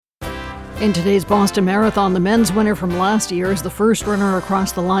In today's Boston Marathon, the men's winner from last year is the first runner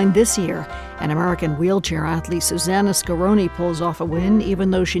across the line this year. An American wheelchair athlete, Susanna Scaroni, pulls off a win even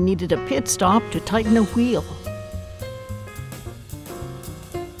though she needed a pit stop to tighten a wheel.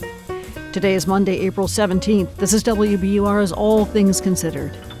 Today is Monday, April 17th. This is WBUR's All Things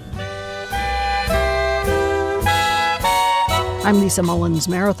Considered. I'm Lisa Mullins.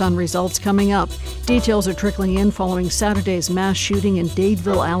 Marathon results coming up. Details are trickling in following Saturday's mass shooting in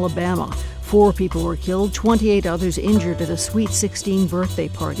Dadeville, Alabama. 4 people were killed, 28 others injured at a Sweet 16 birthday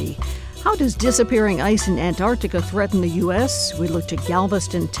party. How does disappearing ice in Antarctica threaten the U.S.? We look to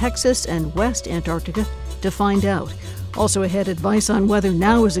Galveston, Texas, and West Antarctica to find out. Also ahead, advice on whether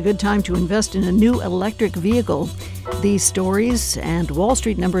now is a good time to invest in a new electric vehicle. These stories and Wall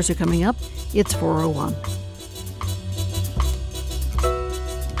Street numbers are coming up. It's 4:01.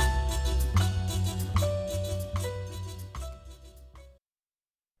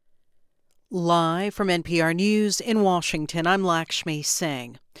 Live from NPR News in Washington, I'm Lakshmi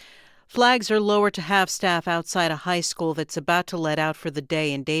Singh. Flags are lowered to half-staff outside a high school that's about to let out for the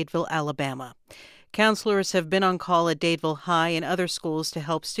day in Dadeville, Alabama. Counselors have been on call at Dadeville High and other schools to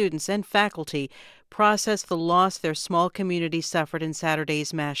help students and faculty process the loss their small community suffered in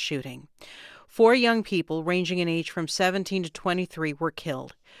Saturday's mass shooting. 4 young people, ranging in age from 17 to 23, were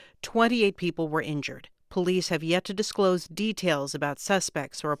killed. 28 people were injured. Police have yet to disclose details about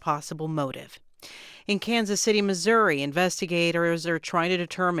suspects or a possible motive. In Kansas City, Missouri, investigators are trying to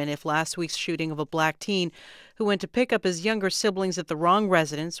determine if last week's shooting of a black teen who went to pick up his younger siblings at the wrong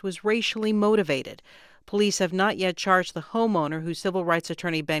residence was racially motivated. Police have not yet charged the homeowner, who civil rights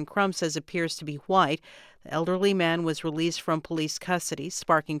attorney Ben Crum says appears to be white. The elderly man was released from police custody,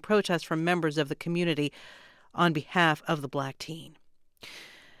 sparking protests from members of the community on behalf of the black teen.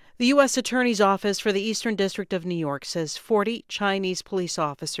 The U.S. Attorney's Office for the Eastern District of New York says 40 Chinese police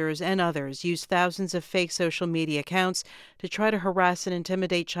officers and others used thousands of fake social media accounts to try to harass and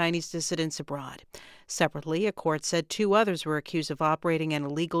intimidate Chinese dissidents abroad. Separately, a court said 2 others were accused of operating an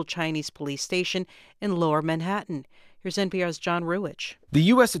illegal Chinese police station in Lower Manhattan. Here's NPR's John Ruwitch. The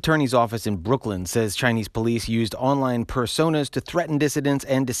U.S. Attorney's Office in Brooklyn says Chinese police used online personas to threaten dissidents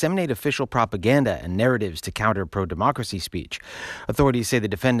and disseminate official propaganda and narratives to counter pro-democracy speech. Authorities say the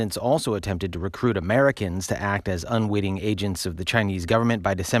defendants also attempted to recruit Americans to act as unwitting agents of the Chinese government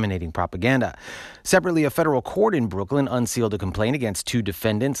by disseminating propaganda. Separately, a federal court in Brooklyn unsealed a complaint against 2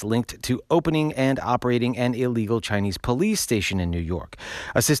 defendants linked to opening and operating an illegal Chinese police station in New York.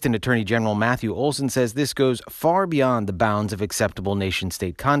 Assistant Attorney General Matthew Olsen says this goes far beyond the bounds of acceptable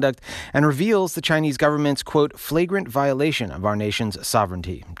nation-state conduct and reveals the Chinese government's, quote, flagrant violation of our nation's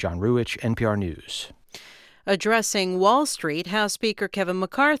sovereignty. John Ruwitch, NPR News. Addressing Wall Street, House Speaker Kevin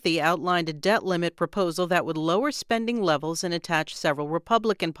McCarthy outlined a debt limit proposal that would lower spending levels and attach several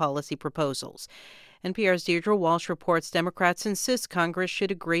Republican policy proposals. NPR's Deirdre Walsh reports Democrats insist Congress should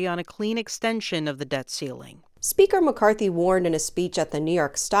agree on a clean extension of the debt ceiling. Speaker McCarthy warned in a speech at the New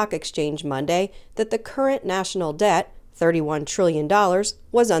York Stock Exchange Monday that the current national debt, $31 trillion,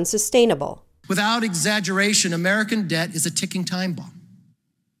 was unsustainable. Without exaggeration, American debt is a ticking time bomb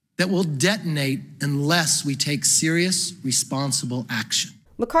that will detonate unless we take serious, responsible action.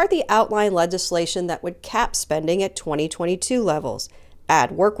 McCarthy outlined legislation that would cap spending at 2022 levels,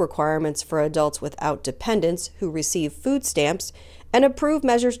 add work requirements for adults without dependents who receive food stamps, and approve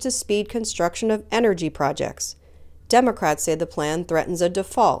measures to speed construction of energy projects. Democrats say the plan threatens a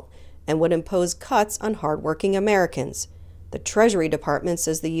default and would impose cuts on hardworking Americans. The Treasury Department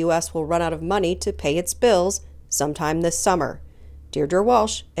says the U.S. will run out of money to pay its bills sometime this summer. Deirdre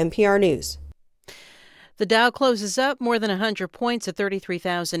Walsh, NPR News. The Dow closes up more than 100 points at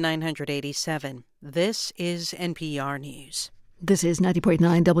 33,987. This is NPR News. This is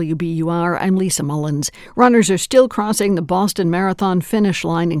 90.9 WBUR. I'm Lisa Mullins. Runners are still crossing the Boston Marathon finish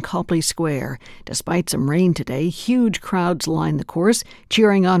line in Copley Square. Despite some rain today, huge crowds lined the course,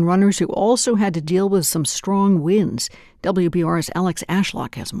 cheering on runners who also had to deal with some strong winds. WBUR's Alex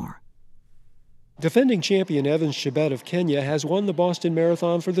Ashlock has more. Defending champion Evans Chebet of Kenya has won the Boston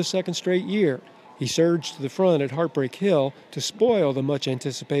Marathon for the 2nd straight year. He surged to the front at Heartbreak Hill to spoil the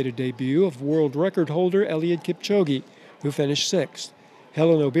much-anticipated debut of world record holder Eliud Kipchoge, who finished 6th.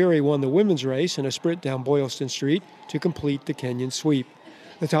 Helen Obiri won the women's race in a sprint down Boylston Street to complete the Kenyan sweep.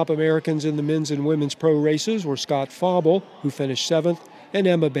 The top Americans in the men's and women's pro races were Scott Fauble, who finished 7th, and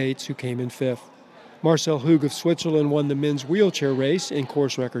Emma Bates, who came in 5th. Marcel Hug of Switzerland won the men's wheelchair race in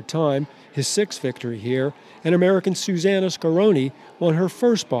course record time, his 6th victory here, and American Susanna Scaroni won her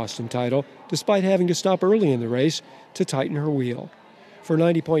first Boston title, despite having to stop early in the race to tighten her wheel. For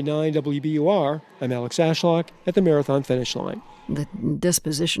 90.9 WBUR, I'm Alex Ashlock at the marathon finish line. The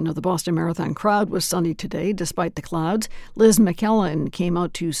disposition of the Boston Marathon crowd was sunny today, despite the clouds. Liz McClellan came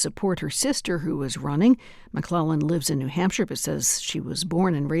out to support her sister, who was running. McClellan lives in New Hampshire, but says she was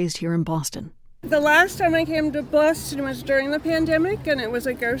born and raised here in Boston. The last time I came to Boston was during the pandemic, and it was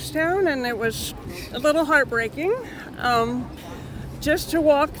a ghost town, and it was a little heartbreaking. Just to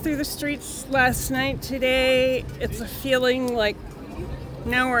walk through the streets last night, today, it's a feeling like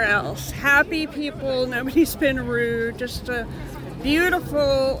nowhere else. Happy people, nobody's been rude, just a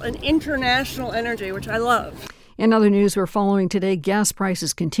beautiful and international energy, which I love. In other news we're following today, gas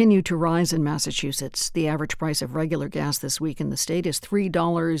prices continue to rise in Massachusetts. The average price of regular gas this week in the state is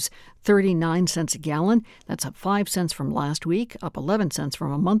 $3.39 a gallon. That's up 5 cents from last week, up 11 cents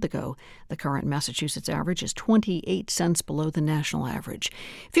from a month ago. The current Massachusetts average is 28 cents below the national average.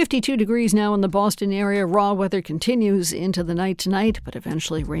 52 degrees now in the Boston area. Raw weather continues into the night tonight, but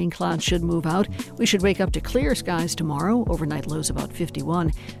eventually rain clouds should move out. We should wake up to clear skies tomorrow. Overnight lows about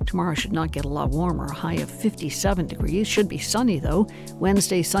 51. Tomorrow should not get a lot warmer, a high of 57 degrees. Should be sunny, though.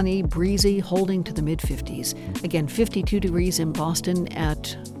 Wednesday, sunny, breezy, holding to the mid-50s. Again, 52 degrees in Boston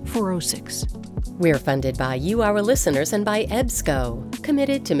at 4:06. We're funded by you, our listeners, and by EBSCO,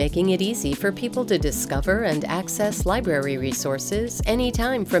 committed to making it easy for people to discover and access library resources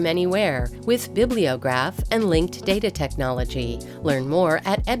anytime from anywhere with Bibliograph and linked data technology. Learn more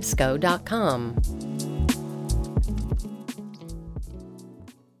at ebsco.com.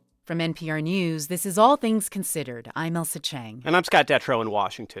 From NPR News, this is All Things Considered. I'm Elsa Chang. And I'm Scott Detrow in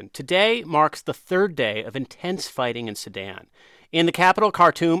Washington. Today marks the third day of intense fighting in Sudan. In the capital,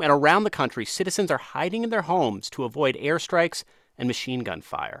 Khartoum, and around the country, citizens are hiding in their homes to avoid airstrikes and machine gun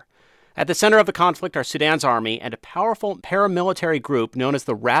fire. At the center of the conflict are Sudan's army and a powerful paramilitary group known as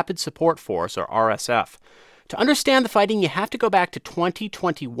the Rapid Support Force, or RSF. To understand the fighting, you have to go back to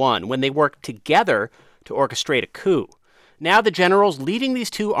 2021, when they worked together to orchestrate a coup. Now the generals leading these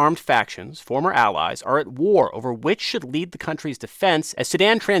two armed factions, former allies, are at war over which should lead the country's defense as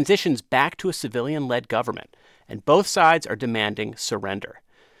Sudan transitions back to a civilian-led government, and both sides are demanding surrender.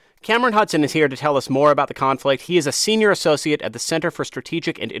 Cameron Hudson is here to tell us more about the conflict. He is a senior associate at the Center for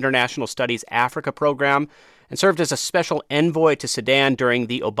Strategic and International Studies Africa program and served as a special envoy to Sudan during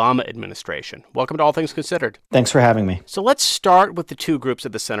the Obama administration. Welcome to All Things Considered. Thanks for having me. So let's start with the two groups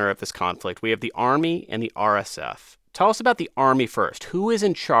at the center of this conflict. We have the Army and the RSF. Tell us about the Army first. Who is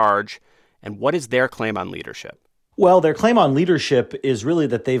in charge, and what is their claim on leadership? Well, their claim on leadership is really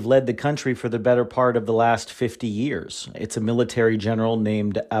that they've led the country for the better part of the last 50 years. It's a military general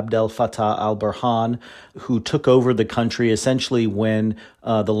named Abdel Fattah al-Burhan who took over the country essentially when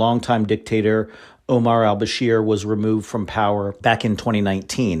the longtime dictator Omar al-Bashir was removed from power back in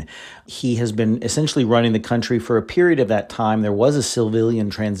 2019. He has been essentially running the country for a period of that time. There was a civilian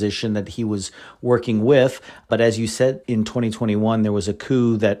transition that he was working with, but as you said, in 2021, there was a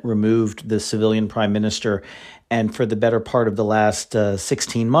coup that removed the civilian prime minister. And for the better part of the last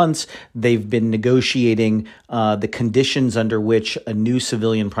 16 months, they've been negotiating the conditions under which a new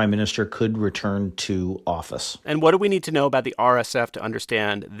civilian prime minister could return to office. And what do we need to know about the RSF to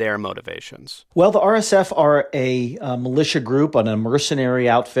understand their motivations? Well, the RSF are a militia group, a mercenary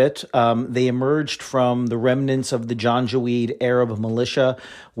outfit. They emerged from the remnants of the Janjaweed Arab militia,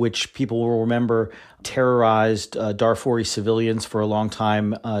 which people will remember terrorized Darfuri civilians for a long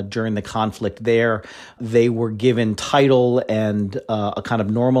time during the conflict there. They were given title and a kind of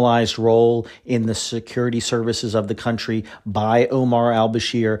normalized role in the security services of the country by Omar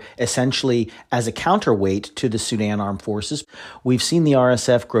al-Bashir, essentially as a counterweight to the Sudan Armed Forces. We've seen the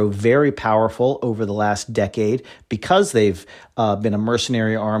RSF grow very powerful over the last decade because they've been a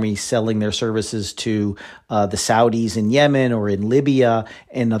mercenary army selling their services to the Saudis in Yemen or in Libya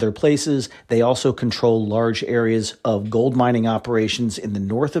and other places. They also control large areas of gold mining operations in the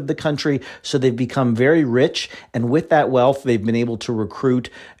north of the country. So they've become very rich. And with that wealth, they've been able to recruit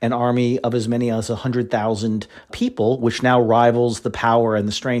an army of as many as 100,000 people, which now rivals the power and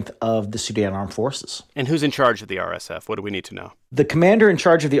the strength of the Sudan Armed Forces. And who's in charge of the RSF? What do we need to know? The commander in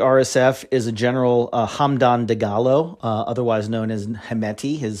charge of the RSF is a General Hamdan Dagalo, otherwise known as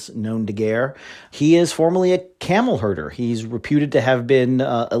Hemeti, his known de guerre. He is formerly a camel herder. He's reputed to have been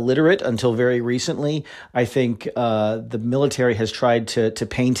illiterate until very recently. I think the military has tried to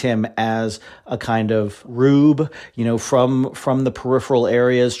paint him as a kind of rube, from the peripheral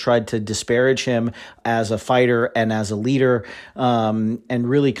areas, tried to disparage him as a fighter and as a leader, and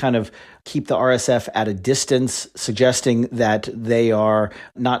really kind of keep the RSF at a distance, suggesting that they are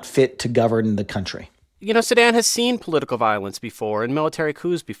not fit to govern the country. Sudan has seen political violence before and military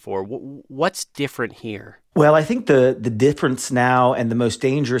coups before. What's different here? Well, I think the difference now and the most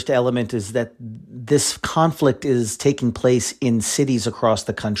dangerous element is that this conflict is taking place in cities across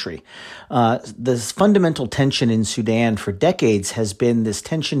the country. This fundamental tension in Sudan for decades has been this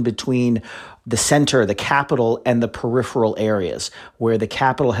tension between the center, the capital, and the peripheral areas, where the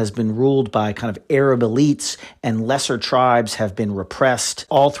capital has been ruled by kind of Arab elites and lesser tribes have been repressed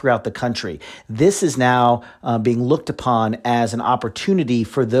all throughout the country. This is now being looked upon as an opportunity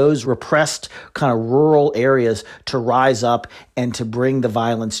for those repressed kind of rural areas to rise up and to bring the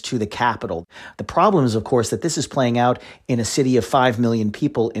violence to the capital. The problem is, of course, that this is playing out in a city of 5 million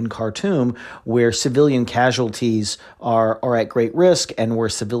people in Khartoum, where civilian casualties are at great risk and where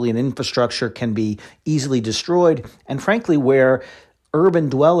civilian infrastructure can be easily destroyed, and frankly, where urban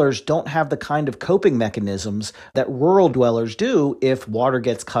dwellers don't have the kind of coping mechanisms that rural dwellers do if water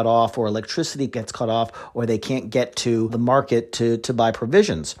gets cut off or electricity gets cut off or they can't get to the market to buy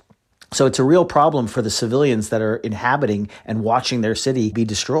provisions. So it's a real problem for the civilians that are inhabiting and watching their city be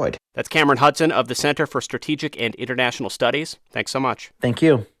destroyed. That's Cameron Hudson of the Center for Strategic and International Studies. Thanks so much. Thank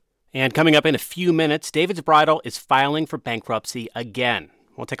you. And coming up in a few minutes, David's Bridal is filing for bankruptcy again.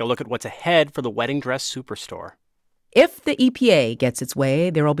 We'll take a look at what's ahead for the wedding dress superstore. If the EPA gets its way,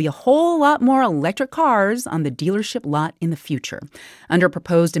 there will be a whole lot more electric cars on the dealership lot in the future. Under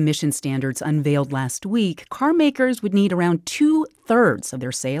proposed emission standards unveiled last week, car makers would need around 2/3 of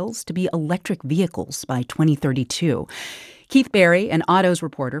their sales to be electric vehicles by 2032. Keith Barry, an autos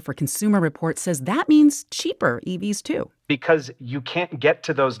reporter for Consumer Reports, says that means cheaper EVs too. Because you can't get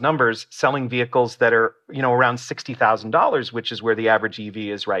to those numbers selling vehicles that are, around $60,000, which is where the average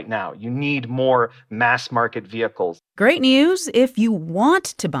EV is right now. You need more mass market vehicles. Great news if you want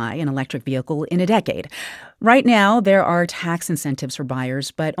to buy an electric vehicle in a decade. Right now, there are tax incentives for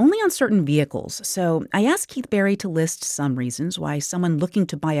buyers, but only on certain vehicles. So I asked Keith Barry to list some reasons why someone looking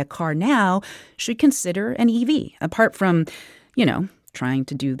to buy a car now should consider an EV, apart from, trying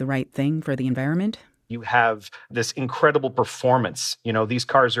to do the right thing for the environment. You have this incredible performance. These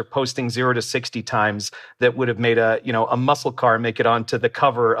cars are posting 0 to 60 times that would have made a muscle car make it onto the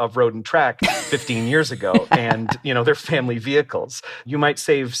cover of Road and Track 15 years ago. And, they're family vehicles. You might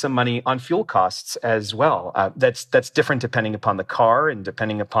save some money on fuel costs as well. That's different depending upon the car and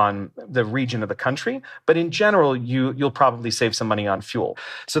depending upon the region of the country. But in general, you'll probably save some money on fuel.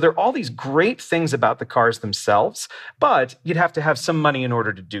 So there are all these great things about the cars themselves, but you'd have to have some money in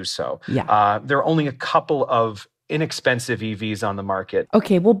order to do so. Yeah. There are only a couple of inexpensive EVs on the market.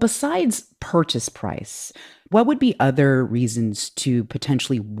 Okay, well, besides purchase price, what would be other reasons to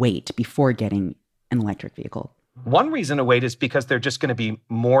potentially wait before getting an electric vehicle? One reason to wait is because there are just going to be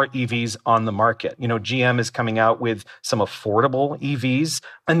more EVs on the market. GM is coming out with some affordable EVs.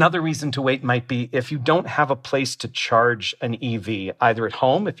 Another reason to wait might be if you don't have a place to charge an EV, either at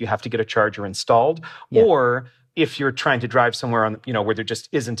home, if you have to get a charger installed, or if you're trying to drive somewhere where there just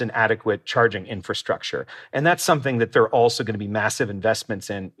isn't an adequate charging infrastructure. And that's something that there are also going to be massive investments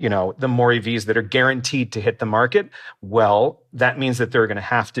in. The more EVs that are guaranteed to hit the market, well, that means that there are going to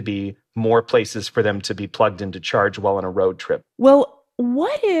have to be more places for them to be plugged in to charge while on a road trip. Well,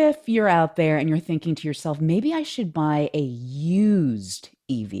 what if you're out there and you're thinking to yourself, maybe I should buy a used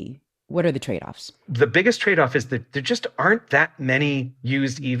EV? What are the trade-offs? The biggest trade-off is that there just aren't that many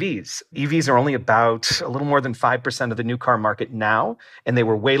used EVs. EVs are only about a little more than 5% of the new car market now, and they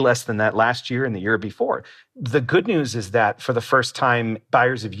were way less than that last year and the year before. The good news is that for the first time,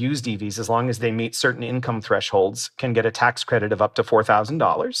 buyers of used EVs, as long as they meet certain income thresholds, can get a tax credit of up to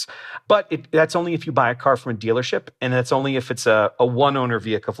 $4,000. But that's only if you buy a car from a dealership, and that's only if it's a one-owner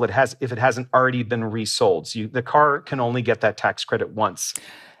vehicle, if it hasn't already been resold. So the car can only get that tax credit once.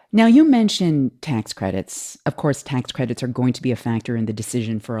 Now, you mentioned tax credits. Of course, tax credits are going to be a factor in the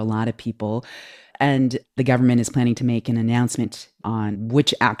decision for a lot of people. And the government is planning to make an announcement on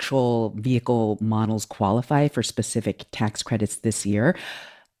which actual vehicle models qualify for specific tax credits this year.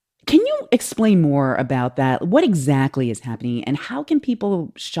 Can you explain more about that? What exactly is happening, and how can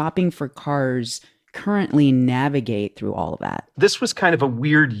people shopping for cars currently navigate through all of that? This was kind of a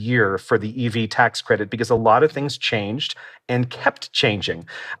weird year for the EV tax credit because a lot of things changed and kept changing.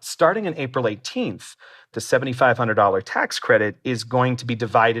 Starting on April 18th, the $7,500 tax credit is going to be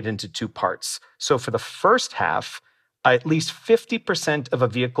divided into two parts. So for the first half, at least 50% of a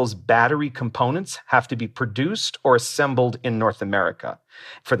vehicle's battery components have to be produced or assembled in North America.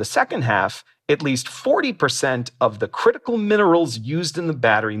 For the second half, at least 40% of the critical minerals used in the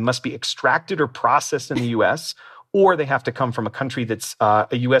battery must be extracted or processed in the U.S., or they have to come from a country that's a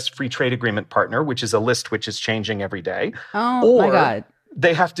U.S. free trade agreement partner, which is a list which is changing every day. Oh, my God.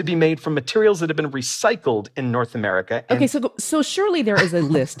 They have to be made from materials that have been recycled in North America. Okay, so surely there is a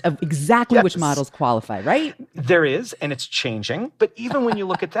list of exactly which models qualify, right? There is, and it's changing. But even when you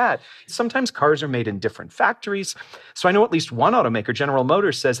look at that, sometimes cars are made in different factories. So I know at least one automaker, General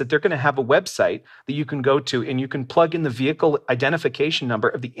Motors, says that they're going to have a website that you can go to and you can plug in the vehicle identification number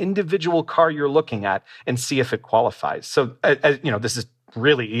of the individual car you're looking at and see if it qualifies. So, this is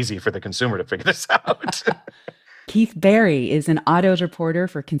really easy for the consumer to figure this out. Keith Barry is an autos reporter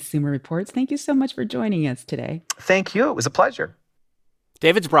for Consumer Reports. Thank you so much for joining us today. Thank you. It was a pleasure.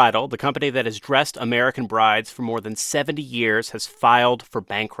 David's Bridal, the company that has dressed American brides for more than 70 years, has filed for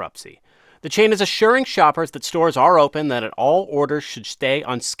bankruptcy. The chain is assuring shoppers that stores are open, that all orders should stay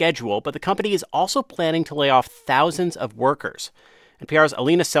on schedule, but the company is also planning to lay off thousands of workers. NPR's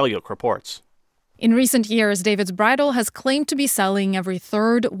Alina Selyuk reports. In recent years, David's Bridal has claimed to be selling every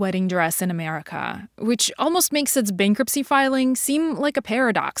third wedding dress in America, which almost makes its bankruptcy filing seem like a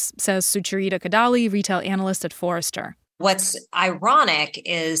paradox, says Sucharita Kadali, retail analyst at Forrester. What's ironic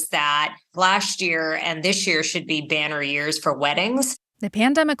is that last year and this year should be banner years for weddings. The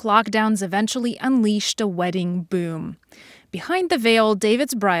pandemic lockdowns eventually unleashed a wedding boom. Behind the veil,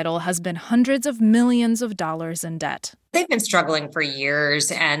 David's Bridal has been hundreds of millions of dollars in debt. They've been struggling for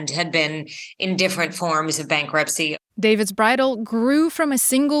years and had been in different forms of bankruptcy. David's Bridal grew from a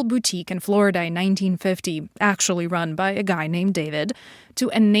single boutique in Florida in 1950, actually run by a guy named David, to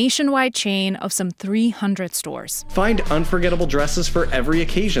a nationwide chain of some 300 stores. Find unforgettable dresses for every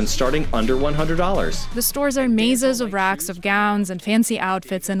occasion starting under $100. The stores are mazes of racks of gowns and fancy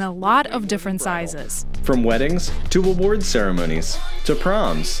outfits in a lot of different sizes. From weddings to award ceremonies, to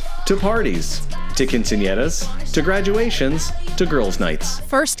proms, to parties, to quinceañeras, to graduations, to girls' nights.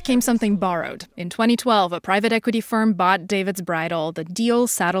 First came something borrowed. In 2012, a private equity firm bought David's Bridal. The deal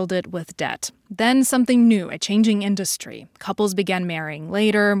settled it with debt. Then something new, a changing industry. Couples began marrying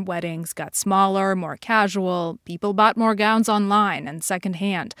later, weddings got smaller, more casual, people bought more gowns online and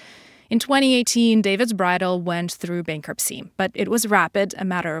secondhand. In 2018, David's Bridal went through bankruptcy, but it was rapid, a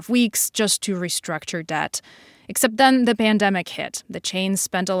matter of weeks, just to restructure debt. Except then the pandemic hit. The chain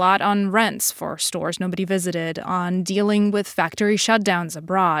spent a lot on rents for stores nobody visited, on dealing with factory shutdowns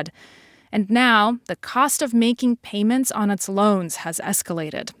abroad. And now, the cost of making payments on its loans has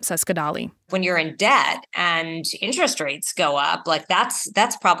escalated, says Kadali. When you're in debt and interest rates go up,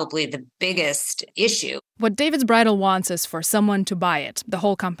 that's probably the biggest issue. What David's Bridal wants is for someone to buy it, the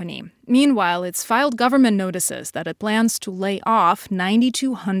whole company. Meanwhile, it's filed government notices that it plans to lay off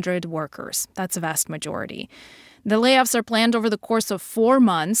 9,200 workers. That's a vast majority. The layoffs are planned over the course of 4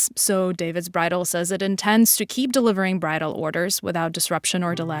 months, so David's Bridal says it intends to keep delivering bridal orders without disruption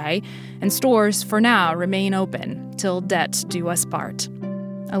or delay, and stores, for now, remain open till debt do us part.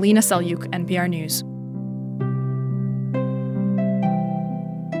 Alina Selyuk, NPR News.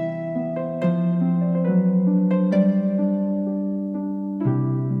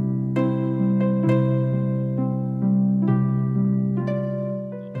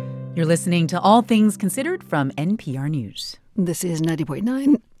 You're listening to All Things Considered from NPR News. This is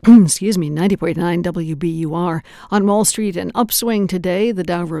 90.9 WBUR. On Wall Street, an upswing today. The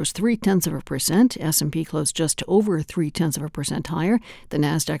Dow rose 0.3%. S&P closed just over 0.3% higher. The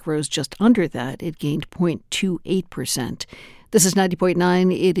Nasdaq rose just under that. It gained 0.28%. This is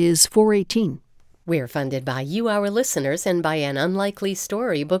 90.9. It is 4:18. We're funded by you, our listeners, and by An Unlikely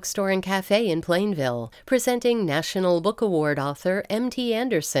Story bookstore and cafe in Plainville, presenting National Book Award author M.T.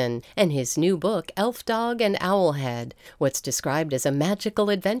 Anderson and his new book, Elf Dog and Owlhead, what's described as a magical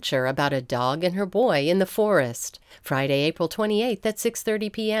adventure about a dog and her boy in the forest. Friday, April 28th at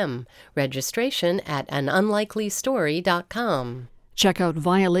 6:30 p.m. Registration at anunlikelystory.com. Check out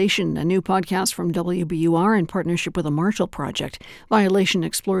Violation, a new podcast from WBUR in partnership with the Marshall Project. Violation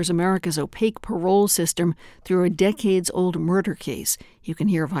explores America's opaque parole system through a decades-old murder case. You can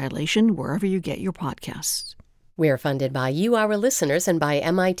hear Violation wherever you get your podcasts. We're funded by you, our listeners, and by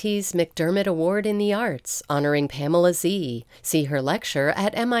MIT's McDermott Award in the Arts, honoring Pamela Z. See her lecture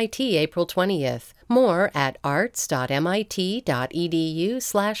at MIT April 20th. More at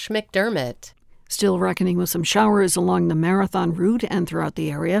arts.mit.edu/McDermott. Still reckoning with some showers along the Marathon route and throughout the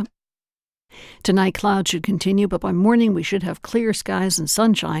area. Tonight, clouds should continue, but by morning we should have clear skies and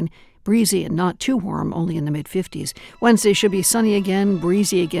sunshine, breezy and not too warm, only in the mid-50s. Wednesday should be sunny again,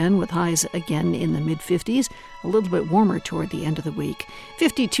 breezy again, with highs again in the mid-50s, a little bit warmer toward the end of the week.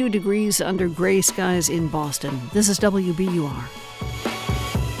 52 degrees under gray skies in Boston. This is WBUR.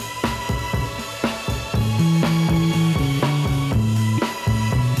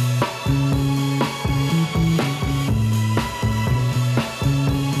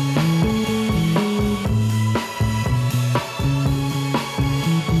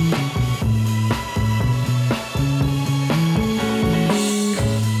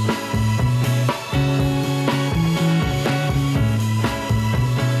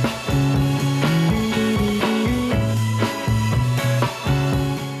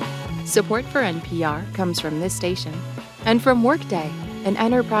 Support for NPR comes from this station and from Workday, an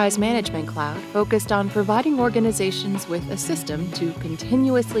enterprise management cloud focused on providing organizations with a system to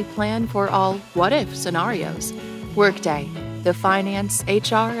continuously plan for all what-if scenarios. Workday, the finance,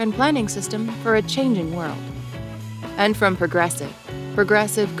 HR, and planning system for a changing world. And from Progressive.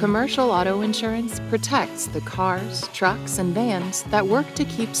 Progressive Commercial Auto Insurance protects the cars, trucks, and vans that work to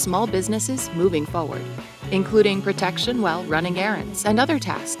keep small businesses moving forward, including protection while running errands and other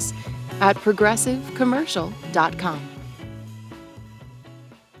tasks at progressivecommercial.com.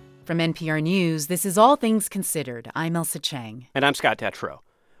 From NPR News, this is All Things Considered. I'm Elsa Chang. And I'm Scott Detrow.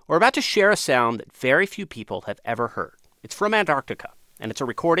 We're about to share a sound that very few people have ever heard. It's from Antarctica, and it's a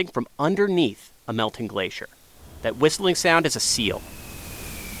recording from underneath a melting glacier. That whistling sound is a seal.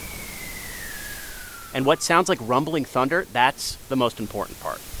 And what sounds like rumbling thunder, that's the most important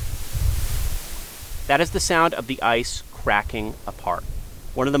part. That is the sound of the ice cracking apart,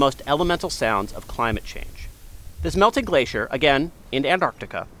 one of the most elemental sounds of climate change. This melting glacier, again, in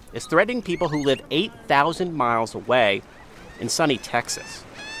Antarctica, is threatening people who live 8,000 miles away in sunny Texas.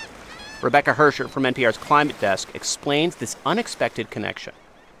 Rebecca Hersher from NPR's Climate Desk explains this unexpected connection.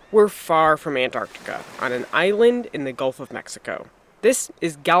 We're far from Antarctica, on an island in the Gulf of Mexico. This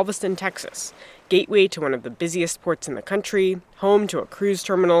is Galveston, Texas, gateway to one of the busiest ports in the country, home to a cruise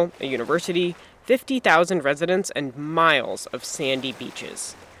terminal, a university, 50,000 residents, and miles of sandy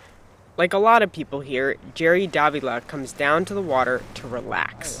beaches. Like a lot of people here, Jerry Davila comes down to the water to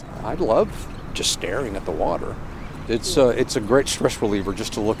relax. I love just staring at the water. It's a great stress reliever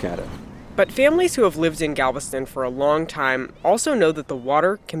just to look at it. But families who have lived in Galveston for a long time also know that the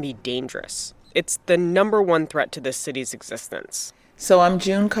water can be dangerous. It's the number one threat to this city's existence. So I'm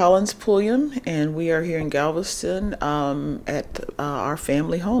June Collins Pulliam, and we are here in Galveston at our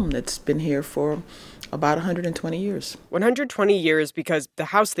family home that's been here for about 120 years. 120 years because the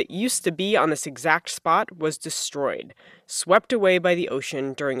house that used to be on this exact spot was destroyed, swept away by the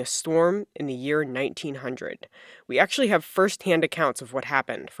ocean during a storm in the year 1900. We actually have first-hand accounts of what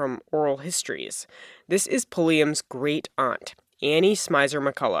happened from oral histories. This is Pulliam's great aunt, Annie Smizer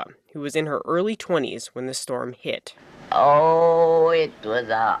McCullough, who was in her early 20s when the storm hit. Oh, it was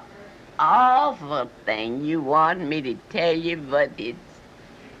a awful thing. You want me to tell you, but it's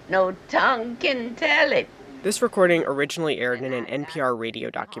no tongue can tell it. This recording originally aired in an NPR radio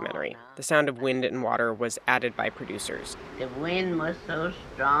documentary. The sound of wind and water was added by producers. The wind was so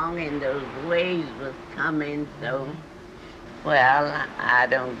strong and those waves was coming so... Well, I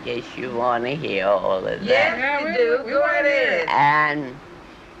don't guess you want to hear all of that. Yes, we do. Go ahead. And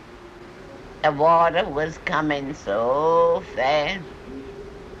the water was coming so fast.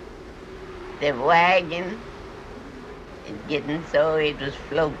 The wagon is getting so it was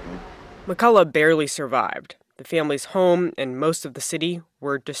floating. McCullough barely survived. The family's home and most of the city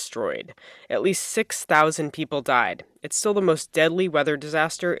were destroyed. At least 6,000 people died. It's still the most deadly weather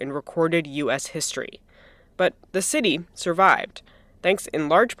disaster in recorded U.S. history. But the city survived, thanks in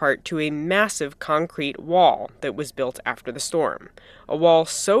large part to a massive concrete wall that was built after the storm. A wall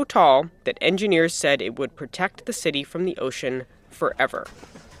so tall that engineers said it would protect the city from the ocean forever.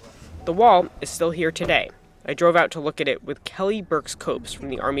 The wall is still here today. I drove out to look at it with Kelly Burks-Copes from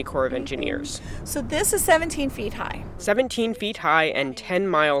the Army Corps of Engineers. So this is 17 feet high. 17 feet high and 10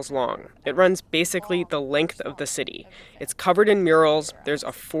 miles long. It runs basically the length of the city. It's covered in murals. There's a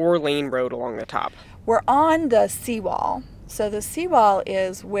 4-lane road along the top. We're on the seawall. So the seawall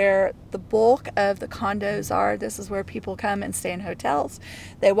is where the bulk of the condos are. This is where people come and stay in hotels.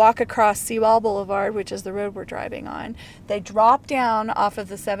 They walk across Seawall Boulevard, which is the road we're driving on. They drop down off of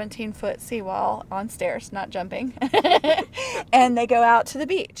the 17-foot seawall on stairs, not jumping, and they go out to the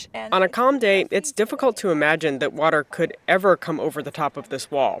beach. And on a calm day, it's difficult to imagine that water could ever come over the top of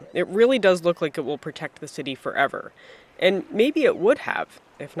this wall. It really does look like it will protect the city forever. And maybe it would have,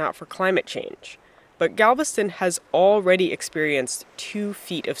 if not for climate change. But Galveston has already experienced 2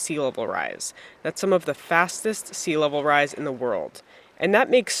 feet of sea level rise. That's some of the fastest sea level rise in the world. And that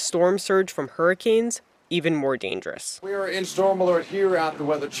makes storm surge from hurricanes even more dangerous. We are in storm alert here at the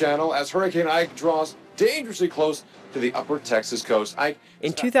Weather Channel as Hurricane Ike draws dangerously close to the upper Texas coast.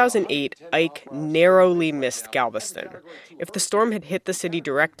 In 2008, Ike narrowly missed Galveston. If the storm had hit the city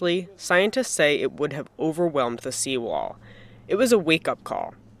directly, scientists say it would have overwhelmed the seawall. It was a wake-up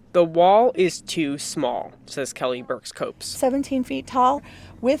call. The wall is too small, says Kelly Burks-Copes. 17 feet tall.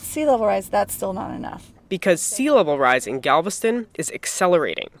 With sea level rise, that's still not enough. Because sea level rise in Galveston is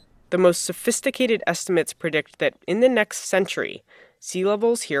accelerating. The most sophisticated estimates predict that in the next century, sea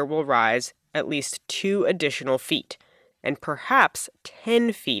levels here will rise at least 2 additional feet, and perhaps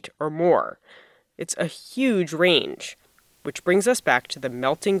 10 feet or more. It's a huge range. which brings us back to the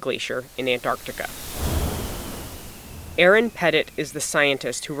melting glacier in Antarctica. Erin Pettit is the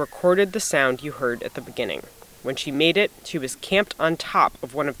scientist who recorded the sound you heard at the beginning. When she made it, she was camped on top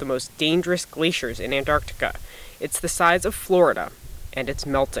of one of the most dangerous glaciers in Antarctica. It's the size of Florida, and it's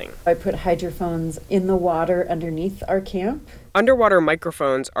melting. I put hydrophones in the water underneath our camp. Underwater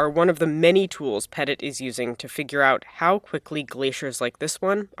microphones are one of the many tools Pettit is using to figure out how quickly glaciers like this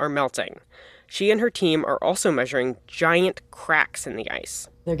one are melting. She and her team are also measuring giant cracks in the ice.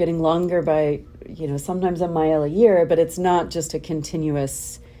 They're getting longer by, sometimes a mile a year, but it's not just a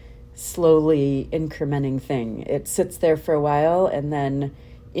continuous, slowly incrementing thing. It sits there for a while, and then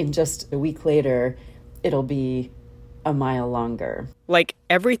in just a week later, it'll be a mile longer. Like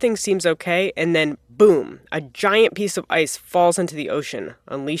everything seems okay, and then boom, a giant piece of ice falls into the ocean,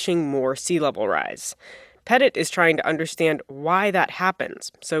 unleashing more sea level rise. Pettit is trying to understand why that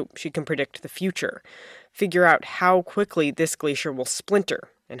happens so she can predict the future, figure out how quickly this glacier will splinter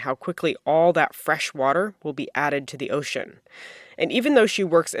and how quickly all that fresh water will be added to the ocean. And even though she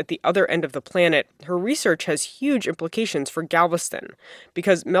works at the other end of the planet, her research has huge implications for Galveston,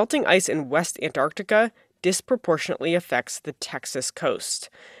 because melting ice in West Antarctica disproportionately affects the Texas coast.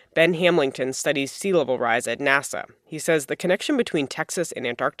 Ben Hamilton studies sea level rise at NASA. He says the connection between Texas and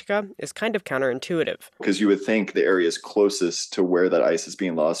Antarctica is kind of counterintuitive. Because you would think the areas closest to where that ice is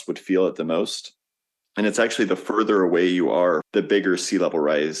being lost would feel it the most. And it's actually the further away you are, the bigger sea level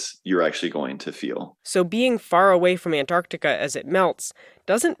rise you're actually going to feel. So being far away from Antarctica as it melts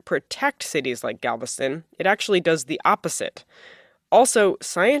doesn't protect cities like Galveston. It actually does the opposite. Also,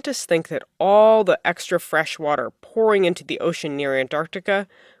 scientists think that all the extra fresh water pouring into the ocean near Antarctica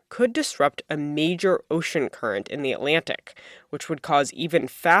could disrupt a major ocean current in the Atlantic, which would cause even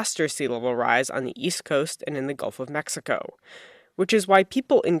faster sea level rise on the East Coast and in the Gulf of Mexico. Which is why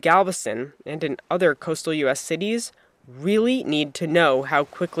people in Galveston and in other coastal U.S. cities really need to know how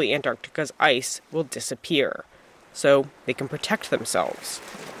quickly Antarctica's ice will disappear, so they can protect themselves.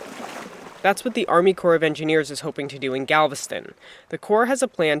 That's what the Army Corps of Engineers is hoping to do in Galveston. The Corps has a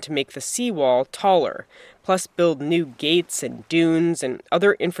plan to make the seawall taller, plus build new gates and dunes and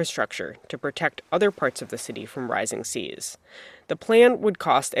other infrastructure to protect other parts of the city from rising seas. The plan would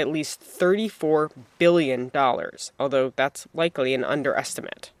cost at least $34 billion, although that's likely an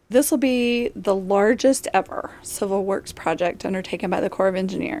underestimate. This will be the largest ever civil works project undertaken by the Corps of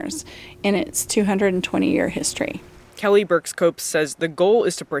Engineers in its 220-year history. Kelly Burks-Copes says the goal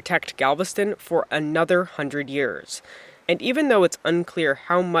is to protect Galveston for another 100 years. And even though it's unclear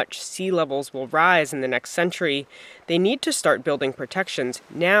how much sea levels will rise in the next century, they need to start building protections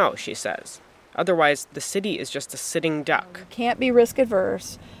now, she says. Otherwise, the city is just a sitting duck. You can't be risk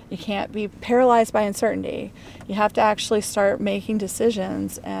adverse. You can't be paralyzed by uncertainty. You have to actually start making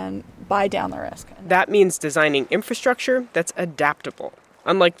decisions and buy down the risk. That means designing infrastructure that's adaptable.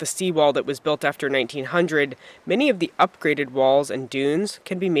 Unlike the seawall that was built after 1900, many of the upgraded walls and dunes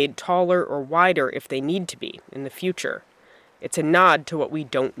can be made taller or wider if they need to be in the future. It's a nod to what we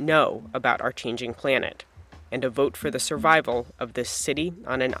don't know about our changing planet, and a vote for the survival of this city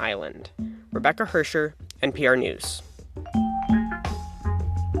on an island. Rebecca Hersher, NPR News.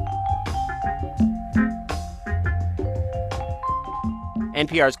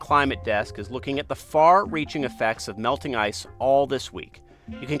 NPR's Climate Desk is looking at the far-reaching effects of melting ice all this week.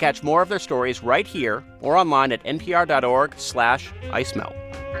 You can catch more of their stories right here or online at npr.org/icemelt.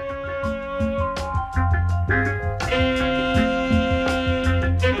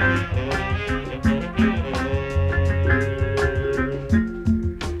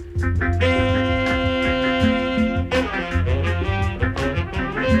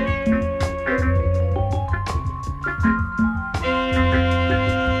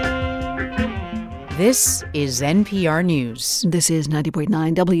 This is NPR News. This is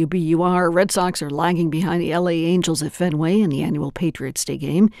 90.9 WBUR. Red Sox are lagging behind the LA Angels at Fenway in the annual Patriots Day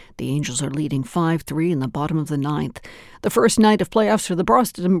game. The Angels are leading 5-3 in the bottom of the ninth. The first night of playoffs for the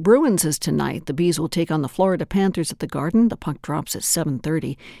Boston Bruins is tonight. The Bees will take on the Florida Panthers at the Garden. The puck drops at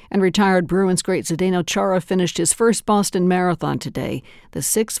 7:30. And retired Bruins great Zdeno Chara finished his first Boston Marathon today. The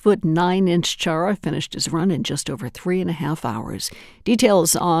 6'9" Chara finished his run in just over 3.5 hours.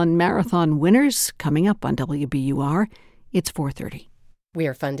 Details on marathon winners coming up on WBUR. It's 4:30.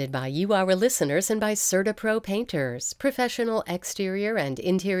 We're funded by you, our listeners, and by CertaPro Painters, professional exterior and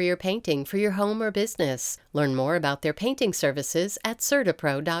interior painting for your home or business. Learn more about their painting services at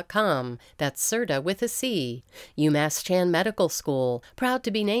CertaPro.com. That's Certa with a C. UMass Chan Medical School, proud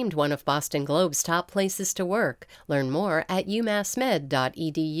to be named one of Boston Globe's top places to work. Learn more at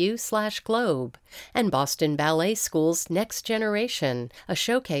umassmed.edu/globe. And Boston Ballet School's Next Generation, a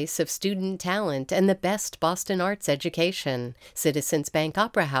showcase of student talent and the best Boston arts education. Citizens Bank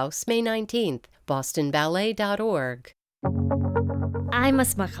Opera House, May 19th, bostonballet.org. I'm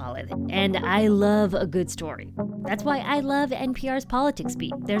Asma Khalid, and I love a good story. That's why I love NPR's Politics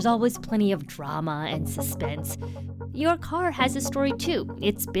Beat. There's always plenty of drama and suspense. Your car has a story too.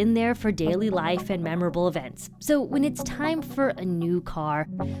 It's been there for daily life and memorable events. So when it's time for a new car,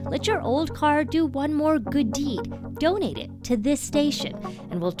 let your old car do one more good deed. Donate it to this station,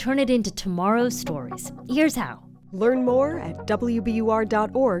 and we'll turn it into tomorrow's stories. Here's how. Learn more at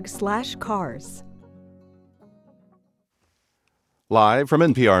wbur.org/cars. Live from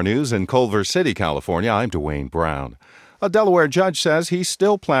NPR News in Culver City, California, I'm Dwayne Brown. A Delaware judge says he's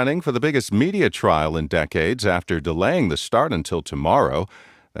still planning for the biggest media trial in decades after delaying the start until tomorrow.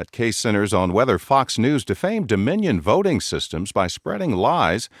 That case centers on whether Fox News defamed Dominion voting systems by spreading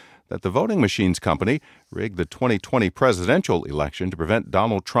lies that the voting machines company rigged the 2020 presidential election to prevent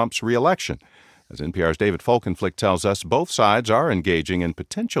Donald Trump's re-election. As NPR's David Folkenflik tells us, both sides are engaging in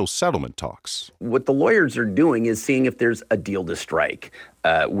potential settlement talks. What the lawyers are doing is seeing if there's a deal to strike,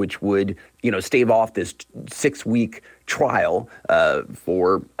 which would, stave off this 6-week trial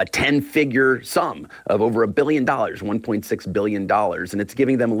for a 10-figure sum of over $1 billion, $1.6 billion. And it's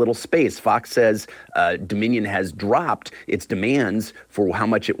giving them a little space. Fox says Dominion has dropped its demands for how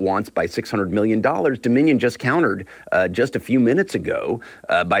much it wants by $600 million. Dominion just countered just a few minutes ago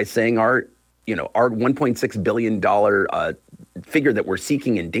by saying our $1.6 billion figure that we're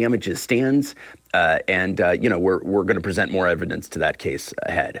seeking in damages stands, and we're going to present more evidence to that case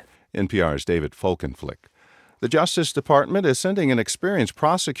ahead. NPR's David Folkenflik. The Justice Department is sending an experienced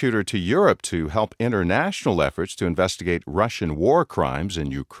prosecutor to Europe to help international efforts to investigate Russian war crimes in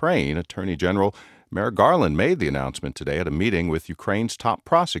Ukraine. Attorney General Merrick Garland made the announcement today at a meeting with Ukraine's top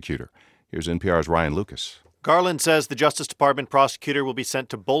prosecutor. Here's NPR's Ryan Lucas. Garland says the Justice Department prosecutor will be sent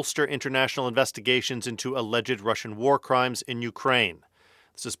to bolster international investigations into alleged Russian war crimes in Ukraine.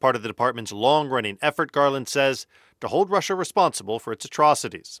 This is part of the department's long-running effort, Garland says, to hold Russia responsible for its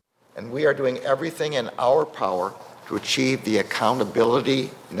atrocities. And we are doing everything in our power to achieve the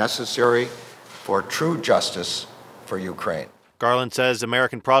accountability necessary for true justice for Ukraine. Garland says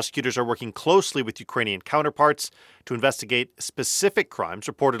American prosecutors are working closely with Ukrainian counterparts to investigate specific crimes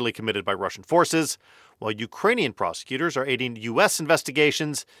reportedly committed by Russian forces, while Ukrainian prosecutors are aiding U.S.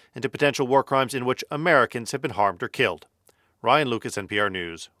 investigations into potential war crimes in which Americans have been harmed or killed. Ryan Lucas, NPR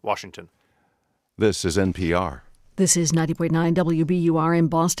News, Washington. This is NPR. This is 90.9 WBUR in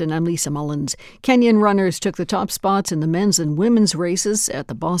Boston. I'm Lisa Mullins. Kenyan runners took the top spots in the men's and women's races at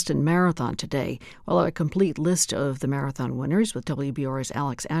the Boston Marathon today. We'll have a complete list of the marathon winners with WBUR's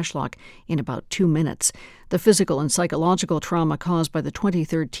Alex Ashlock in about 2 minutes. The physical and psychological trauma caused by the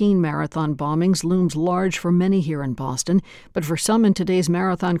 2013 marathon bombings looms large for many here in Boston, but for some in today's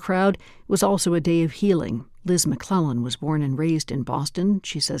marathon crowd, it was also a day of healing. Liz McClellan was born and raised in Boston.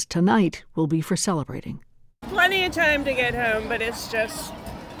 She says tonight will be for celebrating. Plenty of time to get home, but it's just,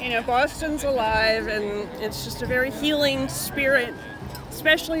 Boston's alive, and it's just a very healing spirit,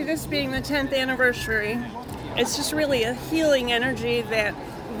 especially this being the 10th anniversary. It's just really a healing energy that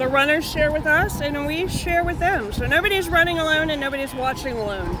the runners share with us, and we share with them. So nobody's running alone, and nobody's watching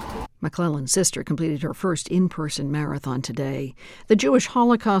alone. McClellan's sister completed her first in-person marathon today. The Jewish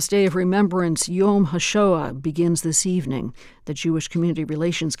Holocaust Day of Remembrance, Yom HaShoah, begins this evening. The Jewish Community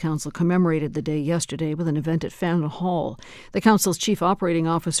Relations Council commemorated the day yesterday with an event at Faneuil Hall. The council's chief operating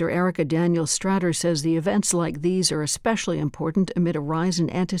officer, Erica Daniels-Stratter, says the events like these are especially important amid a rise in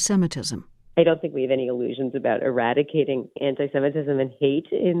anti-Semitism. I don't think we have any illusions about eradicating anti-Semitism and hate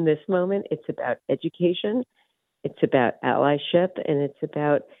in this moment. It's about education, it's about allyship, and it's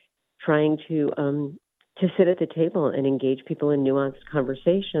about trying to sit at the table and engage people in nuanced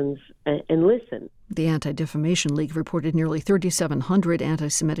conversations and listen. The Anti-Defamation League reported nearly 3,700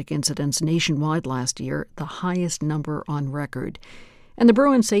 anti-Semitic incidents nationwide last year, the highest number on record. And the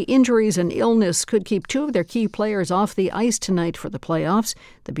Bruins say injuries and illness could keep two of their key players off the ice tonight for the playoffs.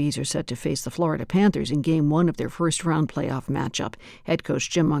 The Bees are set to face the Florida Panthers in Game 1 of their first-round playoff matchup. Head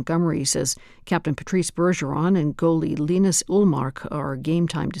coach Jim Montgomery says Captain Patrice Bergeron and goalie Linus Ullmark are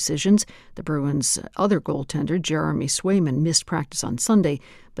game-time decisions. The Bruins' other goaltender, Jeremy Swayman, missed practice on Sunday,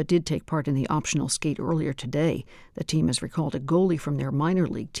 but did take part in the optional skate earlier today. The team has recalled a goalie from their minor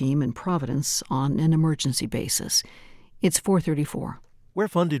league team in Providence on an emergency basis. It's 4:34. We're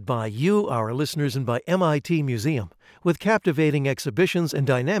funded by you, our listeners, and by MIT Museum, with captivating exhibitions and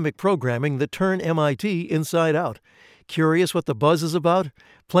dynamic programming that turn MIT inside out. Curious what the buzz is about?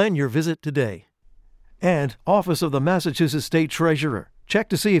 Plan your visit today. And Office of the Massachusetts State Treasurer. Check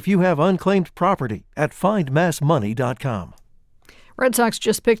to see if you have unclaimed property at findmassmoney.com. Red Sox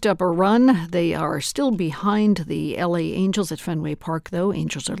just picked up a run. They are still behind the LA Angels at Fenway Park, though.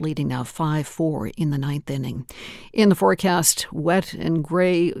 Angels are leading now 5-4 in the ninth inning. In the forecast, wet and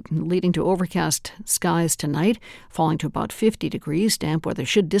gray, leading to overcast skies tonight, falling to about 50 degrees. Damp weather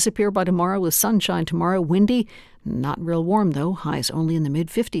should disappear by tomorrow with sunshine tomorrow. Windy, not real warm, though. Highs only in the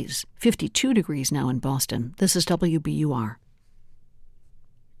mid-50s. 52 degrees now in Boston. This is WBUR.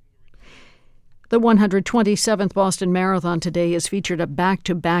 The 127th Boston Marathon today has featured a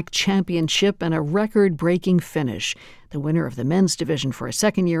back-to-back championship and a record-breaking finish. The winner of the men's division for a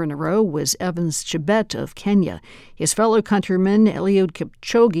second year in a row was Evans Chebet of Kenya. His fellow countryman Eliud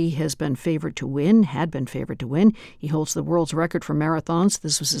Kipchoge had been favored to win. He holds the world's record for marathons.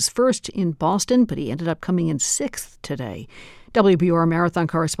 This was his first in Boston, but he ended up coming in sixth today. WBUR marathon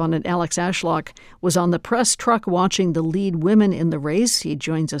correspondent Alex Ashlock was on the press truck watching the lead women in the race. He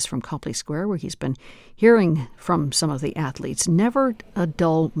joins us from Copley Square, where he's been hearing from some of the athletes. Never a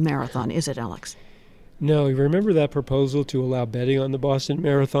dull marathon, is it, Alex? No, you remember that proposal to allow betting on the Boston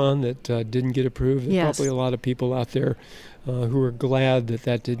Marathon that didn't get approved? There's Yes. probably a lot of people out there who are glad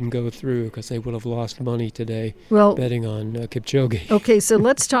that didn't go through because they would have lost money today betting on Kipchoge. Okay, so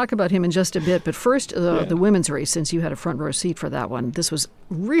let's talk about him in just a bit. But first, the women's race, since you had a front row seat for that one. This was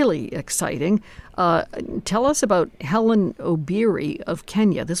really exciting. Tell us about Helen Obiri of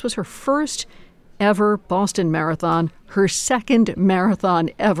Kenya. This was her first ever Boston Marathon, her second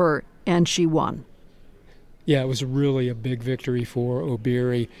marathon ever, and she won. Yeah, it was really a big victory for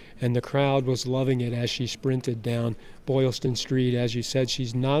Obiri, and the crowd was loving it as she sprinted down Boylston Street. As you said,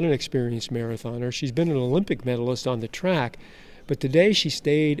 she's not an experienced marathoner. She's been an Olympic medalist on the track, but today she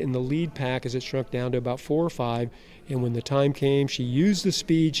stayed in the lead pack as it shrunk down to about 4 or 5, and when the time came, she used the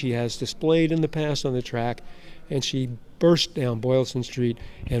speed she has displayed in the past on the track, and she burst down Boylston Street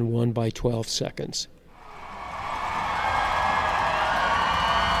and won by 12 seconds.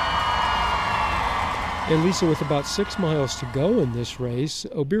 And Lisa, with about 6 miles to go in this race,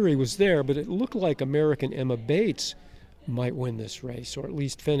 Obiri was there, but it looked like American Emma Bates might win this race, or at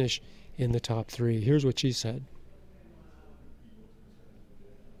least finish in the top 3. Here's what she said.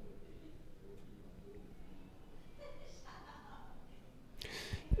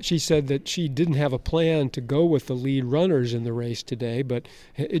 She said that she didn't have a plan to go with the lead runners in the race today, but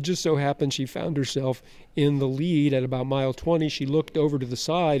it just so happened she found herself in the lead at about mile 20. She looked over to the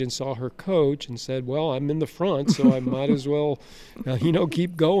side and saw her coach and said, well, I'm in the front, so I might as well,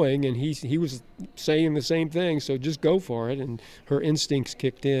 keep going. And he was saying the same thing, so just go for it. And her instincts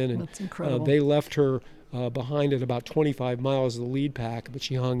kicked in. And that's incredible. They left her behind at about 25 miles of the lead pack, but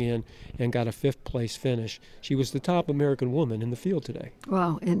she hung in and got a 5th place finish. She was the top American woman in the field today.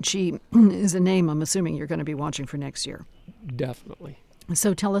 Wow, and she is a name I'm assuming you're going to be watching for next year. Definitely.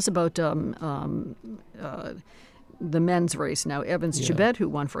 So tell us about the men's race now. Evans Chebet, who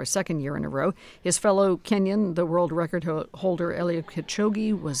won for a second year in a row. His fellow Kenyan, the world record holder Eliud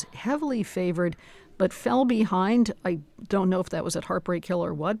Kipchoge, was heavily favored, but fell behind. I don't know if that was at Heartbreak Hill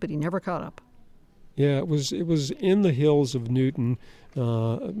or what, but he never caught up. Yeah, it was in the hills of Newton, a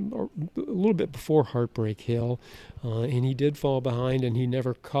little bit before Heartbreak Hill, and he did fall behind and he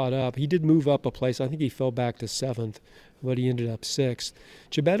never caught up. He did move up a place. I think he fell back to 7th, but he ended up 6th.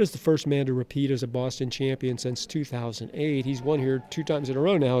 Chebet is the first man to repeat as a Boston champion since 2008. He's won here 2 times in a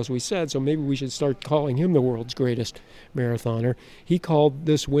row now, as we said, so maybe we should start calling him the world's greatest marathoner. He called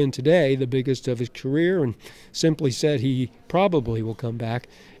this win today the biggest of his career and simply said he probably will come back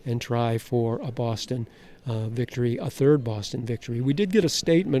and try for a Boston victory, a 3rd Boston victory. We did get a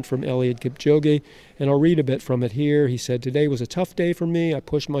statement from Eliud Kipchoge, and I'll read a bit from it here. He said, today was a tough day for me. I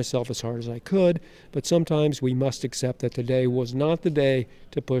pushed myself as hard as I could, but sometimes we must accept that today was not the day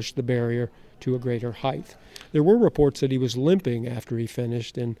to push the barrier to a greater height. There were reports that he was limping after he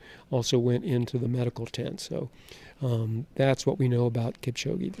finished and also went into the medical tent. So that's what we know about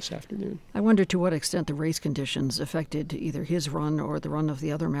Kipchoge this afternoon. I wonder to what extent the race conditions affected either his run or the run of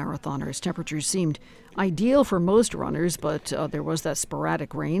the other marathoners. Temperatures seemed ideal for most runners, but there was that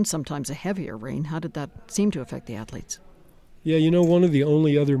sporadic rain, sometimes a heavier rain. How did that seem to affect the athletes? Yeah, one of the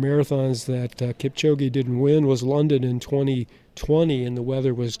only other marathons that Kipchoge didn't win was London in 2020, and the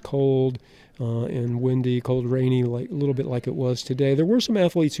weather was cold and windy, cold, rainy, like a little bit like it was today. There were some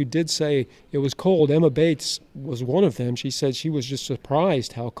athletes who did say it was cold. Emma Bates was one of them. She said she was just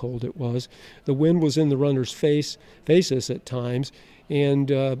surprised how cold it was. The wind was in the runners' faces at times,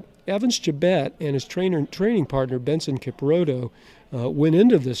 and Evans Chibet and his training partner Benson Kipruto went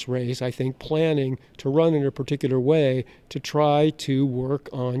into this race, I think, planning to run in a particular way to try to work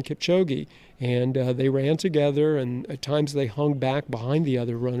on Kipchoge. And they ran together, and at times they hung back behind the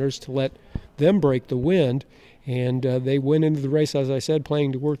other runners to let them break the wind. And they went into the race, as I said,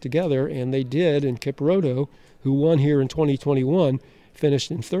 planning to work together, and they did. And Kipruto, who won here in 2021, finished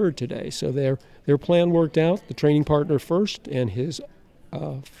in third today. So their plan worked out. The training partner first, and his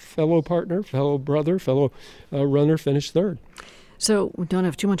fellow runner finished third. So we don't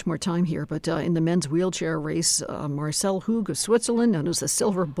have too much more time here, but in the men's wheelchair race, Marcel Hug of Switzerland, known as the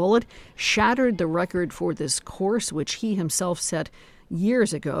Silver Bullet, shattered the record for this course, which he himself set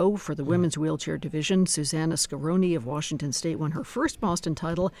years ago for the women's wheelchair division. Susanna Scaroni of Washington State won her first Boston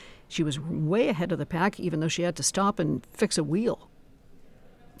title. She was way ahead of the pack, even though she had to stop and fix a wheel.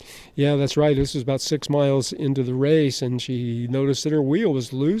 Yeah, that's right. This was about 6 miles into the race, and she noticed that her wheel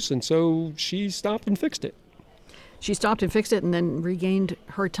was loose, and so she stopped and fixed it. She stopped and fixed it and then regained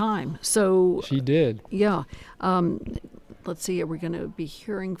her time. So she did. Yeah. Let's see. Are we going to be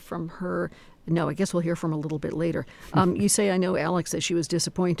hearing from her? No, I guess we'll hear from her a little bit later. You say, I know, Alex, that she was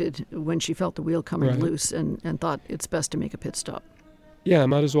disappointed when she felt the wheel coming loose and thought it's best to make a pit stop. Yeah, I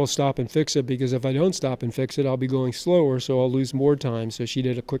might as well stop and fix it, because if I don't stop and fix it, I'll be going slower, so I'll lose more time. So she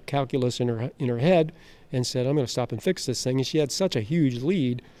did a quick calculus in her head and said, I'm going to stop and fix this thing. And she had such a huge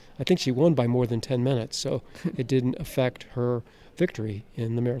lead. I think she won by more than 10 minutes, so it didn't affect her victory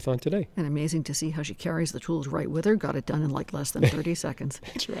in the marathon today. And amazing to see how she carries the tools right with her. Got it done in like less than 30 seconds.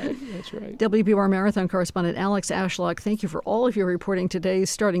 That's right. WBUR Marathon correspondent Alex Ashlock, thank you for all of your reporting today,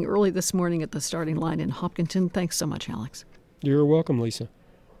 starting early this morning at the starting line in Hopkinton. Thanks so much, Alex. You're welcome, Lisa.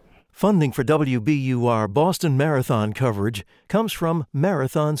 Funding for WBUR Boston Marathon coverage comes from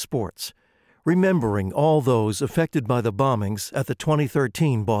Marathon Sports, remembering all those affected by the bombings at the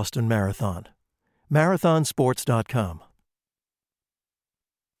 2013 Boston Marathon. Marathonsports.com.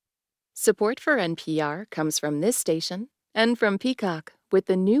 Support for NPR comes from this station and from Peacock with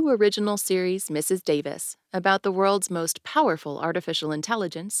the new original series Mrs. Davis, about the world's most powerful artificial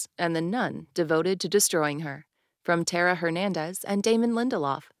intelligence and the nun devoted to destroying her. From Tara Hernandez and Damon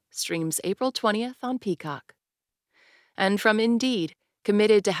Lindelof, streams April 20th on Peacock. And from Indeed,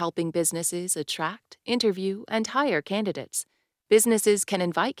 committed to helping businesses attract, interview, and hire candidates. Businesses can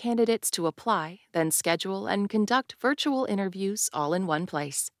invite candidates to apply, then schedule and conduct virtual interviews all in one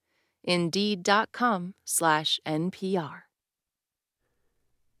place. Indeed.com/NPR.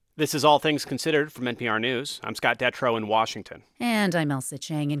 This is All Things Considered from NPR News. I'm Scott Detrow in Washington. And I'm Elsa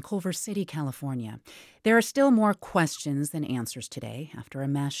Chang in Culver City, California. There are still more questions than answers today after a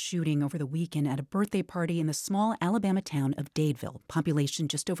mass shooting over the weekend at a birthday party in the small Alabama town of Dadeville, population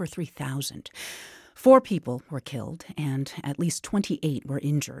just over 3,000. 4 people were killed and at least 28 were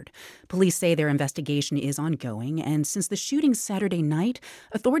injured. Police say their investigation is ongoing, and since the shooting Saturday night,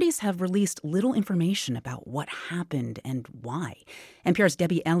 authorities have released little information about what happened and why. NPR's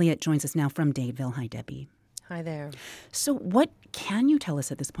Debbie Elliott joins us now from Dadeville. Hi, Debbie. Hi there. So what can you tell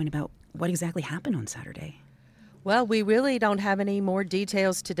us at this point about what exactly happened on Saturday? Well, we really don't have any more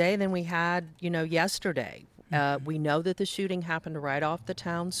details today than we had, yesterday. We know that the shooting happened right off the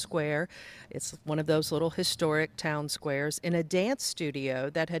town square. It's one of those little historic town squares in a dance studio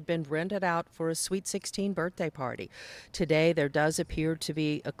that had been rented out for a Sweet 16 birthday party. Today, there does appear to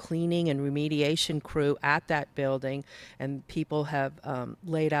be a cleaning and remediation crew at that building, and people have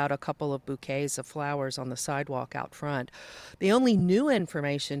laid out a couple of bouquets of flowers on the sidewalk out front. The only new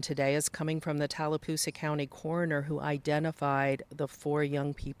information today is coming from the Tallapoosa County coroner, who identified the 4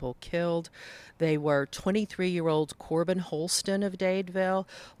 young people killed. They were 23 23-year-old Corbin Holston of Dadeville.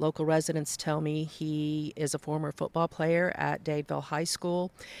 Local residents tell me he is a former football player at Dadeville High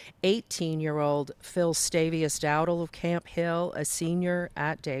School. 18-year-old Phil Stavius Dowdle of Camp Hill, a senior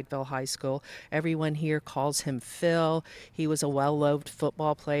at Dadeville High School. Everyone here calls him Phil. He was a well-loved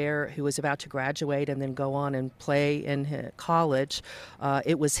football player who was about to graduate and then go on and play in college.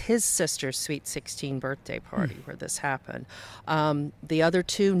 It was his sister's Sweet 16 birthday party where this happened. The other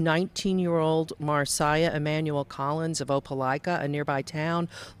two, 19-year-old Marciah Emmanuel Collins of Opelika, a nearby town.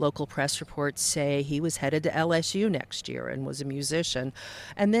 Local press reports say he was headed to LSU next year and was a musician.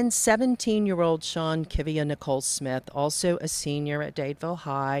 And then 17-year-old Sean Kivia Nicole Smith, also a senior at Dadeville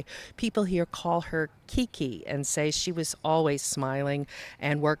High. People here call her Kiki and say she was always smiling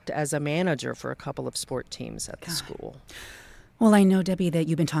and worked as a manager for a couple of sport teams at the school. Well, I know, Debbie, that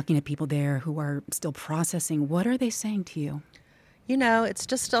you've been talking to people there who are still processing. What are they saying to you? You know, it's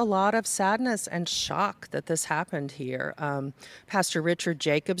just a lot of sadness and shock that this happened here. Pastor Richard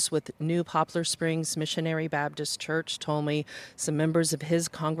Jacobs with New Poplar Springs Missionary Baptist Church told me some members of his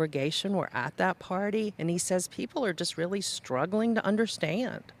congregation were at that party, and he says people are just really struggling to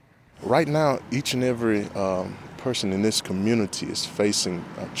understand. Right now, each and every person in this community is facing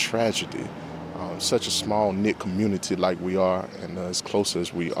a tragedy. Such a small knit community like we are, and as close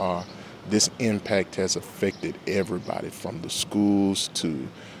as we are, this impact has affected everybody from the schools to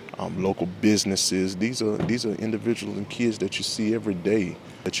local businesses. These are individuals and kids that you see every day,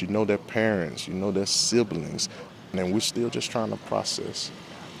 that you know their parents, you know their siblings, and we're still just trying to process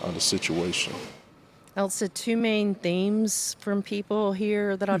the situation. Elsa, two main themes from people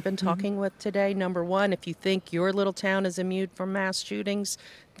here that I've been talking with today. Number one, if you think your little town is immune from mass shootings,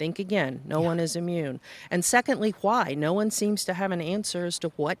 think again. No one is immune. And secondly, why? No one seems to have an answer as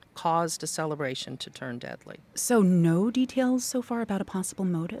to what caused a celebration to turn deadly. So no details so far about a possible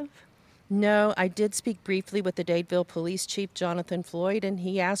motive? No, I did speak briefly with the Dadeville Police Chief, Jonathan Floyd, and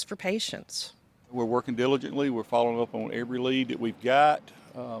he asked for patience. We're working diligently. We're following up on every lead that we've got.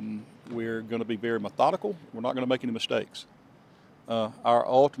 We're going to be very methodical. We're not going to make any mistakes. Our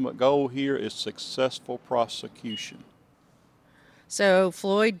ultimate goal here is successful prosecution. So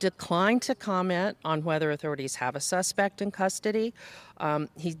Floyd declined to comment on whether authorities have a suspect in custody.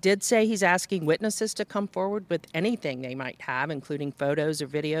 He did say he's asking witnesses to come forward with anything they might have, including photos or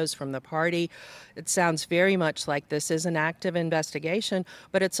videos from the party. It sounds very much like this is an active investigation,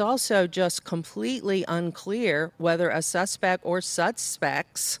 but it's also just completely unclear whether a suspect or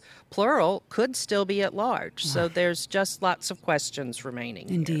suspects, plural, could still be at large. So there's just lots of questions remaining.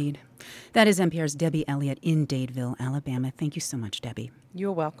 Indeed. That is NPR's Debbie Elliott in Dadeville, Alabama. Thank you so much, Debbie.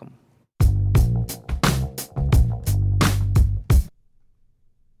 You're welcome.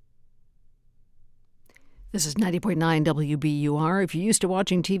 This is 90.9 WBUR. If you're used to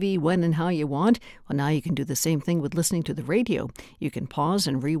watching TV when and how you want, well, now you can do the same thing with listening to the radio. You can pause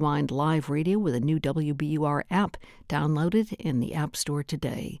and rewind live radio with a new WBUR app. Download it in the App Store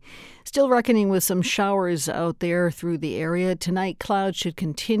today. Still reckoning with some showers out there through the area. Tonight, clouds should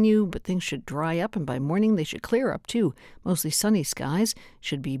continue, but things should dry up, and by morning they should clear up, too. Mostly sunny skies.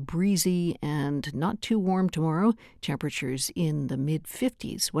 Should be breezy and not too warm tomorrow. Temperatures in the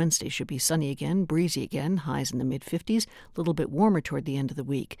mid-50s. Wednesday should be sunny again, breezy again. Highs in the mid-50s, a little bit warmer toward the end of the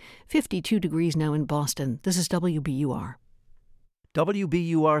week. 52 degrees now in Boston. This is WBUR.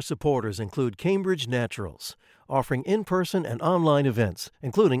 WBUR supporters include Cambridge Naturals, offering in-person and online events,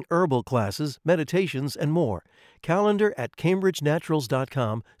 including herbal classes, meditations, and more. Calendar at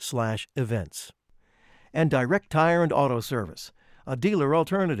cambridgenaturals.com/events. And Direct Tire and Auto Service, a dealer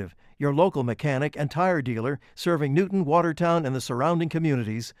alternative, your local mechanic and tire dealer serving Newton, Watertown, and the surrounding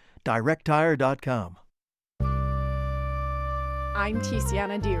communities. DirectTire.com. I'm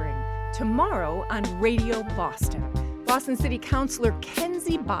Tiziana Deering. Tomorrow on Radio Boston, Boston City Councilor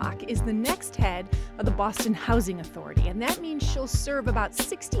Kenzie Bach is the next head of the Boston Housing Authority, and that means she'll serve about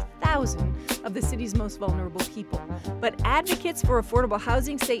 60,000 of the city's most vulnerable people. But advocates for affordable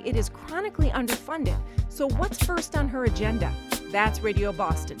housing say it is chronically underfunded. So what's first on her agenda? That's Radio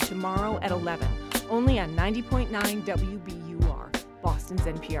Boston, tomorrow at 11, only on 90.9 WBUR, Boston's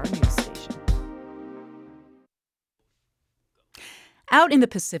NPR news station. Out in the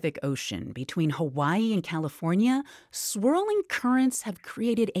Pacific Ocean, between Hawaii and California, swirling currents have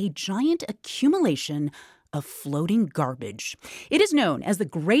created a giant accumulation of floating garbage. It is known as the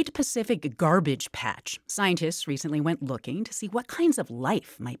Great Pacific Garbage Patch. Scientists recently went looking to see what kinds of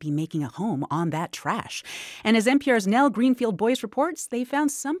life might be making a home on that trash. And as NPR's Nell Greenfield-Boyce reports, they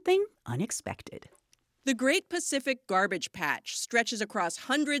found something unexpected. The Great Pacific Garbage Patch stretches across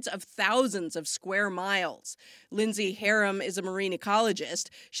hundreds of thousands of square miles. Lindsay Harum is a marine ecologist.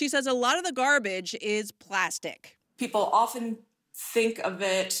 She says a lot of the garbage is plastic. People often think of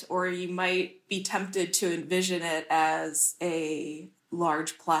it, or you might be tempted to envision it as a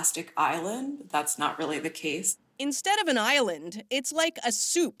large plastic island. That's not really the case. Instead of an island, it's like a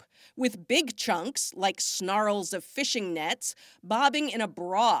soup, with big chunks, like snarls of fishing nets, bobbing in a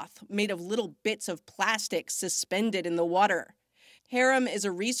broth made of little bits of plastic suspended in the water. Harum is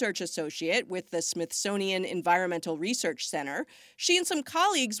a research associate with the Smithsonian Environmental Research Center. She and some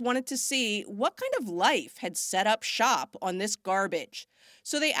colleagues wanted to see what kind of life had set up shop on this garbage.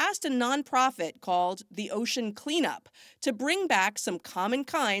 So they asked a nonprofit called the Ocean Cleanup to bring back some common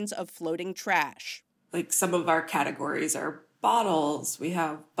kinds of floating trash. Like some of our categories are bottles, we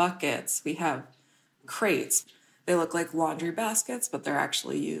have buckets, we have crates. They look like laundry baskets, but they're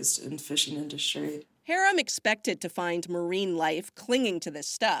actually used in fishing industry. Harum expected to find marine life clinging to this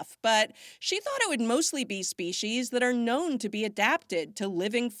stuff, but she thought it would mostly be species that are known to be adapted to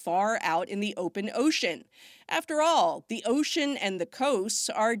living far out in the open ocean. After all, the ocean and the coasts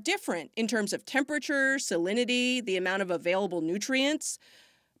are different in terms of temperature, salinity, the amount of available nutrients.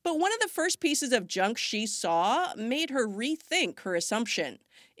 But one of the first pieces of junk she saw made her rethink her assumption.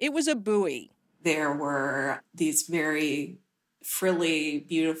 It was a buoy. There were these very frilly,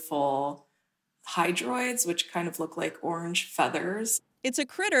 beautiful hydroids, which kind of look like orange feathers. It's a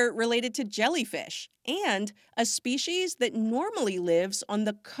critter related to jellyfish and a species that normally lives on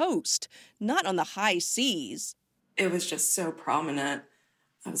the coast, not on the high seas. It was just so prominent.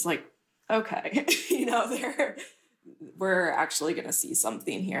 I was like, okay, we're actually going to see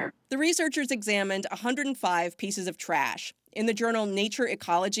something here. The researchers examined 105 pieces of trash. In the journal Nature,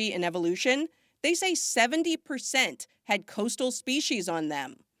 Ecology, and Evolution, they say 70% had coastal species on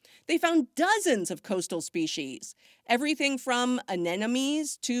them. They found dozens of coastal species, everything from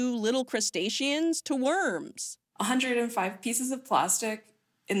anemones to little crustaceans to worms. 105 pieces of plastic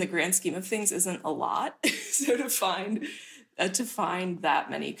in the grand scheme of things isn't a lot. So to find that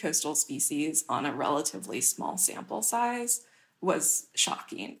many coastal species on a relatively small sample size was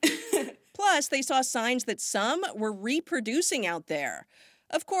shocking. Plus, they saw signs that some were reproducing out there.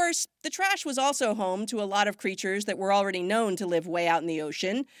 Of course, the trash was also home to a lot of creatures that were already known to live way out in the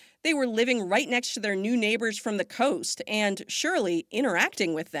ocean. They were living right next to their new neighbors from the coast and surely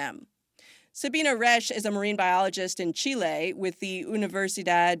interacting with them. Sabina Resch is a marine biologist in Chile with the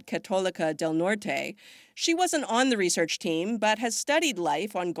Universidad Católica del Norte. She wasn't on the research team, but has studied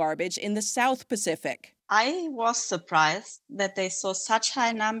life on garbage in the South Pacific. I was surprised that they saw such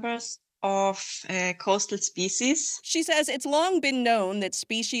high numbers of coastal species. She says it's long been known that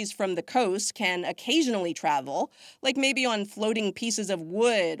species from the coast can occasionally travel, like maybe on floating pieces of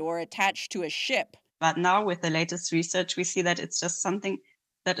wood or attached to a ship. But now with the latest research, we see that it's just something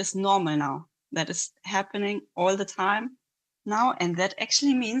that is normal now, that is happening all the time now, and that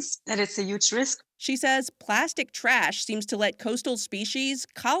actually means that it's a huge risk. She says plastic trash seems to let coastal species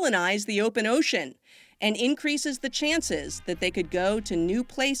colonize the open ocean and increases the chances that they could go to new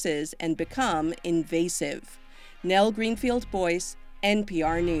places and become invasive. Nell Greenfield-Boyce,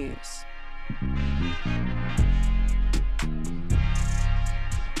 NPR News.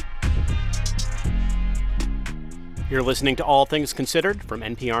 You're listening to All Things Considered from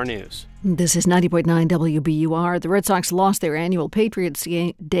NPR News. This is 90.9 WBUR. The Red Sox lost their annual Patriots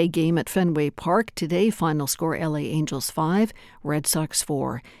Day game at Fenway Park. Today, final score LA Angels 5, Red Sox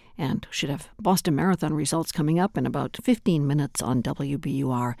 4. And should have Boston Marathon results coming up in about 15 minutes on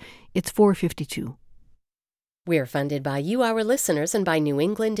WBUR. It's 4:52. We're funded by you, our listeners, and by New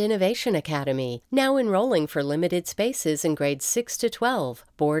England Innovation Academy, now enrolling for limited spaces in grades 6 to 12,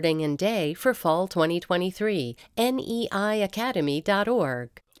 boarding and day for fall 2023. NEIacademy.org.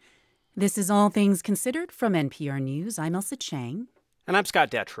 This is All Things Considered from NPR News. I'm Elsa Chang. And I'm Scott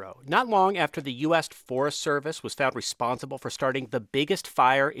Detrow. Not long after the U.S. Forest Service was found responsible for starting the biggest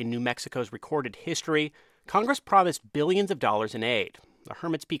fire in New Mexico's recorded history, Congress promised billions of dollars in aid. The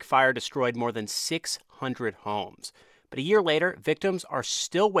Hermit's Peak fire destroyed more than 600 homes. But a year later, victims are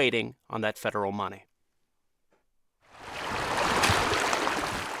still waiting on that federal money.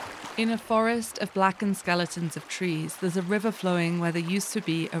 In a forest of blackened skeletons of trees, there's a river flowing where there used to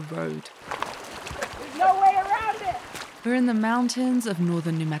be a road. There's no way around it! We're in the mountains of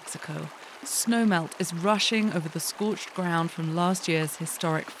northern New Mexico. Snowmelt is rushing over the scorched ground from last year's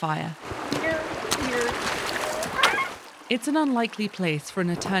historic fire. Here. It's an unlikely place for an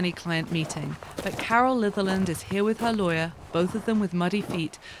attorney-client meeting, but Carol Litherland is here with her lawyer, both of them with muddy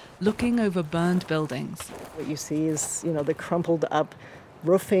feet, looking over burned buildings. What you see is, the crumpled up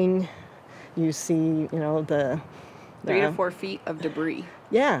roofing You see, the 3 to 4 feet of debris.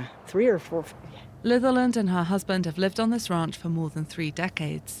 Yeah, 3 or 4 feet. Litherland and her husband have lived on this ranch for more than 3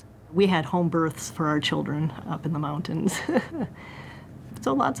 decades. We had home births for our children up in the mountains.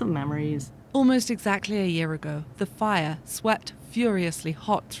 So lots of memories. Almost exactly a year ago, the fire swept furiously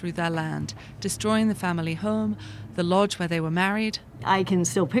hot through their land, destroying the family home, the lodge where they were married. I can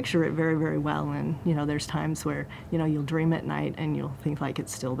still picture it very, very well. And, there's times where, you'll dream at night and you'll think like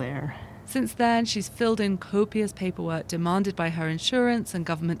it's still there. Since then, she's filled in copious paperwork demanded by her insurance and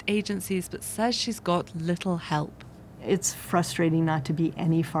government agencies, but says she's got little help. It's frustrating not to be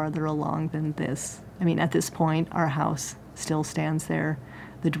any farther along than this. I mean, at this point, our house still stands there.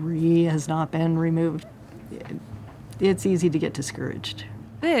 The debris has not been removed. It's easy to get discouraged.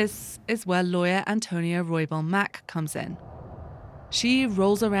 This is where lawyer Antonia Roybal-Mack comes in. She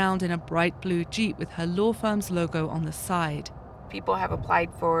rolls around in a bright blue Jeep with her law firm's logo on the side. People have applied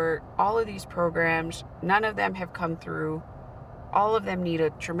for all of these programs. None of them have come through. All of them need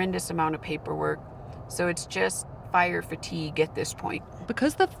a tremendous amount of paperwork. So it's just fire fatigue at this point.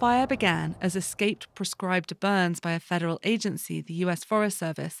 Because the fire began as escaped prescribed burns by a federal agency, the U.S. Forest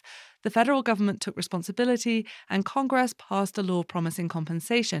Service, the federal government took responsibility and Congress passed a law promising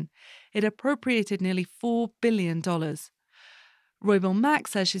compensation. It appropriated nearly $4 billion. Roybal-Mack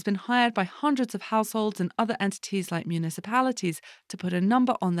says she's been hired by hundreds of households and other entities like municipalities to put a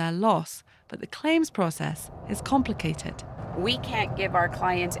number on their loss, but the claims process is complicated. We can't give our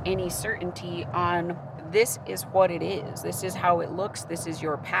clients any certainty on this is what it is. This is how it looks. This is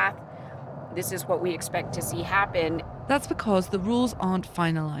your path. This is what we expect to see happen. That's because the rules aren't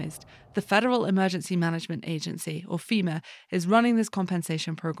finalized. The Federal Emergency Management Agency, or FEMA, is running this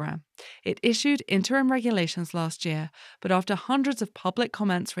compensation program. It issued interim regulations last year, but after hundreds of public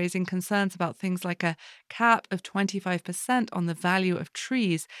comments raising concerns about things like a cap of 25% on the value of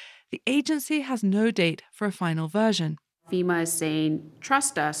trees, the agency has no date for a final version. FEMA is saying,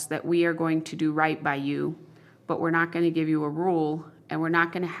 trust us that we are going to do right by you, but we're not going to give you a rule, and we're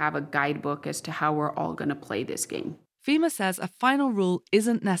not going to have a guidebook as to how we're all going to play this game. FEMA says a final rule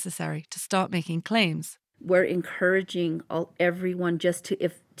isn't necessary to start making claims. We're encouraging everyone just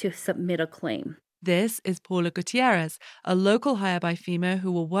to submit a claim. This is Paula Gutierrez, a local hire by FEMA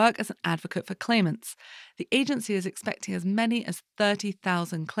who will work as an advocate for claimants. The agency is expecting as many as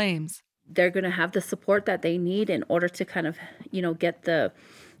 30,000 claims. They're going to have the support that they need in order to kind of, get the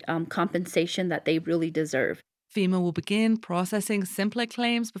compensation that they really deserve. FEMA will begin processing simpler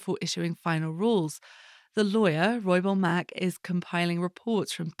claims before issuing final rules. The lawyer, Roybal-Mack, is compiling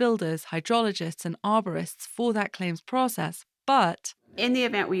reports from builders, hydrologists, and arborists for that claims process, but in the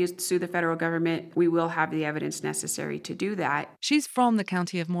event we sue the federal government, we will have the evidence necessary to do that. She's from the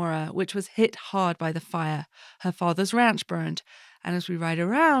county of Mora, which was hit hard by the fire. Her father's ranch burned. And as we ride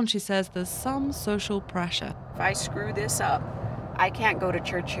around, she says there's some social pressure. If I screw this up, I can't go to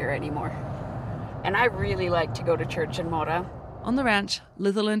church here anymore. And I really like to go to church in Mora. On the ranch,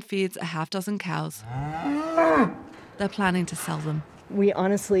 Litherland feeds a half dozen cows. They're planning to sell them. We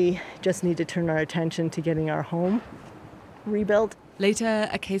honestly just need to turn our attention to getting our home rebuilt. Later,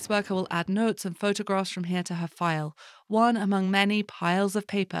 a caseworker will add notes and photographs from here to her file, one among many piles of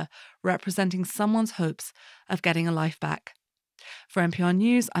paper representing someone's hopes of getting a life back. For NPR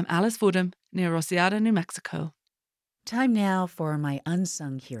News, I'm Alice Fordham, near Rosciada, New Mexico. Time now for My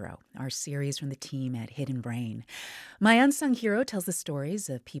Unsung Hero, our series from the team at Hidden Brain. My Unsung Hero tells the stories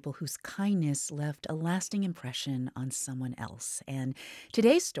of people whose kindness left a lasting impression on someone else. And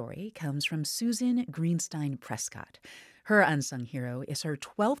today's story comes from Susan Greenstein Prescott. Her unsung hero is her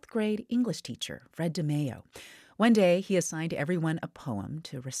 12th grade English teacher, Fred DeMayo. One day, he assigned everyone a poem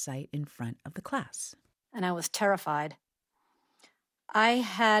to recite in front of the class. And I was terrified. I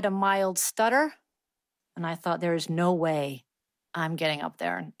had a mild stutter, and I thought there is no way I'm getting up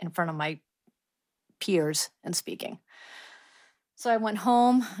there in front of my peers and speaking. So I went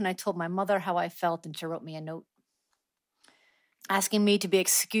home and I told my mother how I felt, and she wrote me a note asking me to be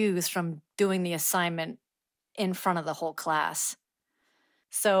excused from doing the assignment in front of the whole class.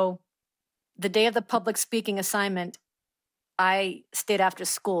 So the day of the public speaking assignment, I stayed after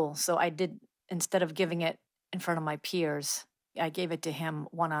school. So I did, instead of giving it in front of my peers, I gave it to him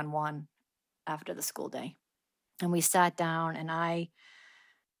one-on-one after the school day. And we sat down and I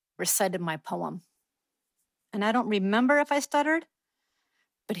recited my poem. And I don't remember if I stuttered,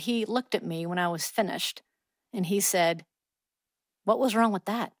 but he looked at me when I was finished and he said, "What was wrong with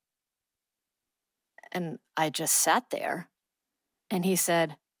that?" And I just sat there and he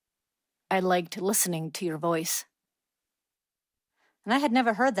said, "I liked listening to your voice." And I had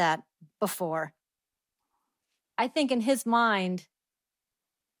never heard that before. I think in his mind,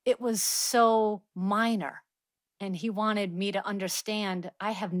 it was so minor. And he wanted me to understand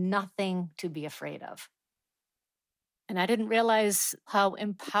I have nothing to be afraid of. And I didn't realize how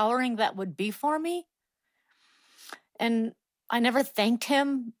empowering that would be for me. And I never thanked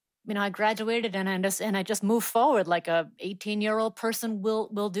him. You know, I graduated and I just moved forward like a 18-year-old person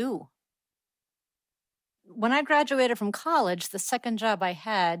will do. When I graduated from college, the second job I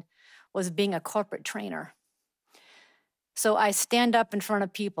had was being a corporate trainer. So I stand up in front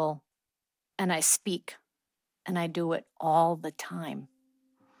of people and I speak, and I do it all the time.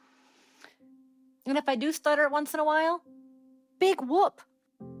 And if I do stutter once in a while, big whoop.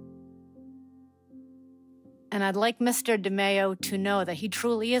 And I'd like Mr. DeMeo to know that he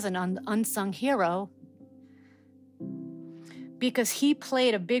truly is an unsung hero because he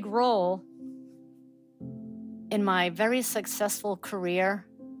played a big role in my very successful career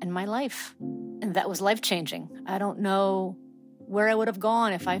and my life. And that was life-changing. I don't know where I would have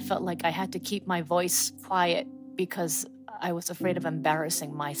gone if I felt like I had to keep my voice quiet because I was afraid of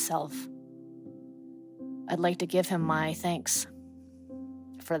embarrassing myself. I'd like to give him my thanks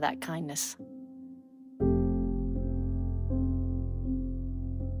for that kindness.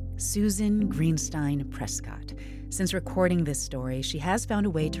 Susan Greenstein Prescott. Since recording this story, she has found a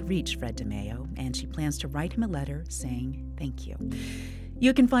way to reach Fred DeMeo, and she plans to write him a letter saying thank you.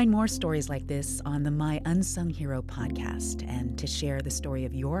 You can find more stories like this on the My Unsung Hero podcast. And to share the story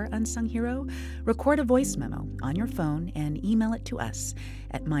of your unsung hero, record a voice memo on your phone and email it to us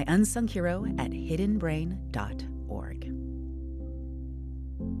at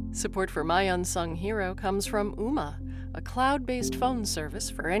myunsunghero@hiddenbrain.org. Support for My Unsung Hero comes from Ooma, a cloud-based phone service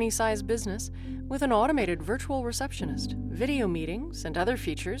for any size business with an automated virtual receptionist, video meetings, and other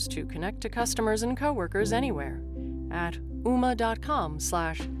features to connect to customers and coworkers anywhere at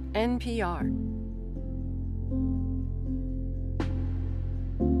ooma.com/NPR.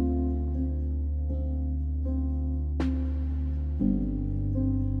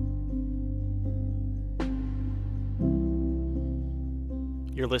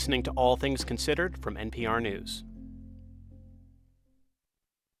 You're listening to All Things Considered from NPR News.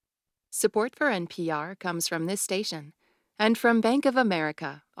 Support for NPR comes from this station and from Bank of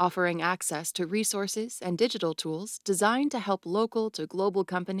America, offering access to resources and digital tools designed to help local to global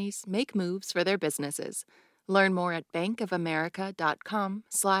companies make moves for their businesses. Learn more at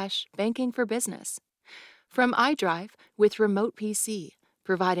bankofamerica.com/bankingforbusiness. From iDrive with Remote PC,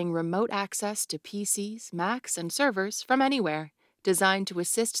 providing remote access to PCs, Macs, and servers from anywhere, designed to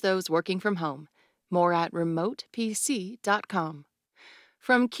assist those working from home. More at remotepc.com.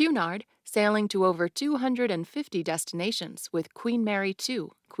 From Cunard, sailing to over 250 destinations with Queen Mary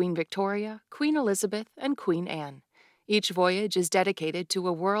II, Queen Victoria, Queen Elizabeth, and Queen Anne. Each voyage is dedicated to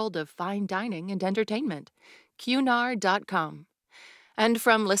a world of fine dining and entertainment. Cunard.com. And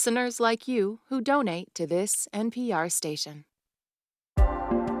from listeners like you who donate to this NPR station.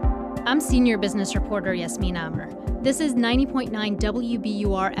 I'm senior business reporter Yasmin Amer. This is 90.9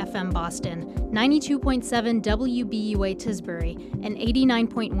 WBUR FM Boston, 92.7 WBUA Tisbury, and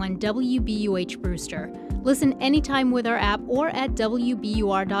 89.1 WBUH Brewster. Listen anytime with our app or at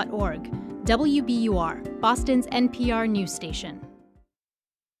WBUR.org. WBUR, Boston's NPR news station.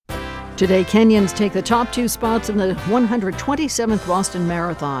 Today, Kenyans take the top two spots in the 127th Boston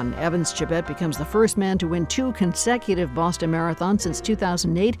Marathon. Evans Chebet becomes the first man to win two consecutive Boston Marathons since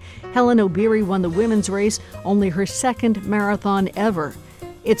 2008. Helen Obiri won the women's race, only her second marathon ever.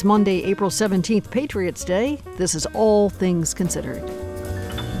 It's Monday, April 17th, Patriots Day. This is All Things Considered.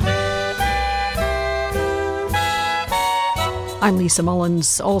 I'm Lisa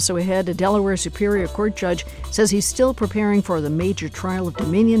Mullins. Also ahead, a Delaware Superior Court judge says he's still preparing for the major trial of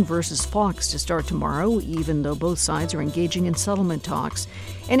Dominion versus Fox to start tomorrow, even though both sides are engaging in settlement talks.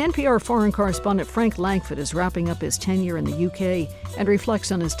 And NPR foreign correspondent Frank Langford is wrapping up his tenure in the UK and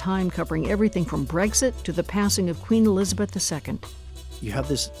reflects on his time covering everything from Brexit to the passing of Queen Elizabeth II. You have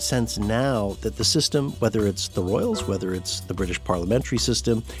this sense now that the system, whether it's the royals, whether it's the British parliamentary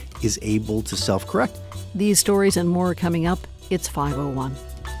system, is able to self-correct. These stories and more coming up. It's 5:01.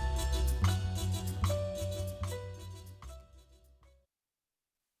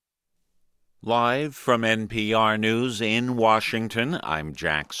 Live from NPR News in Washington, I'm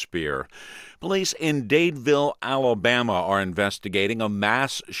Jack Speer. Police in Dadeville, Alabama are investigating a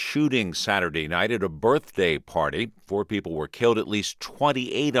mass shooting Saturday night at a birthday party. 4 people were killed, at least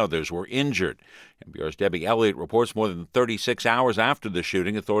 28 others were injured. NPR's Debbie Elliott reports more than 36 hours after the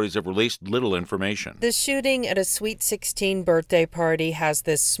shooting, authorities have released little information. The shooting at a Sweet 16 birthday party has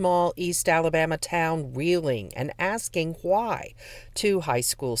this small East Alabama town reeling and asking why. 2 high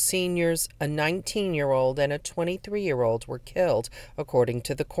school seniors, a 19-year-old and a 23-year-old were killed, according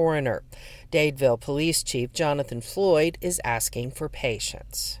to the coroner. Dadeville Police Chief Jonathan Floyd is asking for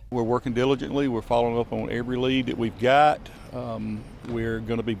patience. We're working diligently. We're following up on every lead that we've got. We're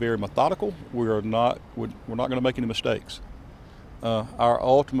going to be very methodical. We're not going to make any mistakes. Our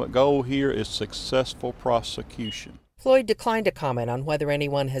ultimate goal here is successful prosecution. Floyd declined to comment on whether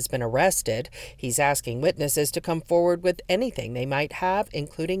anyone has been arrested. He's asking witnesses to come forward with anything they might have,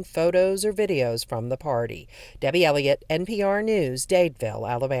 including photos or videos from the party. Debbie Elliott, NPR News, Dadeville,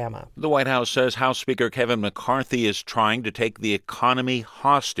 Alabama. The White House says House Speaker Kevin McCarthy is trying to take the economy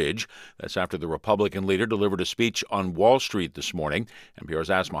hostage. That's after the Republican leader delivered a speech on Wall Street this morning. NPR's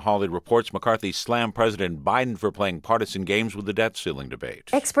Asma Hawley reports McCarthy slammed President Biden for playing partisan games with the debt ceiling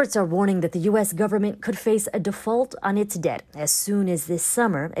debate. Experts are warning that the U.S. government could face a default on its debt as soon as this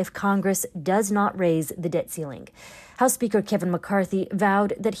summer if Congress does not raise the debt ceiling. House Speaker Kevin McCarthy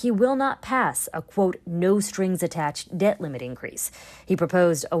vowed that he will not pass a, quote, no-strings-attached debt limit increase. He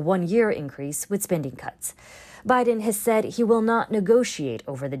proposed a 1-year increase with spending cuts. Biden has said he will not negotiate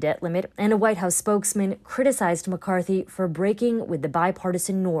over the debt limit, and a White House spokesman criticized McCarthy for breaking with the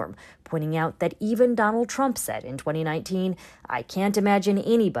bipartisan norm, pointing out that even Donald Trump said in 2019, "I can't imagine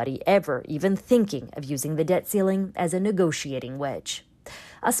anybody ever even thinking of using the debt ceiling as a negotiating wedge."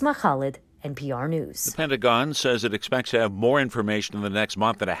 Asma Khalid, NPR News. The Pentagon says it expects to have more information in the next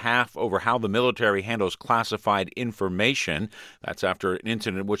month and a half over how the military handles classified information. That's after an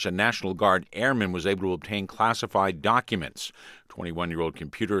incident in which a National Guard airman was able to obtain classified documents. 21-year-old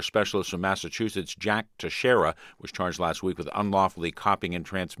computer specialist from Massachusetts, Jack Teixeira, was charged last week with unlawfully copying and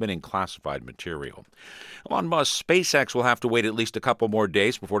transmitting classified material. Elon Musk's SpaceX will have to wait at least a couple more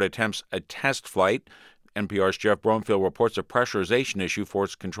days before it attempts a test flight. NPR's Jeff Bromfield reports a pressurization issue for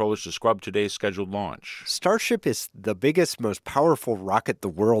its controllers to scrub today's scheduled launch. Starship is the biggest, most powerful rocket the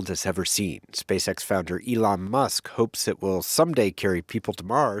world has ever seen. SpaceX founder Elon Musk hopes it will someday carry people to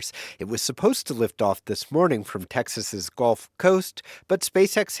Mars. It was supposed to lift off this morning from Texas's Gulf Coast, but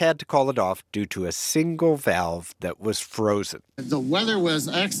SpaceX had to call it off due to a single valve that was frozen. The weather was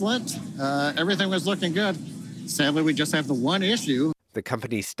excellent. Everything was looking good. Sadly, we just have the one issue. The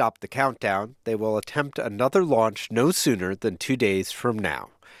company stopped the countdown. They will attempt another launch no sooner than 2 days from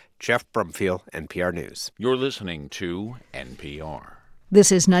now. Jeff Brumfield, NPR News. You're listening to NPR.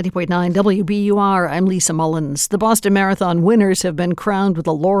 This is 90.9 WBUR. I'm Lisa Mullins. The Boston Marathon winners have been crowned with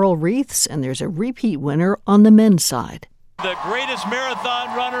the laurel wreaths, and there's a repeat winner on the men's side. The greatest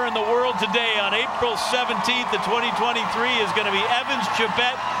marathon runner in the world today on April 17th of 2023 is going to be Evans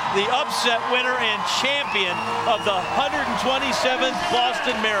Chebet, the upset winner and champion of the 127th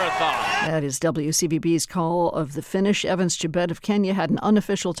Boston Marathon. That is WCVB's call of the finish. Evans Chebet of Kenya had an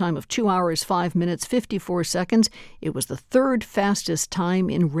unofficial time of 2 hours, 5 minutes, 54 seconds. It was the third fastest time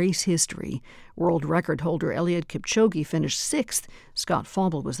in race history. World record holder Eliud Kipchoge finished 6th. Scott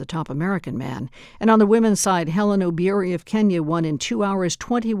Fauble was the top American man. And on the women's side, Helen Obieri of Kenya won in 2 hours,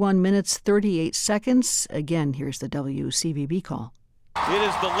 21 minutes, 38 seconds. Again, here's the WCVB call. It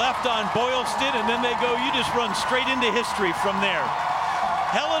is the left on Boylston, and then they go, you just run straight into history from there.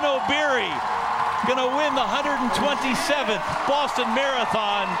 Helen Obieri going to win the 127th Boston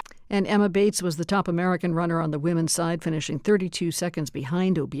Marathon. And Emma Bates was the top American runner on the women's side, finishing 32 seconds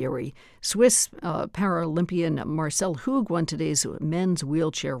behind Obieri. Swiss Paralympian Marcel Hug won today's men's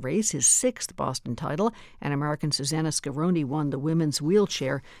wheelchair race, his 6th Boston title, and American Susanna Scaroni won the women's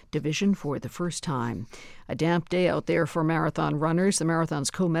wheelchair division for the first time. A damp day out there for marathon runners. The marathon's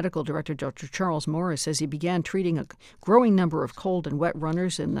co-medical director, Dr. Charles Morris, says he began treating a growing number of cold and wet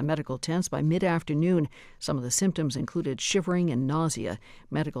runners in the medical tents by mid-afternoon. Some of the symptoms included shivering and nausea.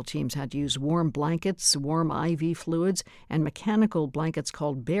 Medical teams had to use warm blankets, warm IV fluids, and mechanical blankets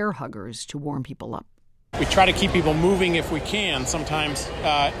called bear huggers to warm people up. We try to keep people moving if we can. Sometimes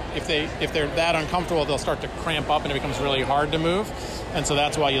if they're that uncomfortable, they'll start to cramp up and it becomes really hard to move. And so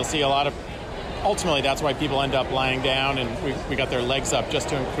that's why you'll see a lot of, ultimately that's why people end up lying down, and we got their legs up just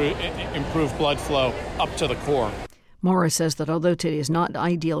to improve blood flow up to the core. Morris says that although today is not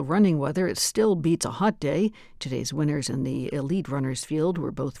ideal running weather, it still beats a hot day. Today's winners in the elite runners field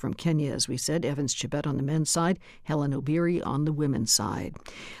were both from Kenya, as we said, Evans Chebet on the men's side, Helen Obiri on the women's side.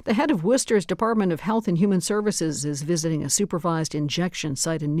 The head of Worcester's Department of Health and Human Services is visiting a supervised injection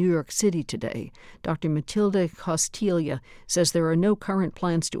site in New York City today. Dr. Matilda Costilla says there are no current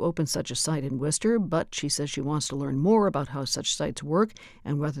plans to open such a site in Worcester, but she says she wants to learn more about how such sites work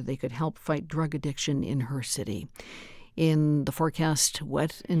and whether they could help fight drug addiction in her city. In the forecast,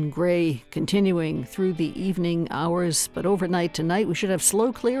 wet and gray continuing through the evening hours, but overnight tonight we should have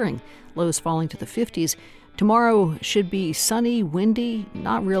slow clearing, lows falling to the 50s. Tomorrow should be sunny, windy,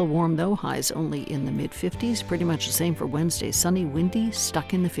 not real warm though, highs only in the mid-50s. Pretty much the same for Wednesday, sunny, windy,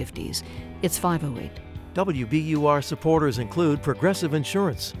 stuck in the 50s. It's 5:08. WBUR supporters include Progressive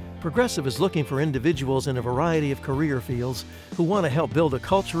Insurance. Progressive is looking for individuals in a variety of career fields who want to help build a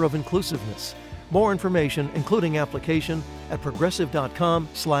culture of inclusiveness. More information, including application, at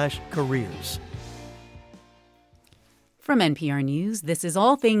progressive.com/careers. From NPR News, this is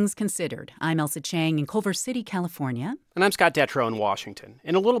All Things Considered. I'm Elsa Chang in Culver City, California. And I'm Scott Detrow in Washington.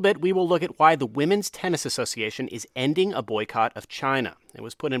 In a little bit, we will look at why the Women's Tennis Association is ending a boycott of China. It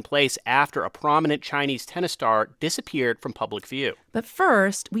was put in place after a prominent Chinese tennis star disappeared from public view. But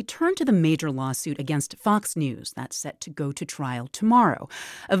first, we turn to the major lawsuit against Fox News that's set to go to trial tomorrow.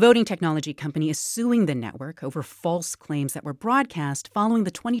 A voting technology company is suing the network over false claims that were broadcast following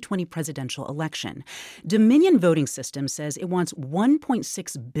the 2020 presidential election. Dominion Voting Systems says it wants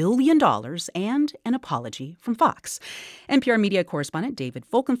 $1.6 billion and an apology from Fox. NPR media correspondent David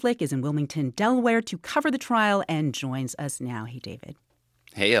Folkenflik is in Wilmington, Delaware, to cover the trial and joins us now. Hey, David.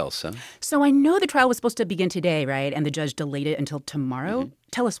 Hey, Elsa. So I know the trial was supposed to begin today, right? And the judge delayed it until tomorrow. Mm-hmm.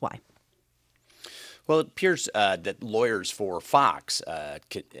 Tell us why. Well, it appears that lawyers for Fox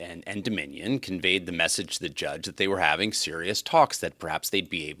and Dominion conveyed the message to the judge that they were having serious talks, that perhaps they'd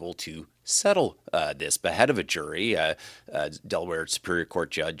be able to settle this ahead of a jury. Delaware Superior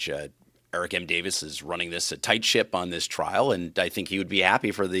Court Judge Eric M. Davis is running this a tight ship on this trial, and I think he would be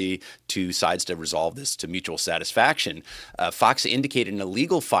happy for the two sides to resolve this to mutual satisfaction. Fox indicated in a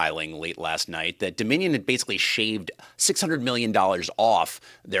legal filing late last night that Dominion had basically shaved $600 million off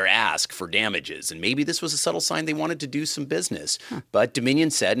their ask for damages, and maybe this was a subtle sign they wanted to do some business. But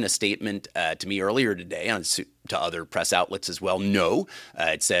Dominion said in a statement to me earlier today to other press outlets as well, no.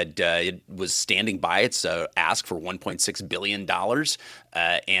 It said it was standing by its ask for $1.6 billion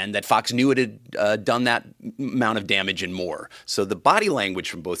and that Fox knew it had done that amount of damage and more. So the body language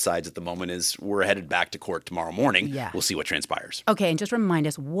from both sides at the moment is we're headed back to court tomorrow morning. Yeah. We'll see what transpires. Okay, and just remind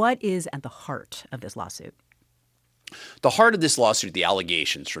us, what is at the heart of this lawsuit? The heart of this lawsuit, the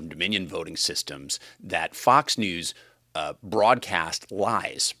allegations from Dominion Voting Systems that Fox News broadcast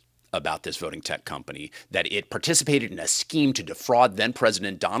lies about this voting tech company, that it participated in a scheme to defraud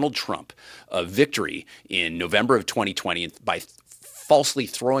then-President Donald Trump of victory in November of 2020 by falsely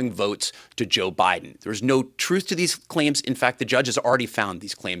throwing votes to Joe Biden. There's no truth to these claims. In fact, the judge has already found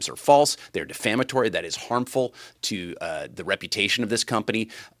these claims are false. They're defamatory. That is harmful to the reputation of this company.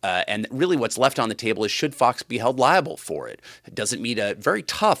 And really what's left on the table is should Fox be held liable for it? It doesn't meet a very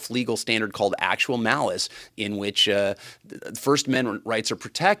tough legal standard called actual malice, in which First Amendment rights are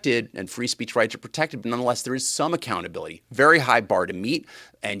protected and free speech rights are protected, but nonetheless there is some accountability. Very high bar to meet.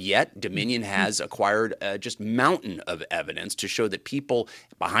 And yet Dominion has acquired just mountain of evidence to show that people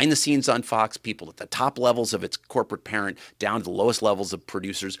behind the scenes on Fox, people at the top levels of its corporate parent, down to the lowest levels of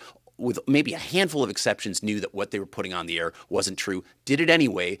producers, with maybe a handful of exceptions, knew that what they were putting on the air wasn't true, did it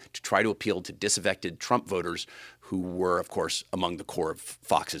anyway to try to appeal to disaffected Trump voters who were, of course, among the core of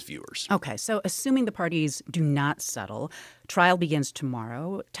Fox's viewers. Okay, so assuming the parties do not settle, trial begins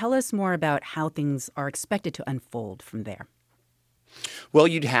tomorrow. Tell us more about how things are expected to unfold from there. Well,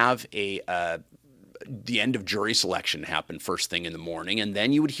 you'd have the end of jury selection happen first thing in the morning, and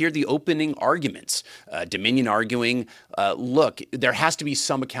then you would hear the opening arguments. Dominion arguing, look, there has to be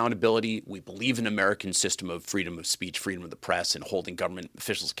some accountability. We believe in an American system of freedom of speech, freedom of the press, and holding government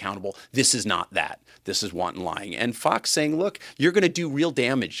officials accountable. This is not that. This is wanton lying. And Fox saying, look, you're going to do real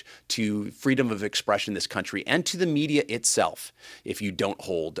damage to freedom of expression in this country and to the media itself if you don't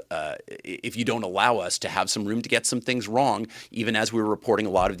allow us to have some room to get some things wrong, even as we were reporting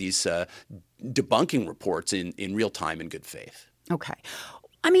a lot of these debunking reports in real time in good faith. Okay.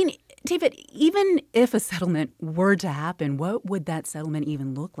 I mean, David, even if a settlement were to happen, what would that settlement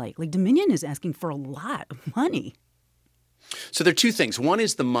even look like? Like, Dominion is asking for a lot of money. So there are two things. One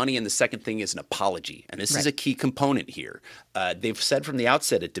is the money, and the second thing is an apology. And this is a key component here. They've said from the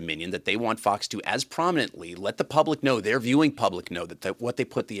outset at Dominion that they want Fox to, as prominently, let the public know, their viewing public know, that what they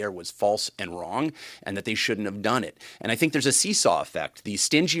put the air was false and wrong, and that they shouldn't have done it. And I think there's a seesaw effect. The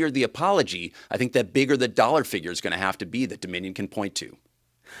stingier the apology, I think that bigger the dollar figure is going to have to be that Dominion can point to.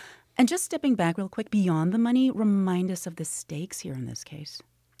 And just stepping back real quick, beyond the money, remind us of the stakes here in this case.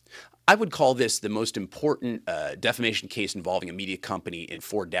 I would call this the most important defamation case involving a media company in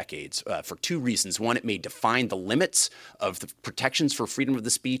 4 decades for 2 reasons. One, it may define the limits of the protections for freedom of the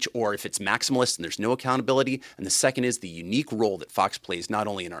speech, or if it's maximalist and there's no accountability. And the second is the unique role that Fox plays not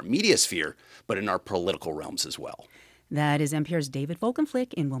only in our media sphere, but in our political realms as well. That is NPR's David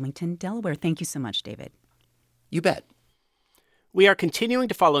Volkenflick in Wilmington, Delaware. Thank you so much, David. You bet. We are continuing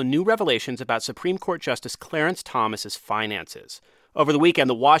to follow new revelations about Supreme Court Justice Clarence Thomas's finances. Over the weekend,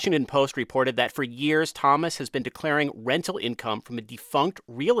 the Washington Post reported that for years, Thomas has been declaring rental income from a defunct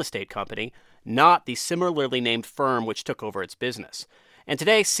real estate company, not the similarly named firm which took over its business. And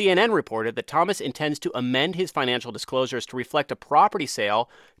today, CNN reported that Thomas intends to amend his financial disclosures to reflect a property sale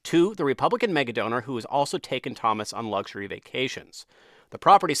to the Republican megadonor who has also taken Thomas on luxury vacations. The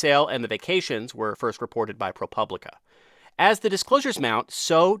property sale and the vacations were first reported by ProPublica. As the disclosures mount,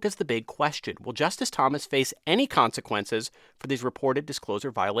 so does the big question. Will Justice Thomas face any consequences for these reported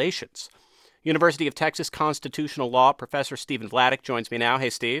disclosure violations? University of Texas constitutional law professor Stephen Vladeck joins me now. Hey,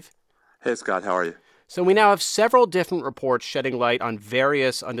 Steve. Hey, Scott. How are you? So we now have several different reports shedding light on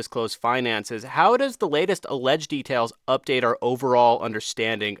various undisclosed finances. How does the latest alleged details update our overall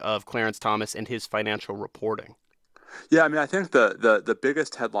understanding of Clarence Thomas and his financial reporting? Yeah, I mean, I think the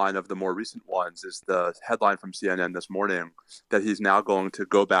biggest headline of the more recent ones is the headline from CNN this morning that he's now going to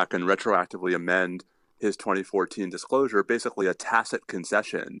go back and retroactively amend his 2014 disclosure, basically a tacit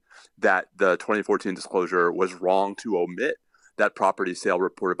concession that the 2014 disclosure was wrong to omit that property sale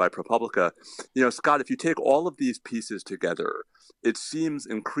reported by ProPublica. You know, Scott, if you take all of these pieces together, it seems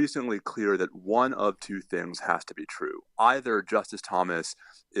increasingly clear that one of 2 things has to be true. Either Justice Thomas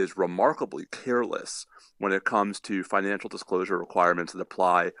is remarkably careless when it comes to financial disclosure requirements that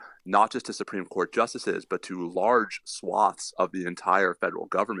apply not just to Supreme Court justices, but to large swaths of the entire federal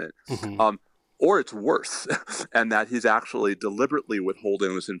government. Mm-hmm. Or it's worse, and that he's actually deliberately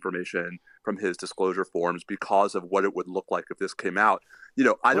withholding this information from his disclosure forms because of what it would look like if this came out. You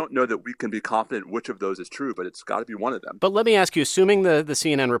know, I don't know that we can be confident which of those is true, but it's got to be one of them. But let me ask you, assuming the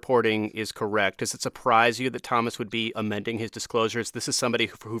CNN reporting is correct, does it surprise you that Thomas would be amending his disclosures? This is somebody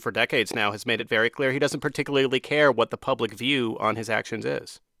who for decades now has made it very clear he doesn't particularly care what the public view on his actions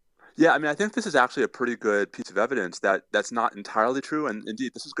is. Yeah, I mean, I think this is actually a pretty good piece of evidence that that's not entirely true. And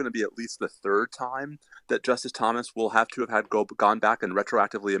indeed, this is going to be at least the 3rd time that Justice Thomas will have to have gone back and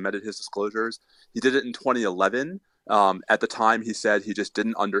retroactively amended his disclosures. He did it in 2011. At the time, he said he just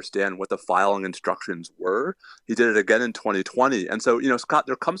didn't understand what the filing instructions were. He did it again in 2020. And so, you know, Scott,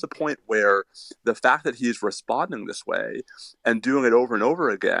 there comes a point where the fact that he's responding this way and doing it over and over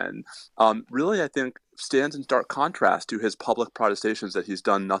again really, I think, stands in stark contrast to his public protestations that he's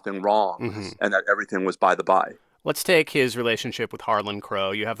done nothing wrong and that everything was by the by. Let's take his relationship with Harlan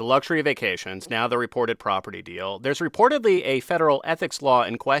Crow. You have the luxury vacations, now the reported property deal. There's reportedly a federal ethics law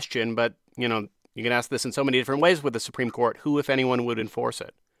in question, but, you know, you can ask this in so many different ways with the Supreme Court. Who, if anyone, would enforce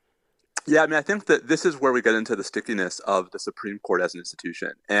it? Yeah, I mean, I think that this is where we get into the stickiness of the Supreme Court as an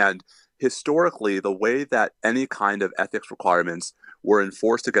institution. And historically, the way that any kind of ethics requirements were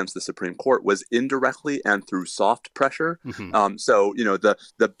enforced against the Supreme Court was indirectly and through soft pressure. So, you know,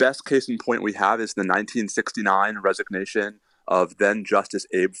 the best case in point we have is the 1969 resignation of then Justice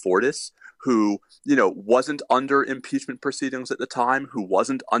Abe Fortas, who, you know, wasn't under impeachment proceedings at the time, who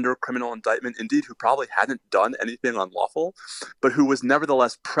wasn't under criminal indictment, indeed, who probably hadn't done anything unlawful, but who was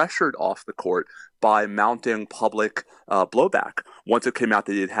nevertheless pressured off the court by mounting public blowback once it came out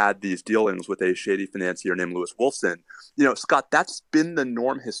that he had had these dealings with a shady financier named Lewis Wolfson. You know, Scott, that's been the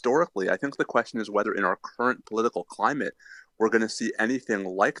norm historically. I think the question is whether in our current political climate, we're going to see anything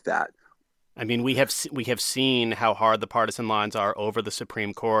like that. I mean, we have seen how hard the partisan lines are over the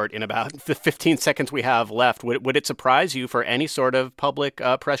Supreme Court. In about the 15 seconds we have left, would it surprise you for any sort of public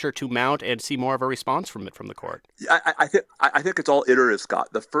pressure to mount and see more of a response from the court? I think it's all iterative,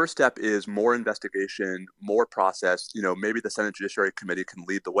 Scott. The first step is more investigation, more process. You know, maybe the Senate Judiciary Committee can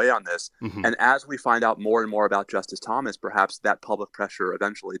lead the way on this. And as we find out more and more about Justice Thomas, perhaps that public pressure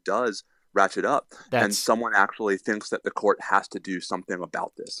eventually does ratchet up, and someone actually thinks that the court has to do something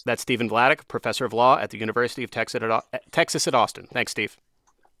about this. That's Stephen Vladeck, professor of law at the University of Texas at Austin. Thanks, Steve.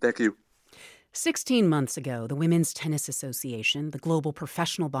 Thank you. 16 months ago, the Women's Tennis Association, the global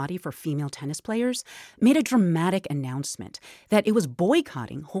professional body for female tennis players, made a dramatic announcement that it was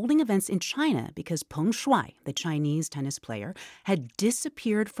boycotting holding events in China because Peng Shuai, the Chinese tennis player, had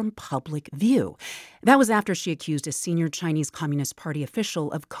disappeared from public view. That was after she accused a senior Chinese Communist Party official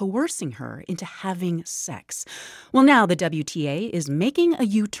of coercing her into having sex. Well, now the WTA is making a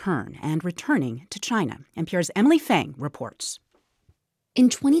U-turn and returning to China. NPR's Emily Fang reports. In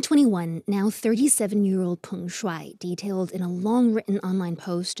 2021, now 37-year-old Peng Shuai detailed in a long-written online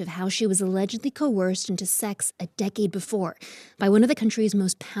post of how she was allegedly coerced into sex a decade before by one of the country's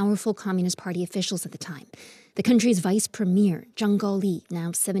most powerful Communist Party officials at the time, the country's vice premier, Zhang Gaoli,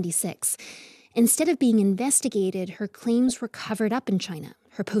 now 76. Instead of being investigated, her claims were covered up in China,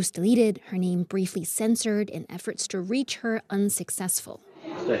 her post deleted, her name briefly censored, and efforts to reach her unsuccessful.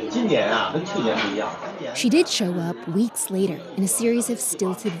 She did show up weeks later in a series of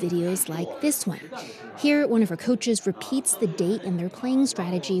stilted videos like this one. Here, one of her coaches repeats the date and their playing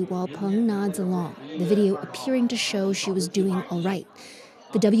strategy while Peng nods along, the video appearing to show she was doing all right.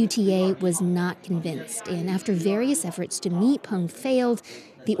 The WTA was not convinced, and after various efforts to meet Peng failed,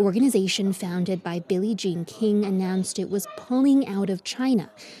 the organization founded by Billie Jean King announced it was pulling out of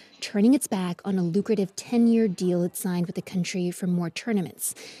China, turning its back on a lucrative 10-year deal it signed with the country for more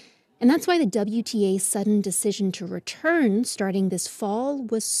tournaments. And that's why the WTA's sudden decision to return starting this fall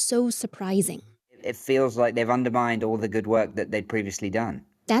was so surprising. It feels like they've undermined all the good work that they'd previously done.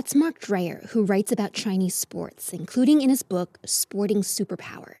 That's Mark Dreyer, who writes about Chinese sports, including in his book, Sporting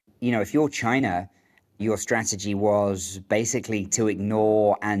Superpower. You know, if you're China, your strategy was basically to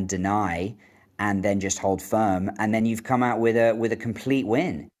ignore and deny and then just hold firm, and then you've come out with a complete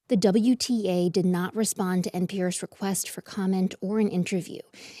win. The WTA did not respond to NPR's request for comment or an interview.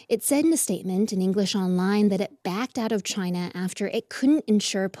 It said in a statement in English Online that it backed out of China after it couldn't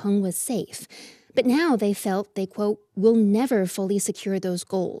ensure Peng was safe. But now they felt they, quote, will never fully secure those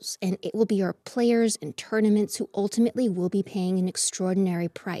goals, and it will be our players and tournaments who ultimately will be paying an extraordinary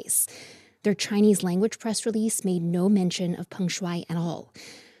price. Their Chinese language press release made no mention of Peng Shuai at all.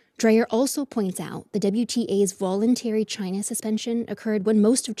 Dreyer also points out the WTA's voluntary China suspension occurred when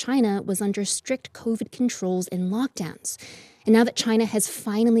most of China was under strict COVID controls and lockdowns. And now that China has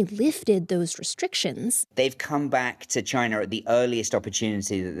finally lifted those restrictions, they've come back to China at the earliest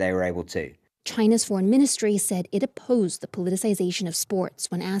opportunity that they were able to. China's foreign ministry said it opposed the politicization of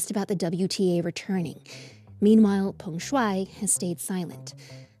sports when asked about the WTA returning. Meanwhile, Peng Shuai has stayed silent.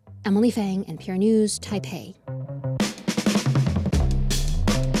 Emily Fang, NPR News, Taipei.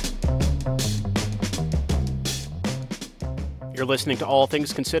 You're listening to All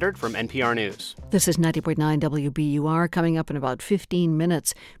Things Considered from NPR News. This is 90.9 WBUR. Coming up in about 15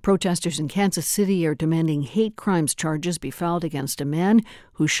 minutes, protesters in Kansas City are demanding hate crimes charges be filed against a man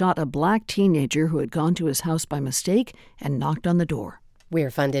who shot a black teenager who had gone to his house by mistake and knocked on the door.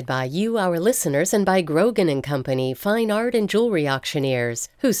 We're funded by you, our listeners, and by Grogan & Company, fine art and jewelry auctioneers,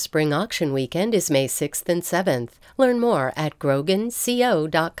 whose spring auction weekend is May 6th and 7th. Learn more at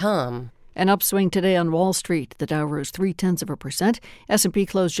groganco.com. An upswing today on Wall Street. The Dow rose 0.3%. S&P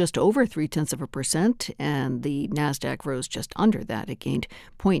closed just over 0.3%, and the Nasdaq rose just under that. It gained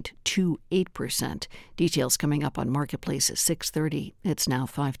 0.28%. Details coming up on Marketplace at 6:30. It's now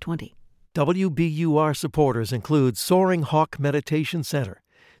 5:20. WBUR supporters include Soaring Hawk Meditation Center,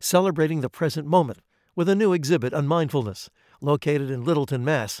 celebrating the present moment with a new exhibit on mindfulness, located in Littleton,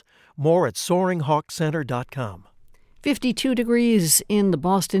 Mass. More at SoaringHawkCenter.com. 52 degrees in the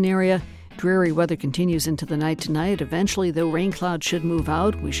Boston area. Dreary weather continues into the night tonight. Eventually, though, rain clouds should move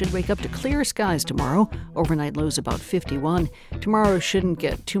out. We should wake up to clear skies tomorrow. Overnight lows about 51. Tomorrow shouldn't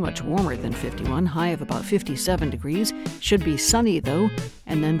get too much warmer than 51. High of about 57 degrees. Should be sunny, though.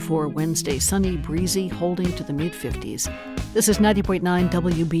 And then for Wednesday, sunny, breezy, holding to the mid-50s. This is 90.9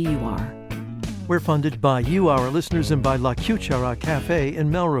 WBUR. We're funded by you, our listeners, and by La Cuchara Cafe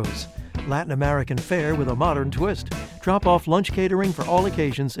in Melrose. Latin American fare with a modern twist. Drop off lunch catering for all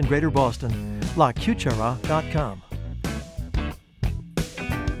occasions in Greater Boston. LaCuchara.com.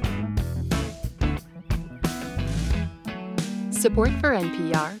 Support for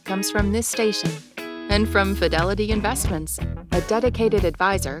NPR comes from this station and from Fidelity Investments. A dedicated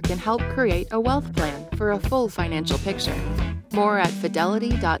advisor can help create a wealth plan for a full financial picture. More at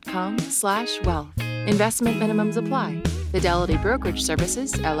fidelity.com/wealth. Investment minimums apply. Fidelity Brokerage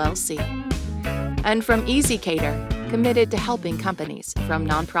Services, LLC. And from Easy Cater, committed to helping companies, from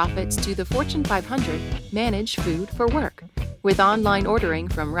nonprofits to the Fortune 500, manage food for work. With online ordering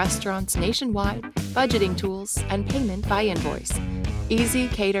from restaurants nationwide, budgeting tools, and payment by invoice.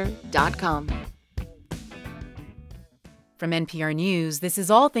 EasyCater.com. From NPR News, this is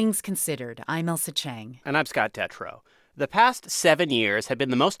All Things Considered. I'm Elsa Chang. And I'm Scott Detrow. The past 7 years have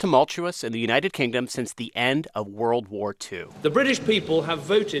been the most tumultuous in the United Kingdom since the end of World War II. The British people have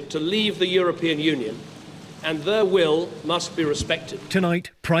voted to leave the European Union, and their will must be respected.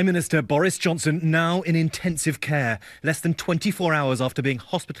 Tonight, Prime Minister Boris Johnson now in intensive care, less than 24 hours after being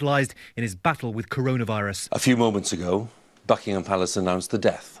hospitalised in his battle with coronavirus. A few moments ago, Buckingham Palace announced the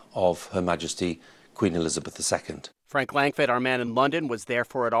death of Her Majesty Queen Elizabeth II. Frank Langford, our man in London, was there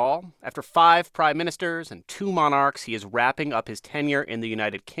for it all. After 5 prime ministers and 2 monarchs, he is wrapping up his tenure in the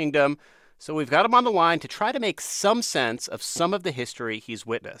United Kingdom. So we've got him on the line to try to make some sense of some of the history he's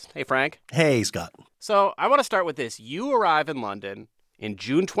witnessed. Hey, Frank. Hey, Scott. So I want to start with this. You arrive in London in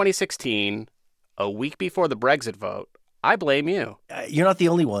June 2016, a week before the Brexit vote. I blame you. You're not the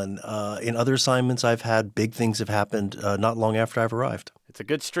only one. In other assignments I've had, big things have happened not long after I've arrived. It's a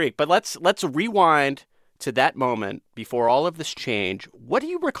good streak. But let's rewind to that moment before all of this change. What do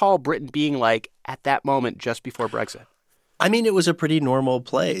you recall Britain being like at that moment just before Brexit? I mean, it was a pretty normal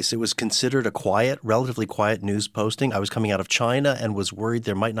place. It was considered a quiet, relatively quiet news posting. I was coming out of China and was worried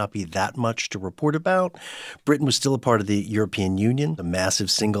there might not be that much to report about. Britain was still a part of the European Union, a massive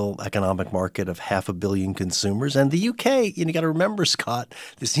single economic market of 500 million consumers. And the UK, you got to remember, Scott,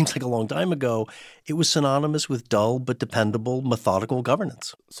 this seems like a long time ago, it was synonymous with dull but dependable, methodical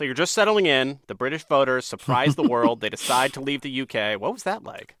governance. So you're just settling in. The British voters surprise the world. They decide to leave the UK. What was that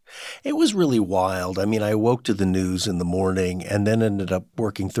like? It was really wild. I mean, I woke to the news in the morning and then ended up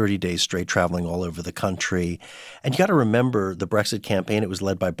working 30 days straight, traveling all over the country. And you got to remember the Brexit campaign, it was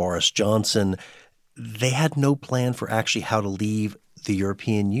led by Boris Johnson. They had no plan for actually how to leave the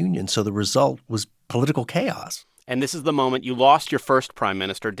European Union. So the result was political chaos. And this is the moment you lost your first prime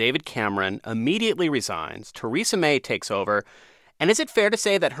minister. David Cameron immediately resigns. Theresa May takes over. And is it fair to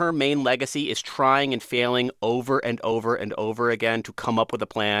say that her main legacy is trying and failing over and over and over again to come up with a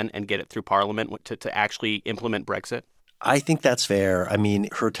plan and get it through Parliament to actually implement Brexit? I think that's fair. I mean,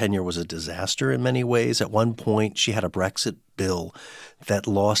 her tenure was a disaster in many ways. At one point, she had a Brexit bill that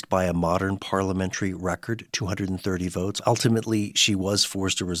lost by a modern parliamentary record, 230 votes. Ultimately, she was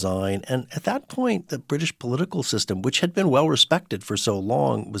forced to resign. And at that point, the British political system, which had been well respected for so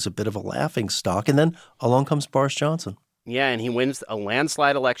long, was a bit of a laughingstock. And then along comes Boris Johnson. Yeah, and he wins a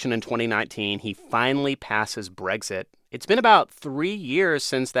landslide election in 2019. He finally passes Brexit. It's been about 3 years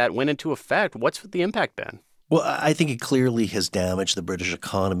since that went into effect. What's the impact been? Well, I think it clearly has damaged the British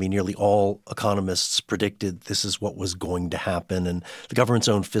economy. Nearly all economists predicted this is what was going to happen. And the government's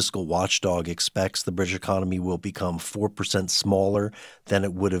own fiscal watchdog expects the British economy will become 4% smaller than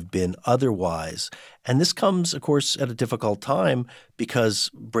it would have been otherwise. And this comes, of course, at a difficult time because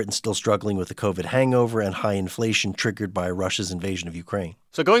Britain's still struggling with the COVID hangover and high inflation triggered by Russia's invasion of Ukraine.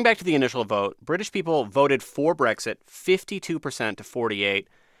 So going back to the initial vote, British people voted for Brexit, 52% to 48%.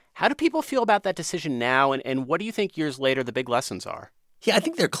 How do people feel about that decision now, and what do you think years later the big lessons are? Yeah, I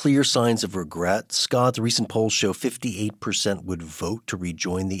think there are clear signs of regret. Scott, the recent polls show 58% would vote to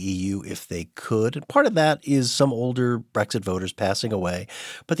rejoin the EU if they could. And part of that is some older Brexit voters passing away.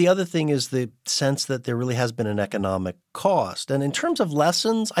 But the other thing is the sense that there really has been an economic cost. And in terms of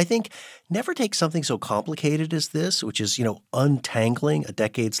lessons, I think never take something so complicated as this, which is, untangling a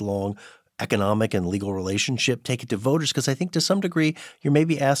decades-long economic and legal relationship, take it to voters, because I think to some degree you're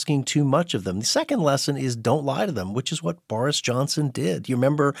maybe asking too much of them. The second lesson is don't lie to them, which is what Boris Johnson did. You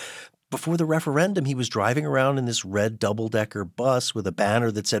remember before the referendum, he was driving around in this red double-decker bus with a banner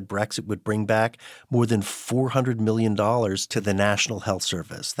that said Brexit would bring back more than $400 million to the National Health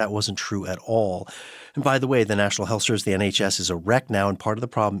Service. That wasn't true at all. And by the way, the National Health Service, the NHS, is a wreck now, and part of the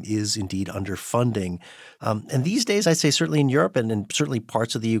problem is indeed underfunding. And these days, I'd say certainly in Europe and certainly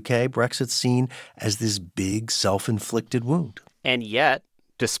parts of the UK, Brexit's seen as this big self-inflicted wound. And yet,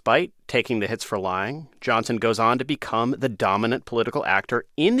 despite taking the hits for lying, Johnson goes on to become the dominant political actor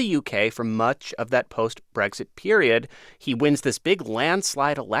in the UK for much of that post-Brexit period. He wins this big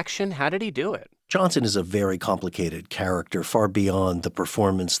landslide election. How did he do it? Johnson is a very complicated character, far beyond the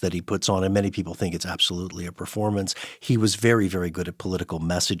performance that he puts on, and many people think it's absolutely a performance. He was very, very good at political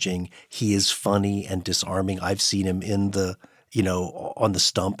messaging. He is funny and disarming. I've seen him in the, on the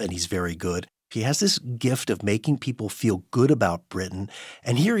stump, and he's very good. He has this gift of making people feel good about Britain.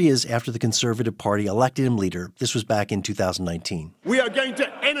 And here he is after the Conservative Party elected him leader. This was back in 2019. We are going to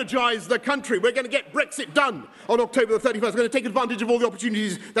energise the country. We're going to get Brexit done on October the 31st. We're going to take advantage of all the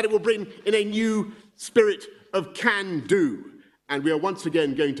opportunities that it will bring in a new spirit of can-do. And we are once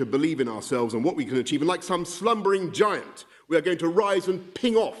again going to believe in ourselves and what we can achieve. And like some slumbering giant, we are going to rise and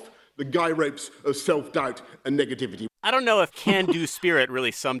ping off the guy ropes of self-doubt and negativity. I don't know if can-do spirit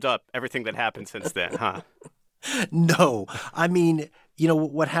really summed up everything that happened since then, huh? No. I mean,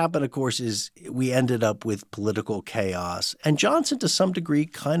 what happened, of course, is we ended up with political chaos. And Johnson, to some degree,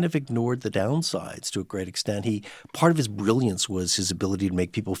 kind of ignored the downsides to a great extent. Part of his brilliance was his ability to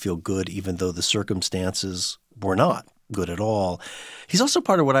make people feel good, even though the circumstances were not good at all. He's also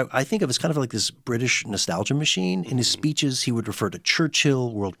part of what I think of as kind of like this British nostalgia machine. In his speeches, he would refer to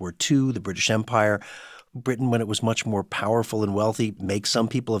Churchill, World War II, the British Empire. Britain, when it was much more powerful and wealthy, makes some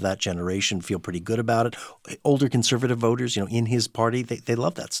people of that generation feel pretty good about it. Older conservative voters, in his party, they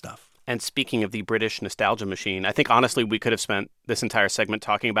love that stuff. And speaking of the British nostalgia machine, I think honestly we could have spent this entire segment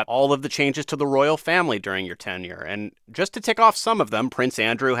talking about all of the changes to the royal family during your tenure. And just to tick off some of them, Prince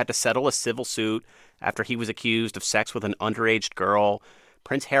Andrew had to settle a civil suit after he was accused of sex with an underage girl.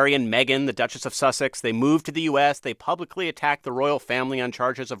 Prince Harry and Meghan, the Duchess of Sussex, they moved to the U.S. They publicly attacked the royal family on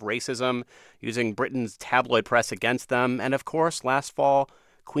charges of racism, using Britain's tabloid press against them. And of course, last fall,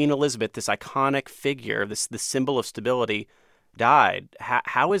 Queen Elizabeth, this iconic figure, this symbol of stability, died.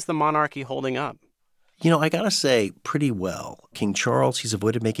 How is the monarchy holding up? I got to say, pretty well. King Charles, he's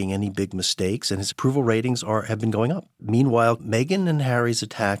avoided making any big mistakes, and his approval ratings have been going up. Meanwhile, Meghan and Harry's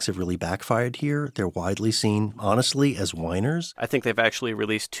attacks have really backfired here. They're widely seen, honestly, as whiners. I think they've actually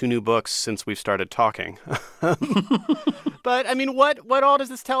released 2 new books since we've started talking. But, I mean, what all does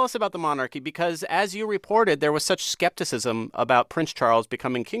this tell us about the monarchy? Because, as you reported, there was such skepticism about Prince Charles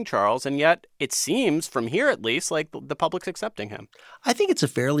becoming King Charles, and yet it seems, from here at least, like the public's accepting him. I think it's a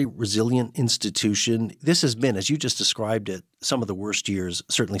fairly resilient institution. This has been, as you just described it, some of the worst years,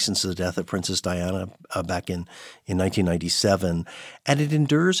 certainly since the death of Princess Diana back in 1997. And it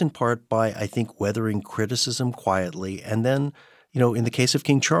endures in part by, I think, weathering criticism quietly. And then, in the case of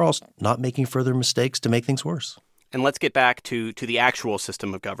King Charles, not making further mistakes to make things worse. And let's get back to the actual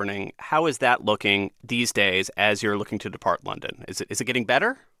system of governing. How is that looking these days as you're looking to depart London? Is it getting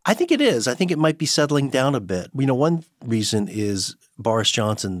better? I think it is. I think it might be settling down a bit. One reason is Boris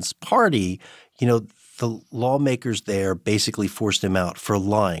Johnson's party, the lawmakers there basically forced him out for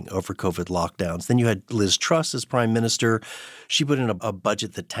lying over COVID lockdowns. Then you had Liz Truss as prime minister. She put in a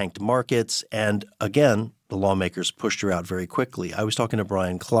budget that tanked markets. And again, the lawmakers pushed her out very quickly. I was talking to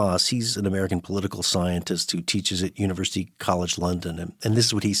Brian Klaas. He's an American political scientist who teaches at University College London. And this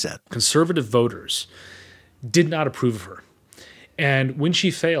is what he said. Conservative voters did not approve of her. And when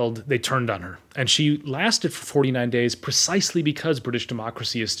she failed, they turned on her. And she lasted for 49 days precisely because British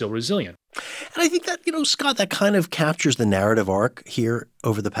democracy is still resilient. And I think that, Scott, that kind of captures the narrative arc here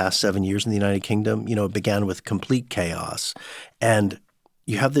over the past 7 years in the United Kingdom. It began with complete chaos. And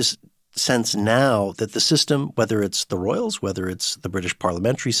you have this sense now that the system, whether it's the royals, whether it's the British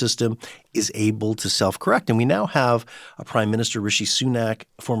parliamentary system, is able to self-correct. And we now have a Prime Minister, Rishi Sunak,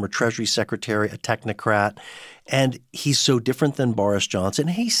 former Treasury Secretary, a technocrat, and he's so different than Boris Johnson.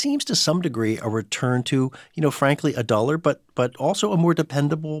 He seems to some degree a return to, frankly, a duller but also a more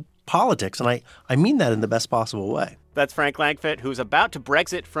dependable politics. And I mean that in the best possible way. That's Frank Langfitt, who's about to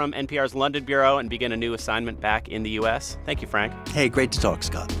Brexit from NPR's London Bureau and begin a new assignment back in the U.S. Thank you, Frank. Hey, great to talk,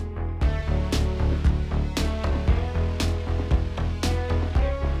 Scott.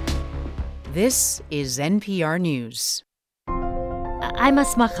 This is NPR News. I'm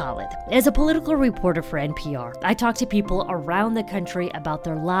Asma Khalid. As a political reporter for NPR, I talk to people around the country about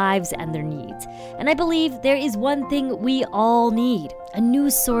their lives and their needs. And I believe there is one thing we all need, a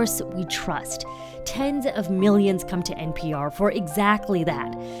news source we trust. Tens of millions come to NPR for exactly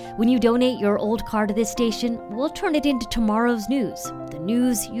that. When you donate your old car to this station, we'll turn it into tomorrow's news, the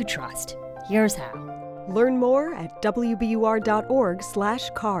news you trust. Here's how. Learn more at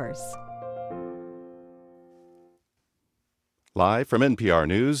wbur.org/cars. Live from NPR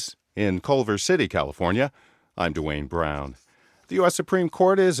News in Culver City, California, I'm Dwayne Brown. The U.S. Supreme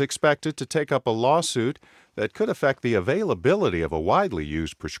Court is expected to take up a lawsuit that could affect the availability of a widely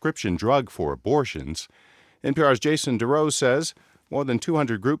used prescription drug for abortions. NPR's Jason DeRose says more than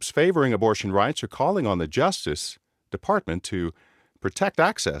 200 groups favoring abortion rights are calling on the Justice Department to protect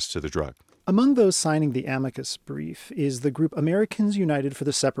access to the drug. Among those signing the amicus brief is the group Americans United for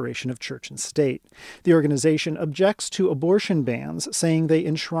the Separation of Church and State. The organization objects to abortion bans, saying they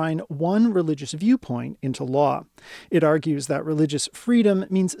enshrine one religious viewpoint into law. It argues that religious freedom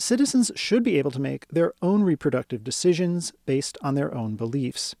means citizens should be able to make their own reproductive decisions based on their own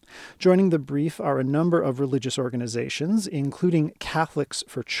beliefs. Joining the brief are a number of religious organizations, including Catholics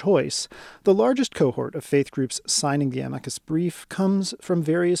for Choice. The largest cohort of faith groups signing the amicus brief comes from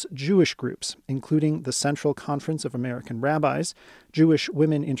various Jewish groups, including the Central Conference of American Rabbis, Jewish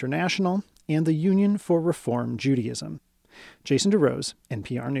Women International, and the Union for Reform Judaism. Jason DeRose,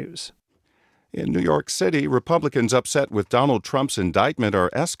 NPR News. In New York City, Republicans upset with Donald Trump's indictment are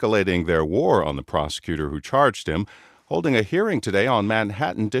escalating their war on the prosecutor who charged him, holding a hearing today on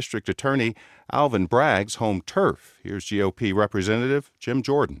Manhattan District Attorney Alvin Bragg's home turf. Here's GOP Representative Jim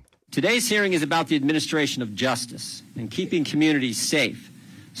Jordan. Today's hearing is about the administration of justice and keeping communities safe,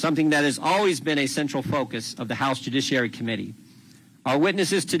 something that has always been a central focus of the House Judiciary Committee. Our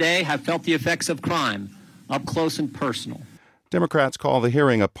witnesses today have felt the effects of crime up close and personal. Democrats call the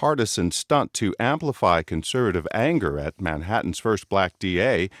hearing a partisan stunt to amplify conservative anger at Manhattan's first black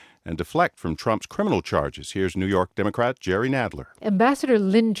DA and deflect from Trump's criminal charges. Here's New York Democrat Jerry Nadler. Ambassador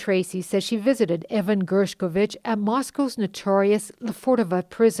Lynn Tracy says she visited Evan Gershkovich at Moscow's notorious Lefortovo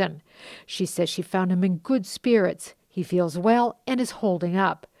prison. She says she found him in good spirits. He feels well and is holding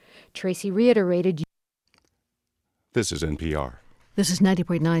up. Tracy reiterated. This is NPR. This is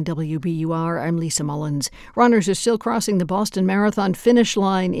 90.9 WBUR. I'm Lisa Mullins. Runners are still crossing the Boston Marathon finish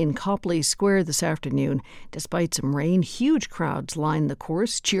line in Copley Square this afternoon. Despite some rain, huge crowds lined the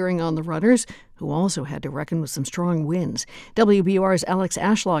course, cheering on the runners, who also had to reckon with some strong winds. WBUR's Alex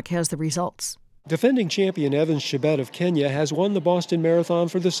Ashlock has the results. Defending champion Evans Chebet of Kenya has won the Boston Marathon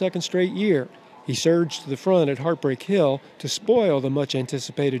for the second straight year. He surged to the front at Heartbreak Hill to spoil the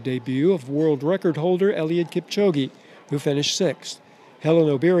much-anticipated debut of world record holder Eliud Kipchoge, who finished sixth.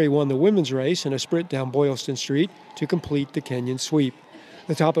 Helen Obiri won the women's race in a sprint down Boylston Street to complete the Kenyan sweep.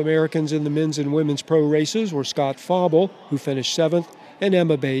 The top Americans in the men's and women's pro races were Scott Fauble, who finished seventh, and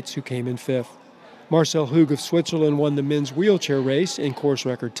Emma Bates, who came in fifth. Marcel Hug of Switzerland won the men's wheelchair race in course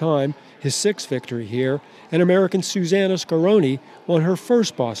record time, his sixth victory here, and American Susanna Scaroni won her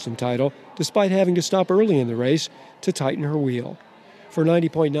first Boston title, despite having to stop early in the race to tighten her wheel. For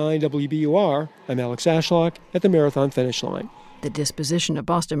 90.9 WBUR, I'm Alex Ashlock at the marathon finish line. The disposition of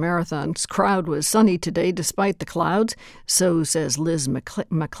Boston Marathon's crowd was sunny today despite the clouds. So says Liz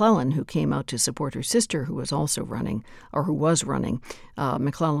McClellan, who came out to support her sister, who was also running, or who was running.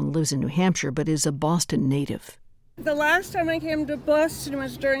 McClellan lives in New Hampshire, but is a Boston native. The last time I came to Boston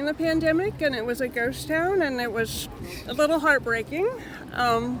was during the pandemic, and it was a ghost town, and it was a little heartbreaking.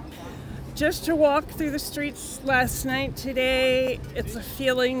 Just to walk through the streets last night today, it's a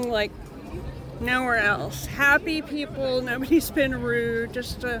feeling like nowhere else. Happy people, nobody's been rude,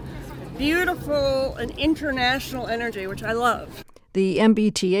 just a beautiful and international energy, which I love. The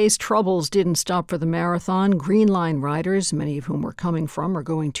MBTA's troubles didn't stop for the marathon. Green Line riders, many of whom were coming from or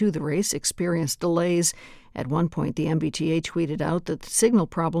going to the race, experienced delays. At one point, the MBTA tweeted out that the signal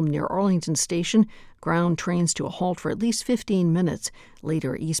problem near Arlington Station ground trains to a halt for at least 15 minutes.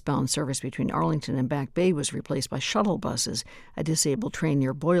 Later, eastbound service between Arlington and Back Bay was replaced by shuttle buses. A disabled train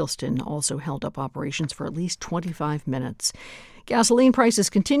near Boylston also held up operations for at least 25 minutes. Gasoline prices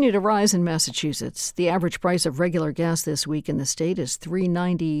continue to rise in Massachusetts. The average price of regular gas this week in the state is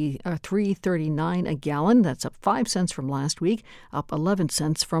 $3.39 a gallon. That's up 5 cents from last week, up 11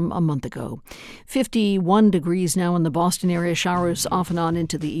 cents from a month ago. 51 degrees now in the Boston area. Showers off and on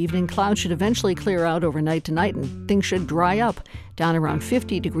into the evening. Clouds should eventually clear out overnight tonight, and things should dry up. Down around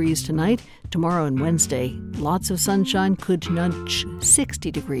 50 degrees tonight. Tomorrow and Wednesday, lots of sunshine, could nudge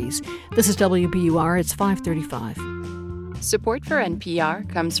 60 degrees. This is WBUR. It's 5:35. Support for NPR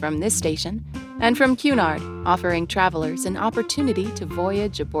comes from this station and from Cunard, offering travelers an opportunity to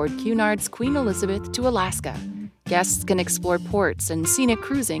voyage aboard Cunard's Queen Elizabeth to Alaska. Guests can explore ports and scenic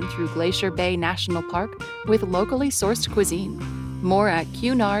cruising through Glacier Bay National Park with locally sourced cuisine. More at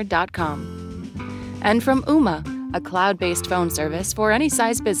cunard.com. And from Ooma, a cloud-based phone service for any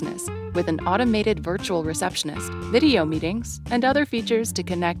size business with an automated virtual receptionist, video meetings, and other features to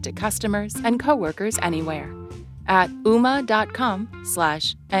connect to customers and coworkers anywhere. At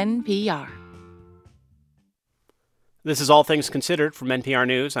ooma.com/NPR. This is All Things Considered from NPR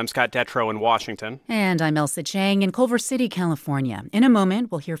News. I'm Scott Detrow in Washington. And I'm Elsa Chang in Culver City, California. In a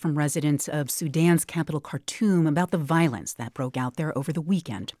moment, we'll hear from residents of Sudan's capital, Khartoum, about the violence that broke out there over the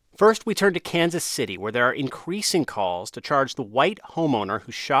weekend. First, we turn to Kansas City, where there are increasing calls to charge the white homeowner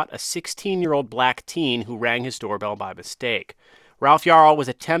who shot a 16-year-old black teen who rang his doorbell by mistake. Ralph Yarl was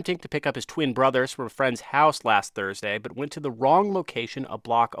attempting to pick up his twin brothers from a friend's house last Thursday, but went to the wrong location a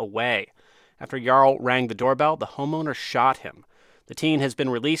block away. After Yarl rang the doorbell, the homeowner shot him. The teen has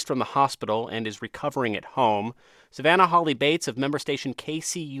been released from the hospital and is recovering at home. Savannah Holly Bates of member station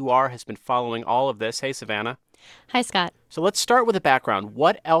KCUR has been following all of this. Hey, Savannah. Hi, Scott. So let's start with the background.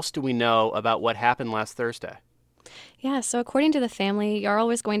 What else do we know about what happened last Thursday? Yeah, so according to the family, Jarl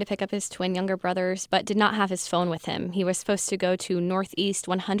was going to pick up his twin younger brothers, but did not have his phone with him. He was supposed to go to Northeast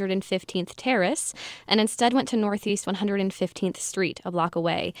 115th Terrace, and instead went to Northeast 115th Street, a block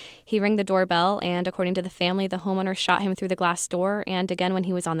away. He rang the doorbell, and according to the family, the homeowner shot him through the glass door and again when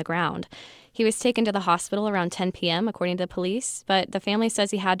he was on the ground. He was taken to the hospital around 10 p.m., according to the police, but the family says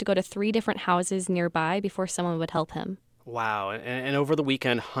he had to go to 3 different houses nearby before someone would help him. Wow. And over the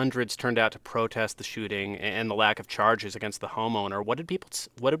weekend, hundreds turned out to protest the shooting and the lack of charges against the homeowner. What did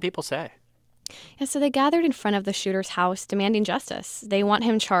people say? Yeah, so they gathered in front of the shooter's house demanding justice. They want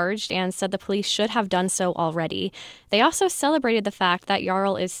him charged and said the police should have done so already. They also celebrated the fact that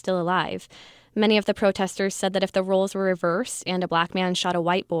Jarl is still alive. Many of the protesters said that if the roles were reversed and a black man shot a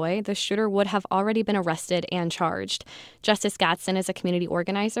white boy, the shooter would have already been arrested and charged. Justice Gatson is a community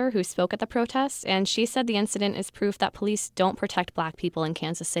organizer who spoke at the protests, and she said the incident is proof that police don't protect black people in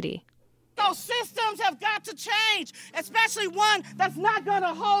Kansas City. Those systems have got to change, especially one that's not going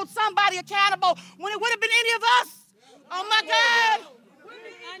to hold somebody accountable when it would have been any of us. Oh, my God.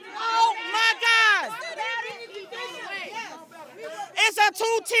 Oh, my God. It's a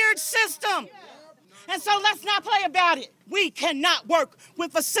two-tiered system. And so let's not play about it. We cannot work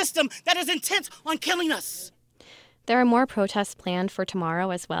with a system that is intent on killing us. There are more protests planned for tomorrow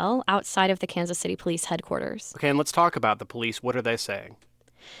as well, outside of the Kansas City Police headquarters. Okay, and let's talk about the police. What are they saying?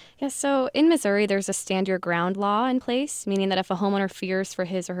 Yeah, so in Missouri, there's a stand your ground law in place, meaning that if a homeowner fears for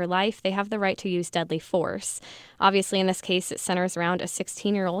his or her life, they have the right to use deadly force. Obviously, in this case, it centers around a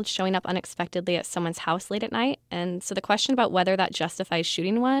 16-year-old showing up unexpectedly at someone's house late at night. And so the question about whether that justifies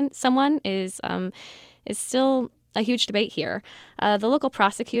shooting someone is still a huge debate here. The local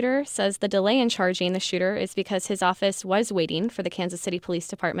prosecutor says the delay in charging the shooter is because his office was waiting for the Kansas City Police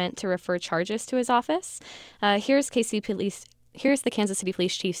Department to refer charges to his office. Here's the Kansas City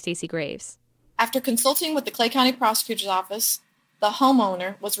Police Chief, Stacey Graves. After consulting with the Clay County Prosecutor's Office, the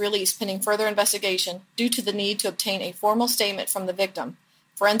homeowner was released pending further investigation due to the need to obtain a formal statement from the victim,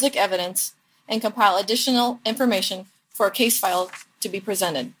 forensic evidence, and compile additional information for a case file to be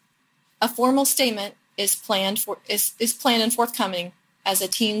presented. A formal statement is planned and forthcoming as the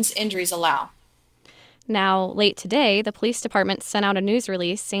teen's injuries allow. Now, late today, the police department sent out a news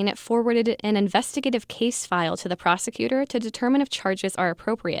release saying it forwarded an investigative case file to the prosecutor to determine if charges are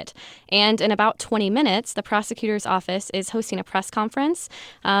appropriate. And in about 20 minutes, the prosecutor's office is hosting a press conference,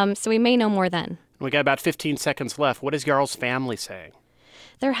 so we may know more then. We got about 15 seconds left. What is Jarl's family saying?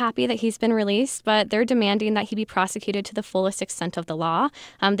 They're happy that he's been released, but they're demanding that he be prosecuted to the fullest extent of the law.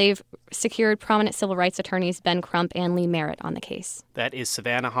 They've secured prominent civil rights attorneys Ben Crump and Lee Merritt on the case. That is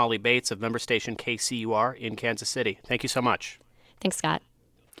Savannah Holly Bates of member station KCUR in Kansas City. Thank you so much. Thanks, Scott.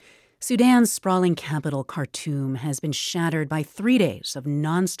 Sudan's sprawling capital, Khartoum, has been shattered by 3 days of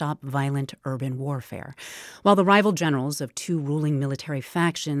nonstop violent urban warfare. While the rival generals of 2 ruling military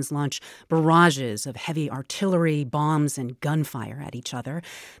factions launch barrages of heavy artillery, bombs, and gunfire at each other,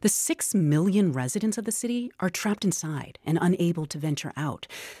 the 6 million residents of the city are trapped inside and unable to venture out.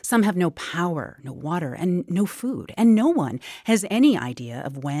 Some have no power, no water, and no food, and no one has any idea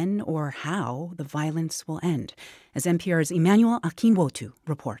of when or how the violence will end, as NPR's Emmanuel Akinwotu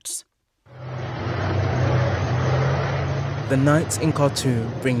reports. The nights in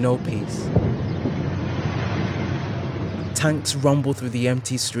Khartoum bring no peace. Tanks rumble through the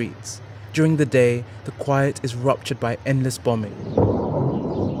empty streets. During the day, the quiet is ruptured by endless bombing.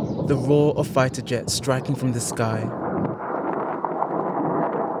 The roar of fighter jets striking from the sky,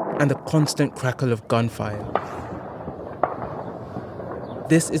 and the constant crackle of gunfire.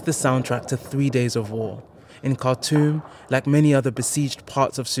 This is the soundtrack to 3 days of war. In Khartoum, like many other besieged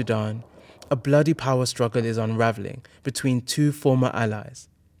parts of Sudan, a bloody power struggle is unraveling between 2 former allies,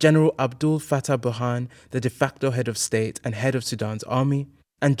 General Abdul Fattah Burhan, the de facto head of state and head of Sudan's army,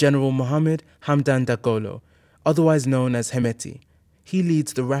 and General Mohammed Hamdan Dagalo, otherwise known as Hemeti. He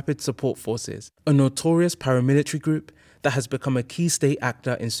leads the Rapid Support Forces, a notorious paramilitary group that has become a key state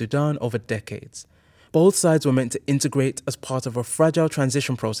actor in Sudan over decades. Both sides were meant to integrate as part of a fragile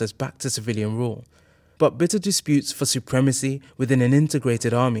transition process back to civilian rule. But bitter disputes for supremacy within an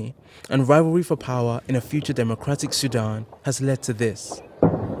integrated army and rivalry for power in a future democratic Sudan has led to this.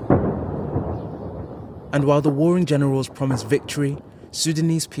 And while the warring generals promise victory,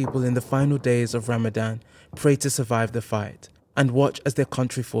 Sudanese people in the final days of Ramadan pray to survive the fight and watch as their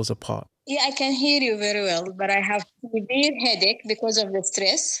country falls apart. Yeah, I can hear you very well, but I have severe headache because of the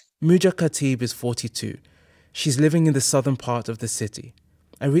stress. Muja Khatib is 42. She's living in the southern part of the city.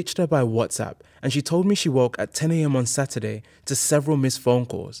 I reached her by WhatsApp, and she told me she woke at 10 a.m. on Saturday to several missed phone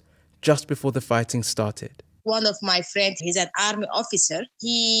calls just before the fighting started. One of my friends, he's an army officer.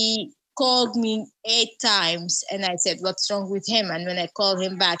 He called me 8 times, and I said, what's wrong with him? And when I called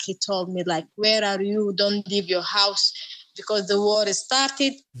him back, he told me, like, where are you? Don't leave your house because the war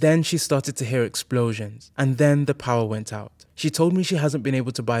started. Then she started to hear explosions, and then the power went out. She told me she hasn't been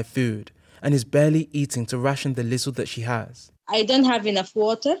able to buy food and is barely eating to ration the little that she has. I don't have enough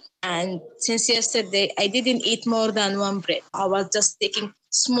water, and since yesterday, I didn't eat more than 1 bread. I was just taking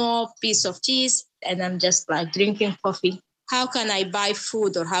small piece of cheese, and I'm just like drinking coffee. How can I buy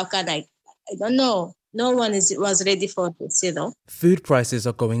food, or how can I don't know. No one was ready for this, Food prices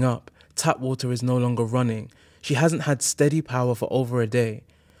are going up. Tap water is no longer running. She hasn't had steady power for over a day.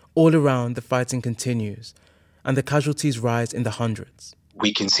 All around, the fighting continues, and the casualties rise in the hundreds.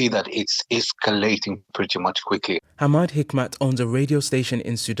 We can see that it's escalating pretty much quickly. Hamad Hikmat owns a radio station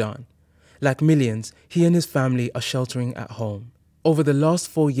in Sudan. Like millions, he and his family are sheltering at home. Over the last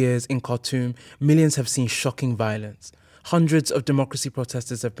 4 years in Khartoum, millions have seen shocking violence. Hundreds of democracy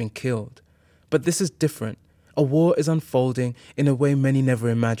protesters have been killed. But this is different. A war is unfolding in a way many never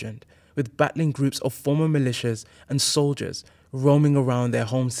imagined, with battling groups of former militias and soldiers roaming around their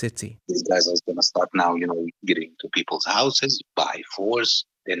home city. These guys are going to start now, getting to people's houses by force.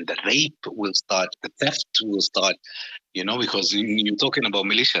 Then the rape will start, the theft will start, because you're talking about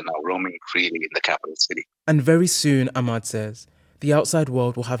militia now roaming freely in the capital city. And very soon, Ahmad says, the outside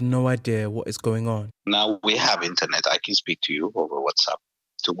world will have no idea what is going on. Now we have internet. I can speak to you over WhatsApp.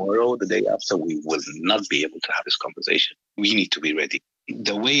 Tomorrow, the day after, we will not be able to have this conversation. We need to be ready.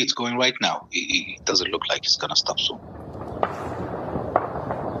 The way it's going right now, it doesn't look like it's going to stop soon.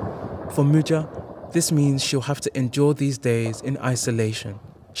 For Muja, this means she'll have to endure these days in isolation.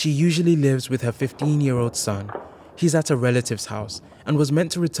 She usually lives with her 15-year-old son. He's at a relative's house and was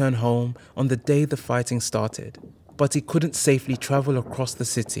meant to return home on the day the fighting started. But he couldn't safely travel across the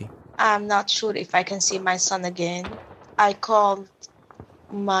city. I'm not sure if I can see my son again. I called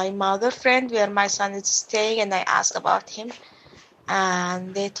my mother friend where my son is staying and I asked about him.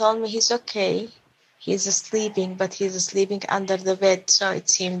 And they told me he's okay. He's sleeping, but he's sleeping under the bed. So it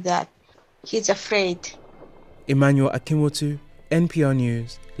seemed that he's afraid. Emmanuel Akinwotu, NPR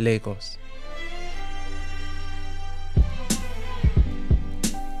News, Lagos.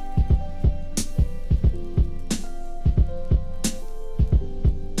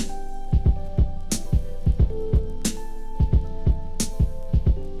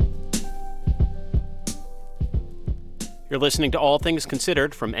 You're listening to All Things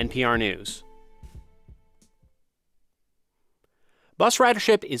Considered from NPR News. Bus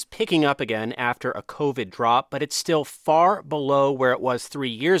ridership is picking up again after a COVID drop, but it's still far below where it was 3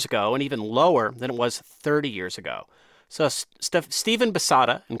 years ago and even lower than it was 30 years ago. So Stephen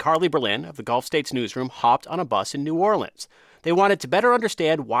Basada and Carly Berlin of the Gulf States Newsroom hopped on a bus in New Orleans. They wanted to better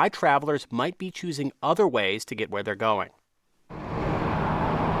understand why travelers might be choosing other ways to get where they're going.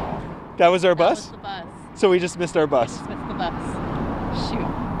 That was our bus? That was the bus. So we just missed our bus. We just missed the bus. Shoot.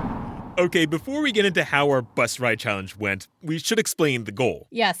 Okay, before we get into how our bus ride challenge went, we should explain the goal.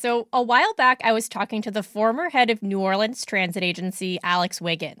 Yeah, so a while back, I was talking to the former head of New Orleans Transit Agency, Alex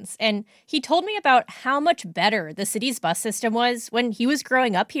Wiggins, and he told me about how much better the city's bus system was when he was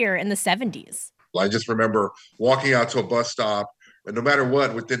growing up here in the 70s. I just remember walking out to a bus stop, and no matter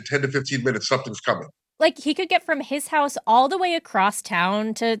what, within 10 to 15 minutes, something's coming. Like, he could get from his house all the way across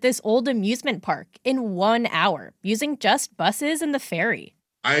town to this old amusement park in 1 hour, using just buses and the ferry.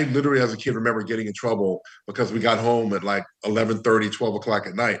 I literally, as a kid, remember getting in trouble because we got home at like 11:30, 12 o'clock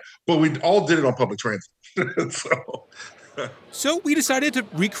at night. But we all did it on public transit. So we decided to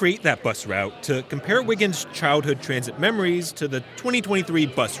recreate that bus route to compare Wiggins' childhood transit memories to the 2023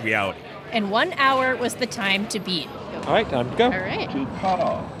 bus reality. And 1 hour was the time to beat. All right, time to go. All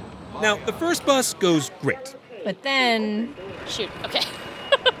right. Now, the first bus goes great. But then... Shoot, okay.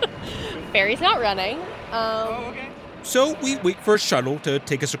 Ferry's not running. So we wait for a shuttle to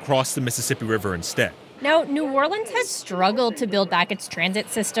take us across the Mississippi River instead. Now, New Orleans has struggled to build back its transit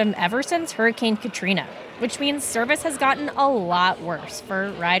system ever since Hurricane Katrina, which means service has gotten a lot worse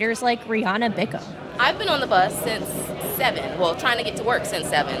for riders like Rihanna Bickham. I've been on the bus since 7. Well, trying to get to work since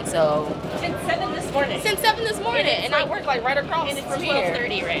 7, so... Since 7 this morning. Since 7 this morning, and I work like right across and it's from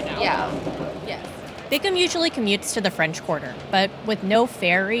 12:30 right now. Yeah, yes. Bickham usually commutes to the French Quarter, but with no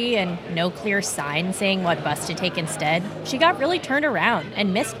ferry and no clear sign saying what bus to take instead, she got really turned around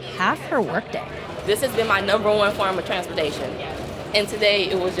and missed half her workday. This has been my number one form of transportation. And today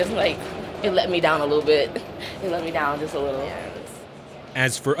it was just like, it let me down a little bit. It let me down just a little.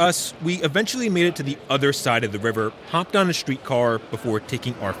 As for us, we eventually made it to the other side of the river, hopped on a streetcar before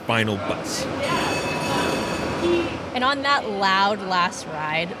taking our final bus. And on that loud last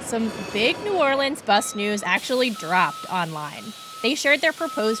ride, some big New Orleans bus news actually dropped online. They shared their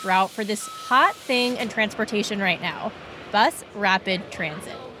proposed route for this hot thing in transportation right now, bus rapid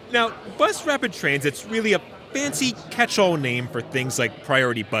transit. Now, bus rapid transit's really a fancy catch-all name for things like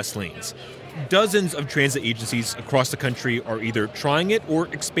priority bus lanes. Dozens of transit agencies across the country are either trying it or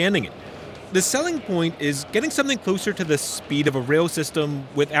expanding it. The selling point is getting something closer to the speed of a rail system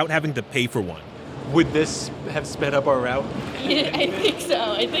without having to pay for one. Would this have sped up our route? Yeah, I think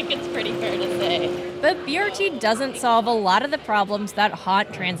so. I think it's pretty fair to say. But BRT doesn't solve a lot of the problems that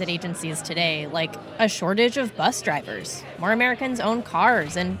haunt transit agencies today, like a shortage of bus drivers. More Americans own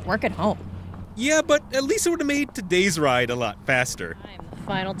cars and work at home. Yeah, but at least it would have made today's ride a lot faster. The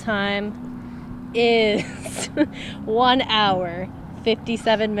final time is 1 hour,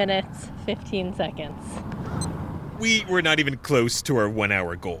 57 minutes, 15 seconds. We were not even close to our 1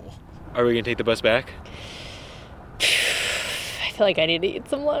 hour goal. Are we going to take the bus back? I feel like I need to eat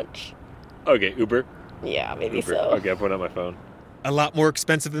some lunch. Okay, Uber? Yeah, maybe Uber. so. Okay, I'm putting on my phone. A lot more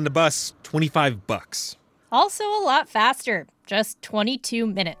expensive than the bus, $25. Also a lot faster, just 22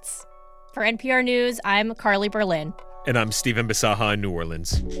 minutes. For NPR News, I'm Carly Berlin. And I'm Stephen Bisaha in New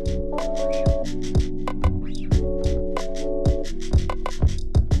Orleans.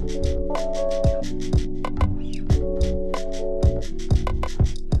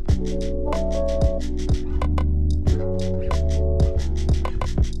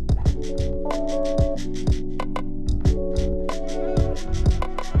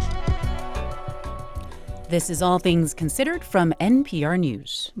 This is All Things Considered from NPR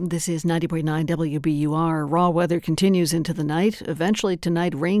News. This is 90.9 WBUR. Raw weather continues into the night. Eventually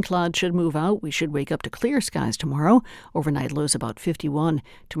tonight, rain clouds should move out. We should wake up to clear skies tomorrow. Overnight lows about 51.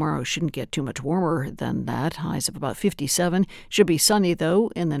 Tomorrow shouldn't get too much warmer than that. Highs of about 57. Should be sunny,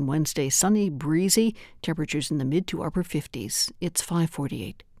 though. And then Wednesday, sunny, breezy. Temperatures in the mid to upper 50s. It's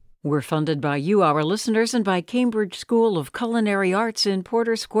 5:48. We're funded by you, our listeners, and by Cambridge School of Culinary Arts in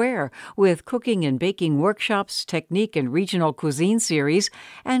Porter Square, with cooking and baking workshops, technique and regional cuisine series,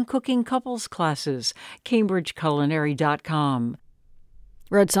 and cooking couples classes. CambridgeCulinary.com.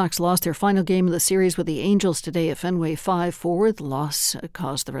 Red Sox lost their final game of the series with the Angels today at Fenway 5-4. The loss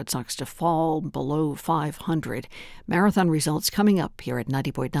caused the Red Sox to fall below 500. Marathon results coming up here at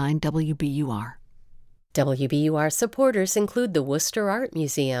 90.9 WBUR. WBUR supporters include the Worcester Art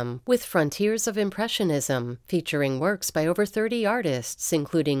Museum, with Frontiers of Impressionism, featuring works by over 30 artists,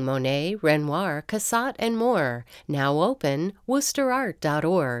 including Monet, Renoir, Cassatt, and more. Now open,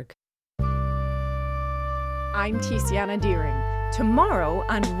 worcesterart.org. I'm Tiziana Deering. Tomorrow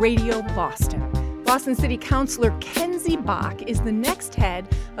on Radio Boston, Boston City Councilor Kenzie Bach is the next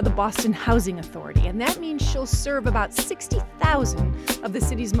head of the Boston Housing Authority, and that means she'll serve about 60,000 of the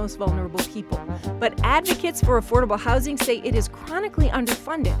city's most vulnerable people. But advocates for affordable housing say it is chronically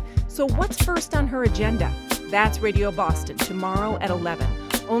underfunded. So what's first on her agenda? That's Radio Boston, tomorrow at 11,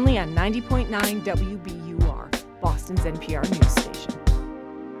 only on 90.9 WBUR, Boston's NPR news station.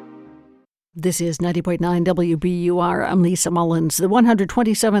 This is 90.9 WBUR. I'm Lisa Mullins. The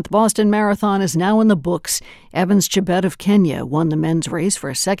 127th Boston Marathon is now in the books. Evans Chebet of Kenya won the men's race for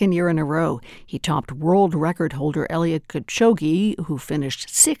a second year in a row. He topped world record holder Eliud Kipchoge, who finished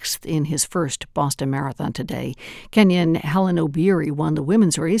sixth in his first Boston Marathon today. Kenyan Helen Obiri won the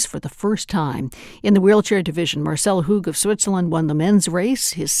women's race for the first time. In the wheelchair division, Marcel Hug of Switzerland won the men's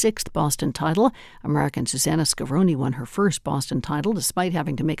race, his sixth Boston title. American Susanna Scaroni won her first Boston title, despite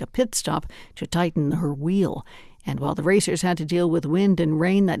having to make a pit stop to tighten her wheel. And while the racers had to deal with wind and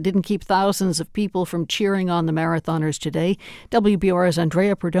rain, that didn't keep thousands of people from cheering on the marathoners today. WBUR's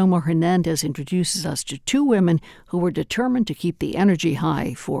Andrea Perdomo Hernandez introduces us to two women who were determined to keep the energy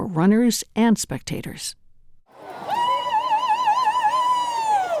high for runners and spectators.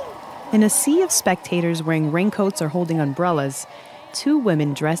 In a sea of spectators wearing raincoats or holding umbrellas, two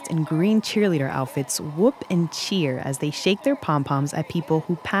women dressed in green cheerleader outfits whoop and cheer as they shake their pom-poms at people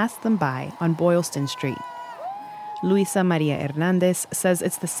who pass them by on Boylston Street. Luisa Maria Hernandez says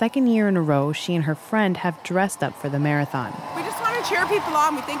it's the second year in a row she and her friend have dressed up for the marathon. We just want to cheer people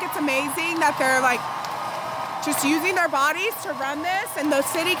on. We think it's amazing that they're just using their bodies to run this, and the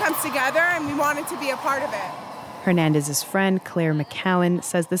city comes together and we wanted to be a part of it. Hernandez's friend, Claire McCowan,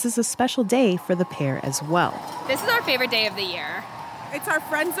 says this is a special day for the pair as well. This is our favorite day of the year. It's our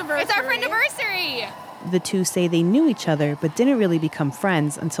friend's anniversary. It's our friend anniversary. The two say they knew each other but didn't really become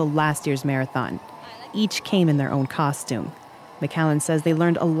friends until last year's marathon. Each came in their own costume. McCowan says they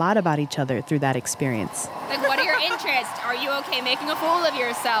learned a lot about each other through that experience. What are your interests? Are you okay making a fool of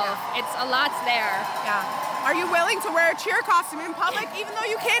yourself? It's a lot's there. Yeah. Are you willing to wear a cheer costume in public even though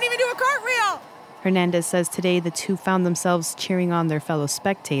you can't even do a cartwheel? Hernandez says today the two found themselves cheering on their fellow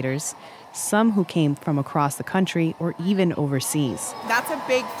spectators. some who came from across the country or even overseas. That's a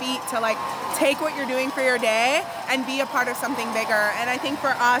big feat to take what you're doing for your day and be a part of something bigger. And I think for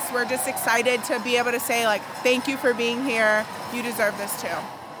us, we're just excited to be able to say thank you for being here. You deserve this too.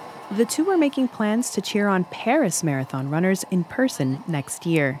 The two are making plans to cheer on Paris Marathon runners in person next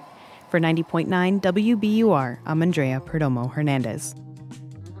year. For 90.9 WBUR, I'm Andrea Perdomo Hernandez.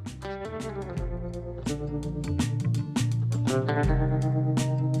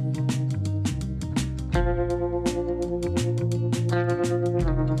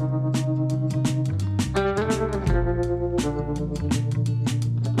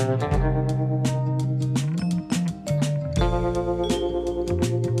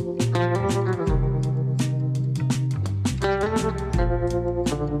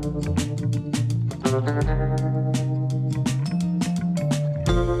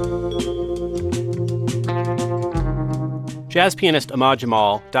 Jazz pianist Ahmad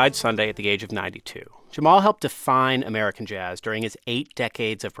Jamal died Sunday at the age of 92. Jamal helped define American jazz during his 8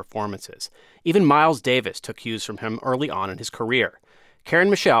 decades of performances. Even Miles Davis took cues from him early on in his career. Karen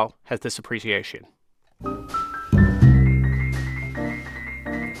Michelle has this appreciation.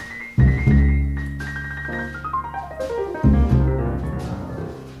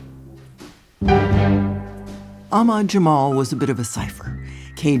 Ahmad Jamal was a bit of a cipher,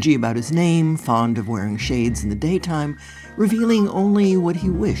 cagey about his name, fond of wearing shades in the daytime, revealing only what he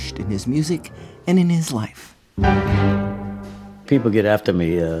wished in his music and in his life. People get after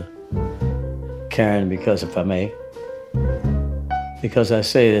me, Karen, because if I may, because I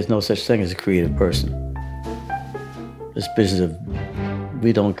say there's no such thing as a creative person. This business of,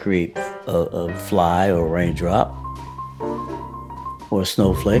 we don't create a fly or a raindrop or a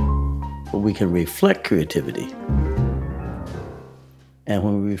snowflake, but we can reflect creativity. And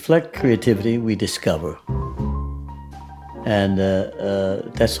when we reflect creativity, we discover. And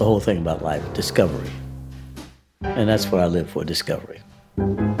that's the whole thing about life, discovery. And that's what I live for, discovery.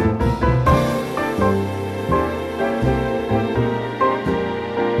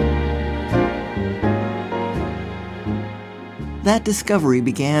 That discovery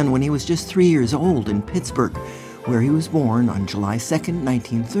began when he was just 3 years old in Pittsburgh, where he was born on July 2nd,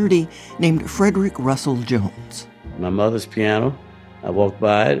 1930, named Frederick Russell Jones. My mother's piano, I walked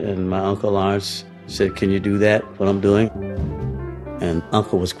by it, and my Uncle Lawrence said, "Can you do that, what I'm doing?" And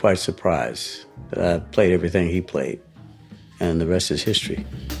Uncle was quite surprised that I played everything he played, and the rest is history.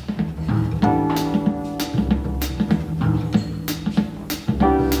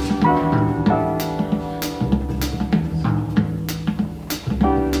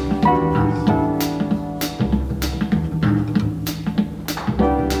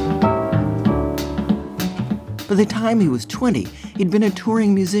 By the time he was 20, he'd been a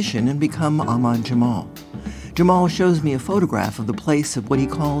touring musician and become Ahmad Jamal. Jamal shows me a photograph of the place of what he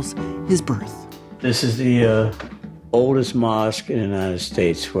calls his birth. This is the oldest mosque in the United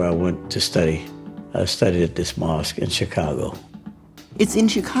States where I went to study. I studied at this mosque in Chicago. It's in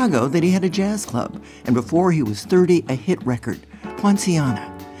Chicago that he had a jazz club, and before he was 30, a hit record,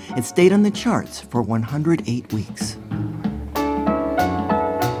 Poinciana. It stayed on the charts for 108 weeks.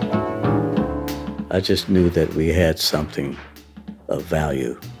 I just knew that we had something of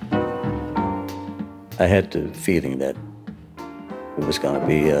value. I had the feeling that it was going to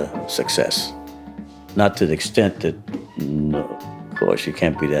be a success. Not to the extent that, no, of course, you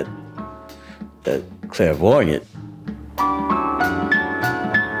can't be that clairvoyant.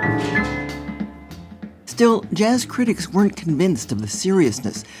 Still, jazz critics weren't convinced of the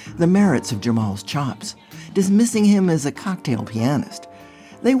seriousness, the merits of Jamal's chops, dismissing him as a cocktail pianist.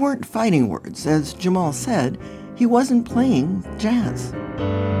 They weren't fighting words. As Jamal said, he wasn't playing jazz.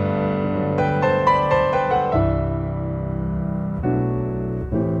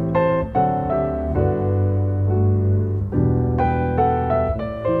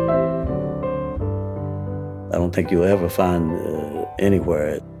 I don't think you'll ever find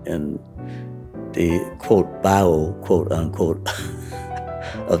anywhere in the, quote, bio, quote, unquote,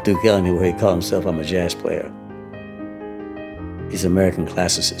 of Duke Ellington where he called himself, "I'm a jazz player." He's an American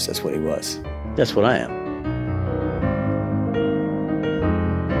classicist, that's what he was. That's what I am.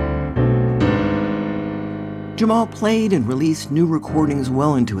 Jamal played and released new recordings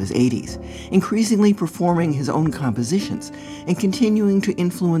well into his 80s, increasingly performing his own compositions and continuing to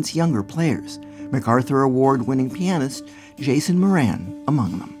influence younger players, MacArthur Award-winning pianist Jason Moran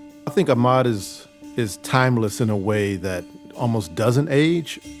among them. I think Ahmad is timeless in a way that almost doesn't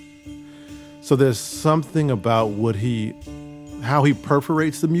age. So there's something about how he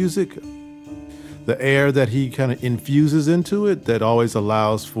perforates the music, the air that he kind of infuses into it that always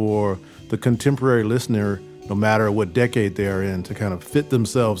allows for the contemporary listener no matter what decade they are in, to kind of fit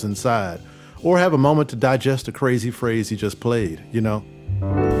themselves inside or have a moment to digest a crazy phrase he just played, you know?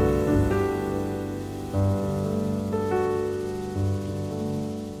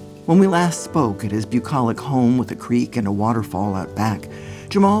 When we last spoke at his bucolic home with a creek and a waterfall out back,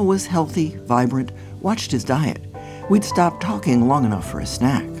 Jamal was healthy, vibrant, watched his diet. We'd stopped talking long enough for a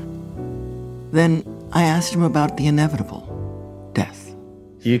snack. Then I asked him about the inevitable, death.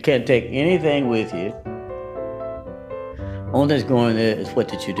 You can't take anything with you. All that's going there is what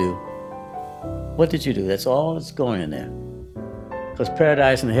did you do? What did you do? That's all that's going in there. Because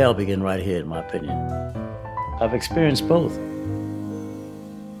paradise and hell begin right here, in my opinion. I've experienced both.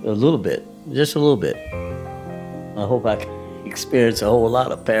 A little bit, just a little bit. I hope I can experience a whole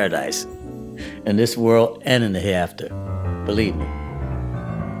lot of paradise in this world and in the hereafter. Believe me.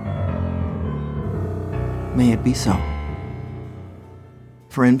 May it be so.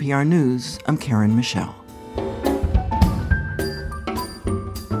 For NPR News, I'm Karen Michelle.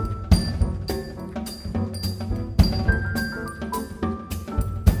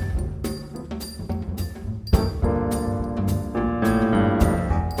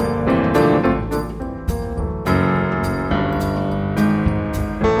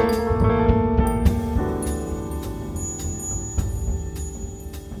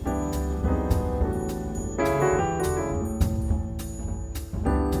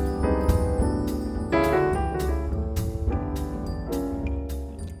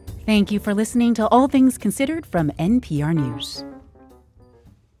 Thank you for listening to All Things Considered from NPR News.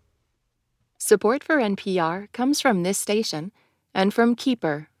 Support for NPR comes from this station and from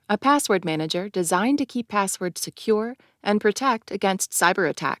Keeper, a password manager designed to keep passwords secure and protect against cyber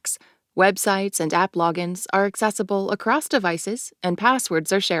attacks. Websites and app logins are accessible across devices and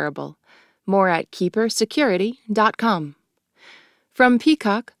passwords are shareable. More at keepersecurity.com. From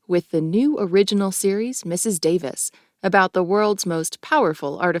Peacock with the new original series Mrs. Davis, about the world's most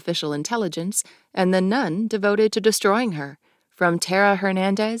powerful artificial intelligence and the nun devoted to destroying her, from Tara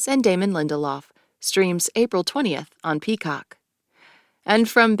Hernandez and Damon Lindelof, streams April 20th on Peacock. And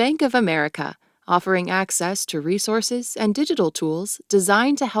from Bank of America, offering access to resources and digital tools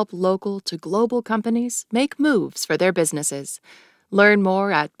designed to help local to global companies make moves for their businesses. Learn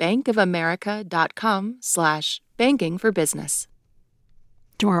more at bankofamerica.com/bankingforbusiness.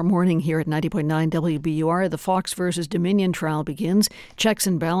 Tomorrow morning here at 90.9 WBUR, the Fox versus Dominion trial begins, checks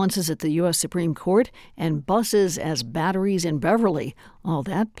and balances at the U.S. Supreme Court, and buses as batteries in Beverly. All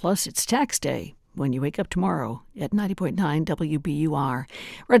that, plus it's tax day when you wake up tomorrow at 90.9 WBUR.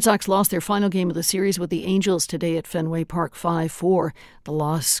 Red Sox lost their final game of the series with the Angels today at Fenway Park 5-4. The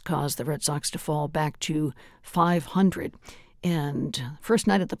loss caused the Red Sox to fall back to .500. And first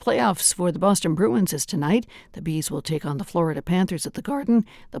night at the playoffs for the Boston Bruins is tonight. The Bees will take on the Florida Panthers at the Garden.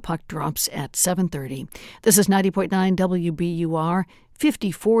 The puck drops at 7:30. This is 90.9 WBUR.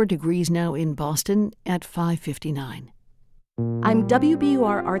 54 degrees now in Boston at 5:59. I'm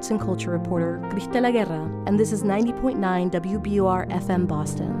WBUR Arts and Culture reporter Cristela Guerra, and this is 90.9 WBUR FM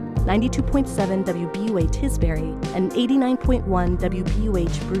Boston, 92.7 WBUA Tisbury, and 89.1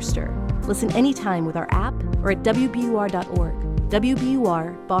 WBUH Brewster. Listen anytime with our app or at WBUR.org.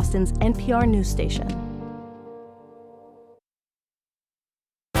 WBUR, Boston's NPR news station.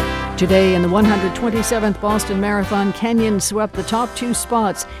 Today in the 127th Boston Marathon, Kenyon swept the top two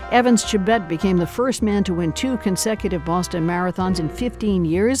spots. Evans Chibet became the first man to win 2 consecutive Boston Marathons in 15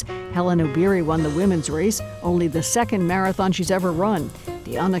 years. Helen Obiri won the women's race, only the second marathon she's ever run.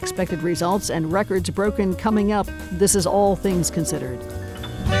 The unexpected results and records broken coming up. This is All Things Considered.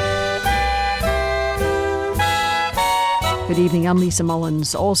 Good evening, I'm Lisa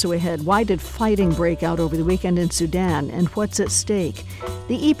Mullins. Also ahead, why did fighting break out over the weekend in Sudan, and what's at stake?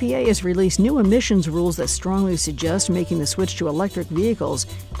 The EPA has released new emissions rules that strongly suggest making the switch to electric vehicles.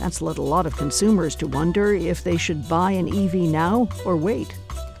 That's led a lot of consumers to wonder if they should buy an EV now or wait.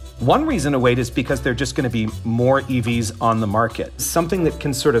 One reason to wait is because there are just going to be more EVs on the market. Something that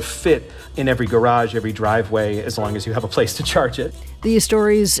can sort of fit in every garage, every driveway, as long as you have a place to charge it. These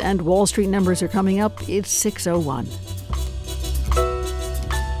stories and Wall Street numbers are coming up. It's 6:01.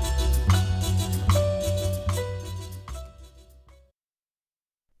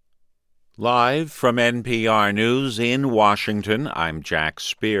 Live from NPR News in Washington, I'm Jack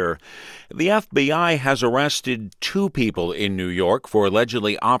Speer. The FBI has arrested 2 people in New York for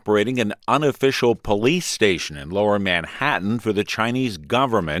allegedly operating an unofficial police station in Lower Manhattan for the Chinese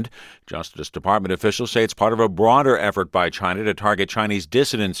government. Justice Department officials say it's part of a broader effort by China to target Chinese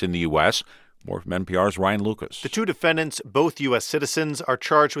dissidents in the U.S. More from NPR's Ryan Lucas. The 2 defendants, both U.S. citizens, are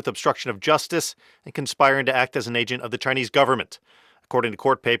charged with obstruction of justice and conspiring to act as an agent of the Chinese government. According to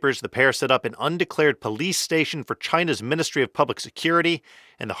court papers, the pair set up an undeclared police station for China's Ministry of Public Security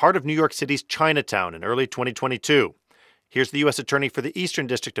in the heart of New York City's Chinatown in early 2022. Here's the U.S. Attorney for the Eastern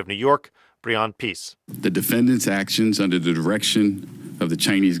District of New York, Breon Peace. The defendant's actions under the direction of the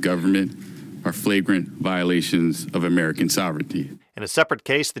Chinese government are flagrant violations of American sovereignty. In a separate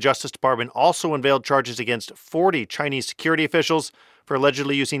case, the Justice Department also unveiled charges against 40 Chinese security officials for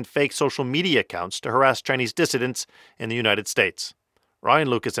allegedly using fake social media accounts to harass Chinese dissidents in the United States.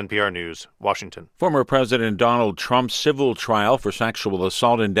 Ryan Lucas, NPR News, Washington. Former President Donald Trump's civil trial for sexual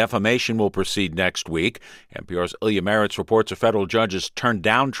assault and defamation will proceed next week. NPR's Ilya Meritz reports a federal judge has turned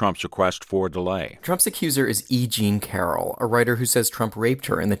down Trump's request for a delay. Trump's accuser is E. Jean Carroll, a writer who says Trump raped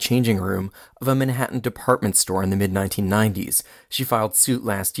her in the changing room of a Manhattan department store in the mid-1990s. She filed suit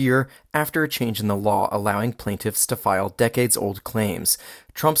last year after a change in the law allowing plaintiffs to file decades-old claims.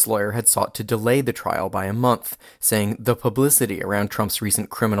 Trump's lawyer had sought to delay the trial by a month, saying the publicity around Trump's recent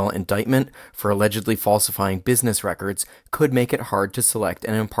criminal indictment for allegedly falsifying business records could make it hard to select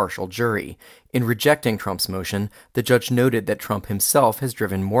an impartial jury. In rejecting Trump's motion, the judge noted that Trump himself has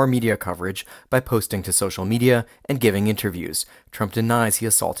driven more media coverage by posting to social media and giving interviews. Trump denies he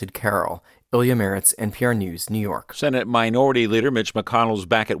assaulted Carroll. Ilya Meritz, NPR News, New York. Senate Minority Leader Mitch McConnell's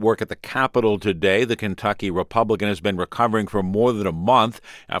back at work at the Capitol today. The Kentucky Republican has been recovering for more than a month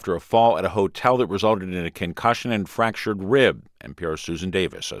after a fall at a hotel that resulted in a concussion and fractured rib. NPR's Susan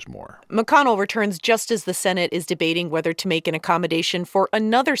Davis says more. McConnell returns just as the Senate is debating whether to make an accommodation for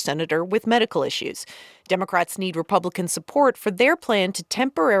another senator with medical issues. Democrats need Republican support for their plan to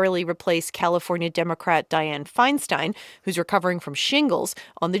temporarily replace California Democrat Dianne Feinstein, who's recovering from shingles,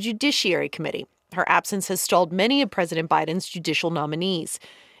 on the Judiciary Committee. Her absence has stalled many of President Biden's judicial nominees.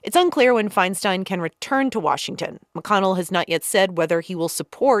 It's unclear when Feinstein can return to Washington. McConnell has not yet said whether he will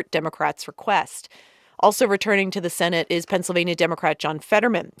support Democrats' request. Also returning to the Senate is Pennsylvania Democrat John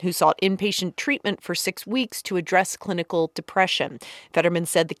Fetterman, who sought inpatient treatment for 6 weeks to address clinical depression. Fetterman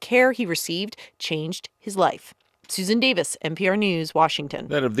said the care he received changed his life. Susan Davis, NPR News, Washington.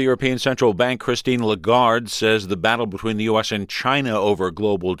 Head of the European Central Bank, Christine Lagarde, says the battle between the U.S. and China over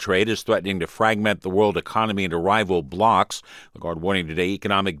global trade is threatening to fragment the world economy into rival blocs. Lagarde warning today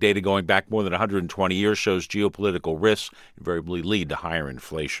economic data going back more than 120 years shows geopolitical risks invariably lead to higher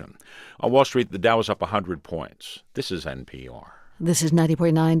inflation. On Wall Street, the Dow is up 100 points. This is NPR. This is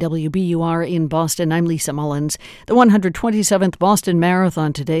 90.9 WBUR in Boston. I'm Lisa Mullins. The 127th Boston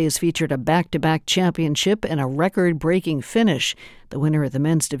Marathon today has featured a back-to-back championship and a record-breaking finish. The winner of the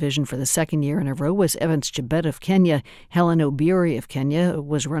men's division for the second year in a row was Evans Chebet of Kenya. Helen Obiri of Kenya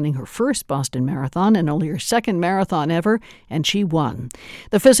was running her first Boston Marathon and only her second marathon ever, and she won.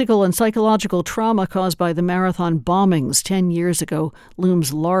 The physical and psychological trauma caused by the marathon bombings 10 years ago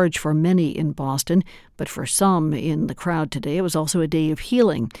looms large for many in Boston, but for some in the crowd today, it was also a day of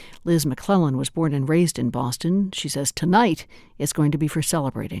healing. Liz McClellan was born and raised in Boston. She says tonight is going to be for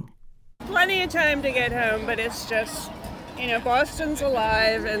celebrating. Plenty of time to get home, but it's just, Boston's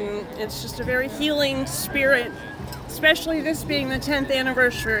alive, and it's just a very healing spirit, especially this being the 10th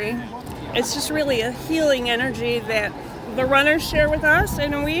anniversary. It's just really a healing energy that the runners share with us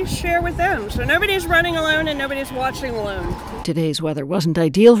and we share with them. So nobody's running alone and nobody's watching alone. Today's weather wasn't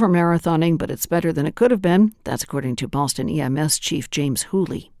ideal for marathoning, but it's better than it could have been. That's according to Boston EMS Chief James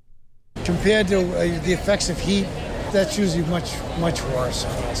Hooley. Compared to the effects of heat, that's usually much worse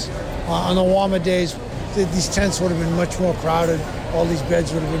on us. On the warmer days, these tents would have been much more crowded. All these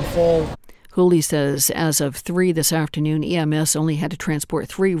beds would have been full. Hooley says as of 3 this afternoon, EMS only had to transport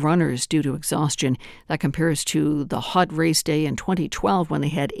 3 runners due to exhaustion. That compares to the hot race day in 2012 when they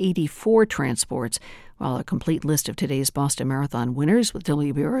had 84 transports. While a complete list of today's Boston Marathon winners with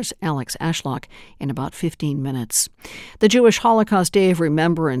WBUR's Alex Ashlock in about 15 minutes. The Jewish Holocaust Day of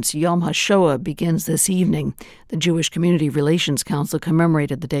Remembrance, Yom HaShoah, begins this evening. The Jewish Community Relations Council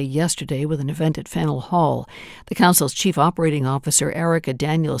commemorated the day yesterday with an event at Faneuil Hall. The council's chief operating officer, Erica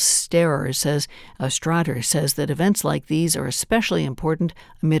Daniels-Strader, says that events like these are especially important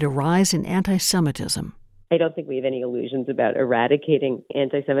amid a rise in anti-Semitism. I don't think we have any illusions about eradicating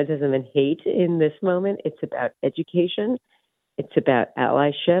anti-Semitism and hate in this moment. It's about education, it's about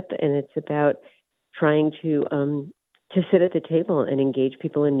allyship, and it's about trying to sit at the table and engage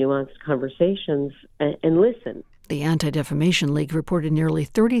people in nuanced conversations and listen. The Anti-Defamation League reported nearly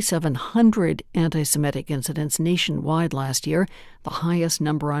 3,700 anti-Semitic incidents nationwide last year, the highest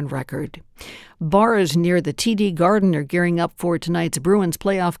number on record. Bars near the TD Garden are gearing up for tonight's Bruins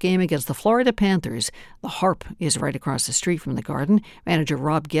playoff game against the Florida Panthers. The Harp is right across the street from the Garden. Manager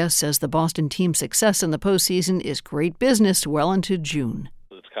Rob Guest says the Boston team's success in the postseason is great business well into June.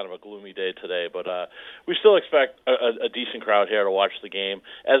 It's kind of a gloomy day today. But we still expect a decent crowd here to watch the game.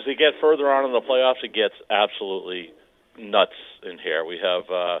 As they get further on in the playoffs, it gets absolutely nuts in here. We have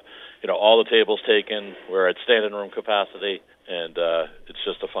all the tables taken. We're at standing room capacity, and it's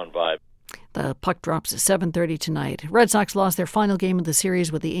just a fun vibe. The puck drops at 7:30 tonight. Red Sox lost their final game of the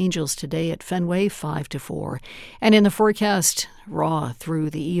series with the Angels today at Fenway, 5-4. And in the forecast, raw through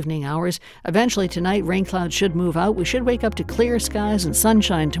the evening hours. Eventually tonight, rain clouds should move out. We should wake up to clear skies and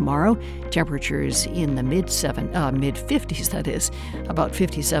sunshine tomorrow. Temperatures in the mid-50s, that is, about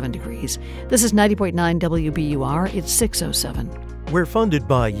 57 degrees. This is 90.9 WBUR. It's 6:07. We're funded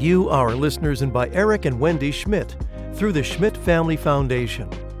by you, our listeners, and by Eric and Wendy Schmidt through the Schmidt Family Foundation,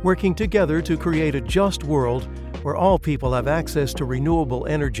 working together to create a just world where all people have access to renewable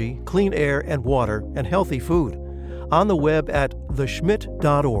energy, clean air and water, and healthy food. On the web at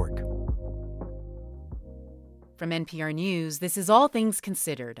theschmidt.org. From NPR News, this is All Things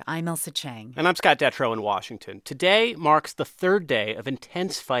Considered. I'm Elsa Chang. And I'm Scott Detrow in Washington. Today marks the third day of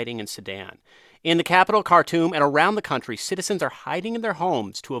intense fighting in Sudan. In the capital, Khartoum, and around the country, citizens are hiding in their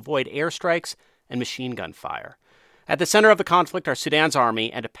homes to avoid airstrikes and machine gun fire. At the center of the conflict are Sudan's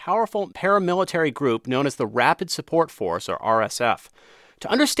army and a powerful paramilitary group known as the Rapid Support Force, or RSF.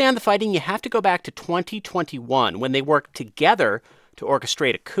 To understand the fighting, you have to go back to 2021, when they worked together to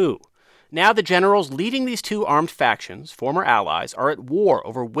orchestrate a coup. Now the generals leading these two armed factions, former allies, are at war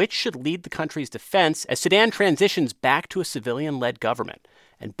over which should lead the country's defense as Sudan transitions back to a civilian-led government.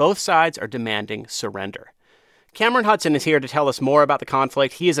 And both sides are demanding surrender. Cameron Hudson is here to tell us more about the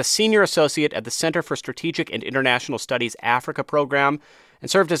conflict. He is a senior associate at the Center for Strategic and International Studies Africa program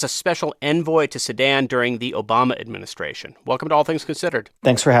and served as a special envoy to Sudan during the Obama administration. Welcome to All Things Considered.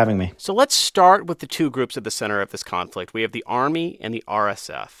 Thanks for having me. So let's start with the two groups at the center of this conflict. We have the Army and the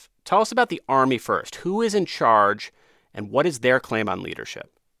RSF. Tell us about the Army first. Who is in charge, and what is their claim on leadership?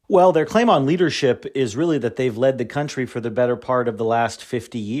 Well, their claim on leadership is really that they've led the country for the better part of the last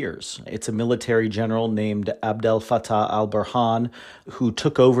 50 years. It's a military general named Abdel Fattah al-Burhan who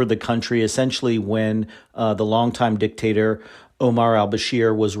took over the country essentially when the longtime dictator Omar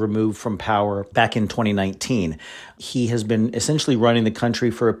al-Bashir was removed from power back in 2019. He has been essentially running the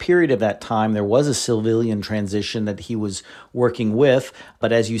country for a period of that time. There was a civilian transition that he was working with,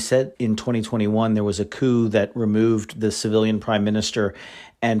 but as you said, in 2021, there was a coup that removed the civilian prime minister.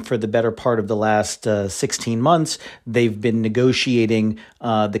 And for the better part of the last 16 months, they've been negotiating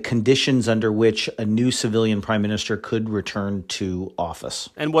the conditions under which a new civilian prime minister could return to office.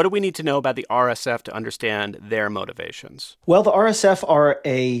 And what do we need to know about the RSF to understand their motivations? Well, the RSF are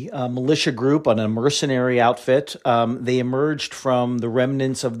a militia group, a mercenary outfit. They emerged from the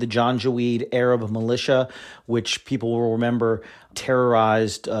remnants of the Janjaweed Arab militia, which people will remember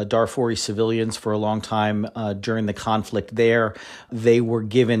terrorized Darfuri civilians for a long time during the conflict there. They were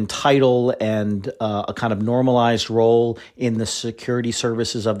given title and a kind of normalized role in the security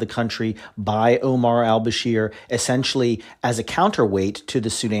services of the country by Omar al-Bashir, essentially as a counterweight to the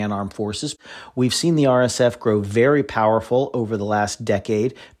Sudan Armed Forces. We've seen the RSF grow very powerful over the last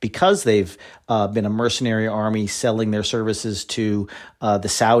decade because they've been a mercenary army selling their services to the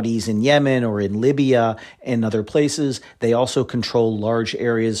Saudis in Yemen or in Libya and other places. They also control large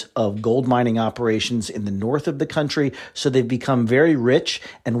areas of gold mining operations in the north of the country. So they've become very rich.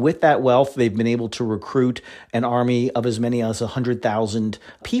 And with that wealth, they've been able to recruit an army of as many as 100,000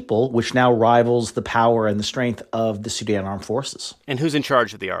 people, which now rivals the power and the strength of the Sudan Armed Forces. And who's in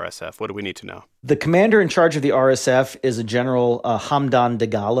charge of the RSF? What do we need to know? The commander in charge of the RSF is a General Hamdan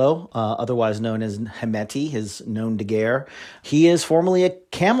Dagalo, otherwise known as Hemeti, his known de guerre. He is formerly a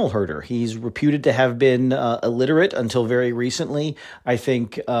camel herder. He's reputed to have been illiterate until very recently. I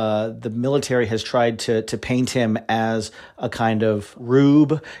think the military has tried to paint him as a kind of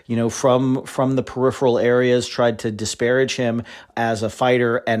rube, from the peripheral areas, tried to disparage him as a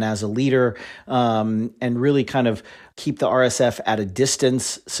fighter and as a leader, and really kind of keep the RSF at a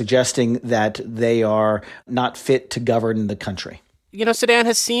distance, suggesting that they are not fit to govern the country. Sudan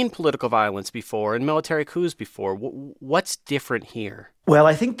has seen political violence before and military coups before. What's different here? Well,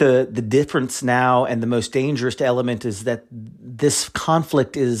 I think the difference now and the most dangerous element is that this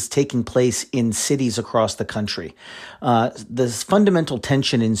conflict is taking place in cities across the country. This fundamental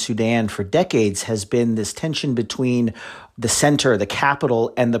tension in Sudan for decades has been this tension between the center, the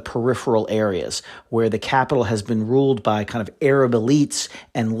capital, and the peripheral areas, where the capital has been ruled by kind of Arab elites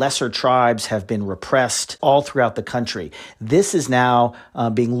and lesser tribes have been repressed all throughout the country. This is now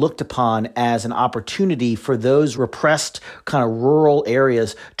being looked upon as an opportunity for those repressed kind of rural areas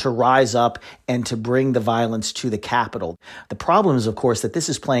areas to rise up and to bring the violence to the capital. The problem is, of course, that this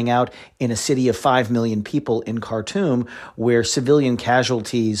is playing out in a city of 5 million people in Khartoum, where civilian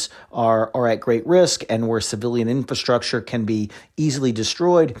casualties are at great risk and where civilian infrastructure can be easily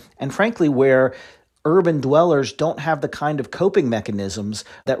destroyed, and frankly, where urban dwellers don't have the kind of coping mechanisms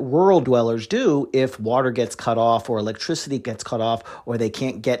that rural dwellers do if water gets cut off or electricity gets cut off or they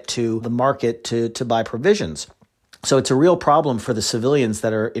can't get to the market to buy provisions. So it's a real problem for the civilians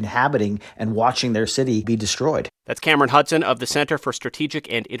that are inhabiting and watching their city be destroyed. That's Cameron Hudson of the Center for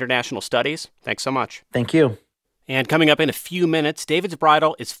Strategic and International Studies. Thanks so much. Thank you. And coming up in a few minutes, David's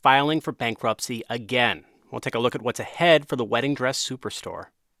Bridal is filing for bankruptcy again. We'll take a look at what's ahead for the wedding dress superstore.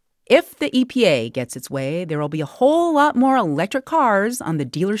 If the EPA gets its way, there will be a whole lot more electric cars on the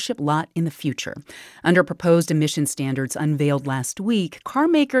dealership lot in the future. Under proposed emission standards unveiled last week, car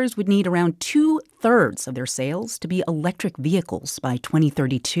makers would need around 2/3 of their sales to be electric vehicles by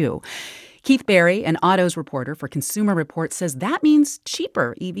 2032. Keith Barry, an autos reporter for Consumer Reports, says that means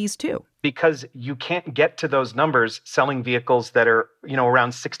cheaper EVs, too. Because you can't get to those numbers selling vehicles that are,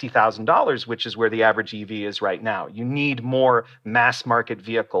 around $60,000, which is where the average EV is right now. You need more mass market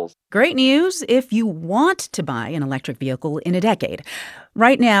vehicles. Great news if you want to buy an electric vehicle in a decade.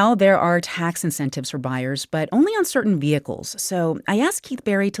 Right now, there are tax incentives for buyers, but only on certain vehicles. So I asked Keith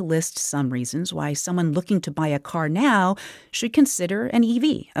Barry to list some reasons why someone looking to buy a car now should consider an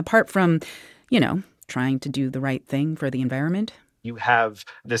EV, apart from, trying to do the right thing for the environment. You have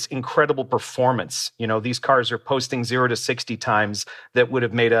this incredible performance. These cars are posting 0 to 60 times that would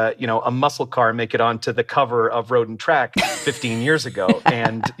have made a muscle car make it onto the cover of Road and Track 15 years ago.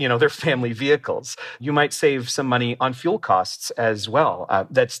 And, they're family vehicles. You might save some money on fuel costs as well.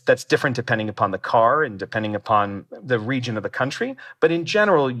 That's different depending upon the car and depending upon the region of the country. But in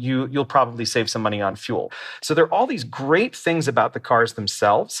general, you'll probably save some money on fuel. So there are all these great things about the cars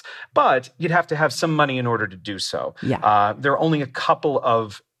themselves, but you'd have to have some money in order to do so. Yeah. There are only a couple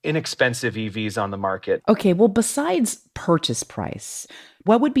of inexpensive EVs on the market. Okay, well, besides purchase price,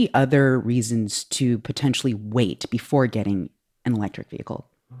 what would be other reasons to potentially wait before getting an electric vehicle?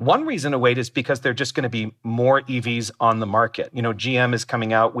 One reason to wait is because there are just going to be more EVs on the market. GM is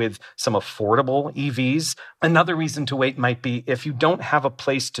coming out with some affordable EVs. Another reason to wait might be if you don't have a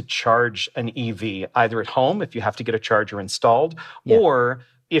place to charge an EV, either at home, if you have to get a charger installed, or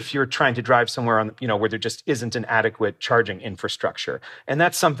if you're trying to drive somewhere where there just isn't an adequate charging infrastructure. And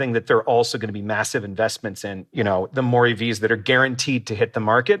that's something that there are also going to be massive investments in. The more EVs that are guaranteed to hit the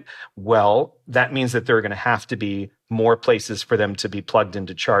market, well, that means that there are going to have to be more places for them to be plugged in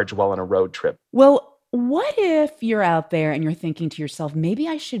to charge while on a road trip. Well, what if you're out there and you're thinking to yourself, maybe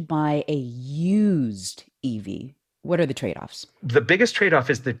I should buy a used EV? What are the trade-offs? The biggest trade-off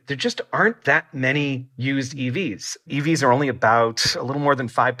is that there just aren't that many used EVs. EVs are only about a little more than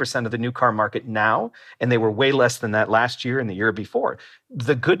 5% of the new car market now, and they were way less than that last year and the year before.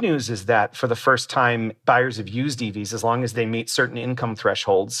 The good news is that for the first time, buyers of used EVs, as long as they meet certain income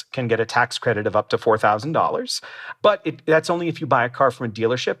thresholds, can get a tax credit of up to $4,000. But that's only if you buy a car from a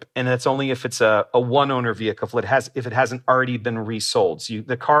dealership, and that's only if it's a one-owner vehicle, if it hasn't already been resold. So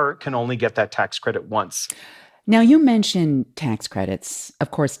the car can only get that tax credit once. Now, you mentioned tax credits.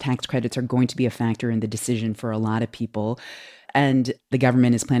 Of course, tax credits are going to be a factor in the decision for a lot of people. And the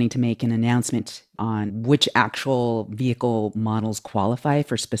government is planning to make an announcement on which actual vehicle models qualify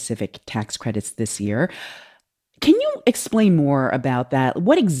for specific tax credits this year. Can you explain more about that?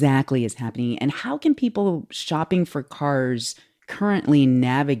 What exactly is happening, and how can people shopping for cars currently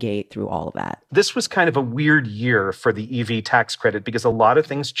navigate through all of that? This was kind of a weird year for the EV tax credit because a lot of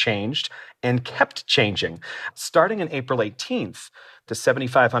things changed and kept changing. Starting on April 18th, the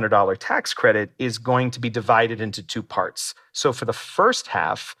 $7,500 tax credit is going to be divided into two parts. So for the first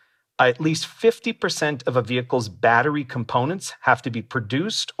half, at least 50% of a vehicle's battery components have to be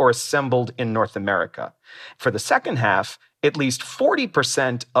produced or assembled in North America. For the second half, at least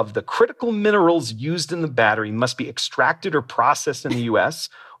 40% of the critical minerals used in the battery must be extracted or processed in the U.S.,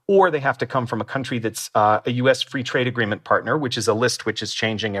 or they have to come from a country that's a U.S. free trade agreement partner, which is a list which is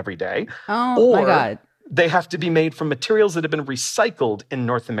changing every day. Oh, my God. They have to be made from materials that have been recycled in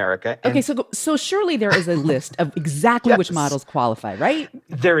North America. Okay, so surely there is a list of exactly which models qualify, right?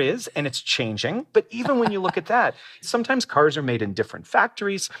 There is, and it's changing. But even when you look at that, sometimes cars are made in different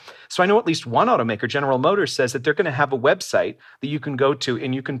factories. So I know at least one automaker, General Motors, says that they're going to have a website that you can go to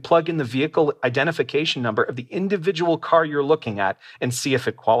and you can plug in the vehicle identification number of the individual car you're looking at and see if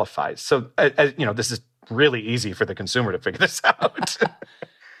it qualifies. So, this is really easy for the consumer to figure this out.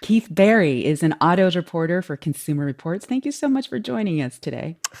 Keith Barry is an autos reporter for Consumer Reports. Thank you so much for joining us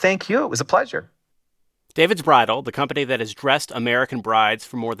today. Thank you. It was a pleasure. David's Bridal, the company that has dressed American brides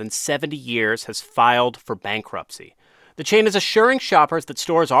for more than 70 years, has filed for bankruptcy. The chain is assuring shoppers that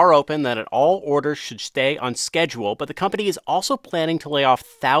stores are open, that all orders should stay on schedule, but the company is also planning to lay off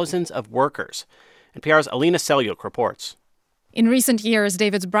thousands of workers. NPR's Alina Selyuk reports. In recent years,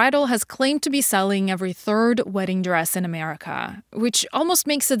 David's Bridal has claimed to be selling every third wedding dress in America, which almost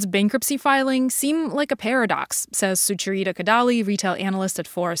makes its bankruptcy filing seem like a paradox, says Sucharita Kadali, retail analyst at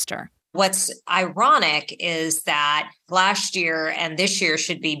Forrester. What's ironic is that last year and this year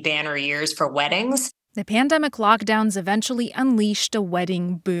should be banner years for weddings. The pandemic lockdowns eventually unleashed a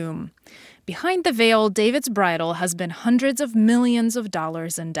wedding boom. Behind the veil, David's Bridal has been hundreds of millions of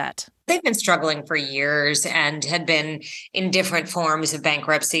dollars in debt. They've been struggling for years and had been in different forms of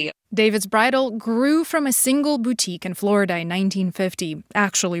bankruptcy. David's Bridal grew from a single boutique in Florida in 1950,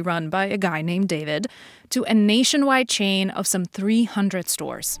 actually run by a guy named David, to a nationwide chain of some 300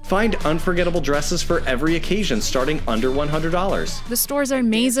 stores. Find unforgettable dresses for every occasion starting under $100. The stores are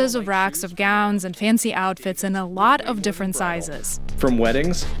mazes of racks of gowns and fancy outfits in a lot of different sizes. From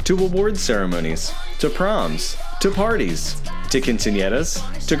weddings to award ceremonies, to proms, to parties, to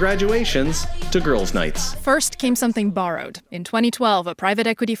quinceañeras, to graduations, to girls' nights. First came something borrowed. In 2012, a private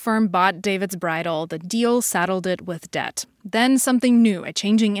equity firm bought David's Bridal. The deal saddled it with debt. Then something new, a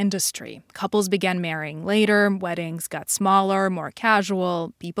changing industry. Couples began marrying later, weddings got smaller, more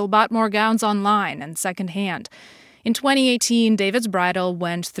casual, people bought more gowns online and secondhand. In 2018, David's Bridal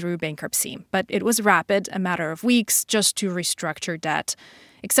went through bankruptcy, but it was rapid, a matter of weeks, just to restructure debt.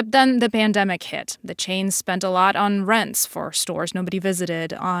 Except then the pandemic hit. The chain spent a lot on rents for stores nobody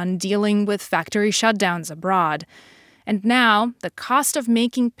visited, on dealing with factory shutdowns abroad. And now the cost of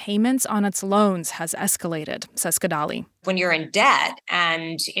making payments on its loans has escalated, says Kadali. When you're in debt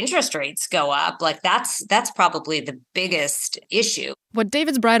and interest rates go up, that's probably the biggest issue. What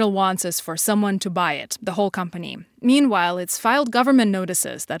David's Bridal wants is for someone to buy it, the whole company. Meanwhile, it's filed government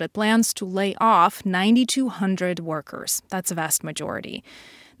notices that it plans to lay off 9,200 workers. That's a vast majority.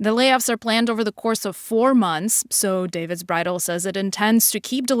 The layoffs are planned over the course of 4 months, so David's Bridal says it intends to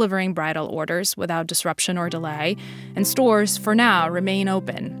keep delivering bridal orders without disruption or delay, and stores, for now, remain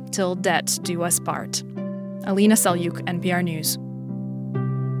open till debt do us part. Alina Selyuk, NPR News.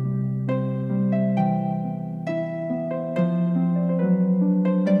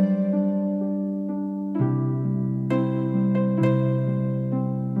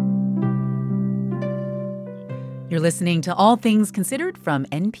 You're listening to All Things Considered from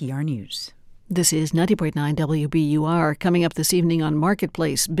NPR News. This is 90.9 WBUR. Coming up this evening on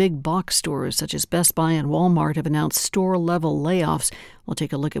Marketplace, big box stores such as Best Buy and Walmart have announced store-level layoffs. We'll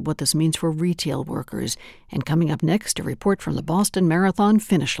take a look at what this means for retail workers. And coming up next, a report from the Boston Marathon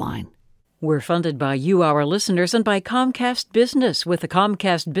finish line. We're funded by you, our listeners, and by Comcast Business with the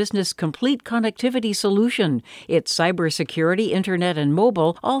Comcast Business Complete Connectivity Solution. It's cybersecurity, internet, and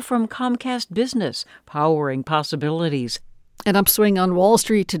mobile, all from Comcast Business, powering possibilities. An upswing on Wall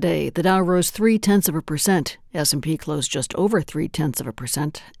Street today. The Dow rose 0.3%. S&P closed just over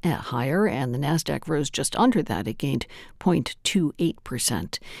 0.3% higher, and the Nasdaq rose just under that. It gained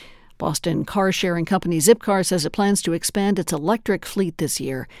 0.28%. Boston car-sharing company Zipcar says it plans to expand its electric fleet this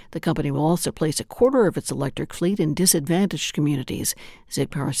year. The company will also place a quarter of its electric fleet in disadvantaged communities.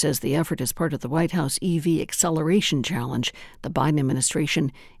 Zipcar says the effort is part of the White House EV Acceleration Challenge. The Biden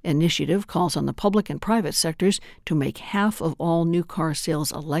administration initiative calls on the public and private sectors to make half of all new car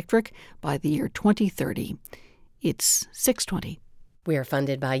sales electric by the year 2030. It's 6:20. We're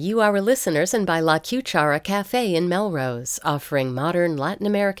funded by you, our listeners, and by La Cuchara Cafe in Melrose, offering modern Latin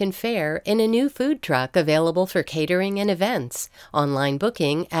American fare in a new food truck available for catering and events. Online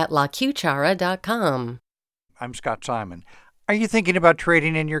booking at lacuchara.com. I'm Scott Simon. Are you thinking about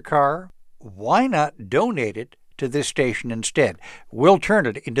trading in your car? Why not donate it to this station instead? We'll turn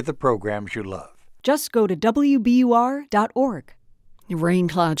it into the programs you love. Just go to WBUR.org. Rain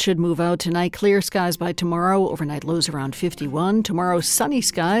clouds should move out tonight. Clear skies by tomorrow. Overnight lows around 51. Tomorrow, sunny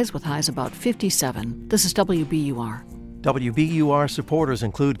skies with highs about 57. This is WBUR. WBUR supporters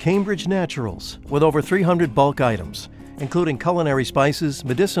include Cambridge Naturals, with over 300 bulk items, including culinary spices,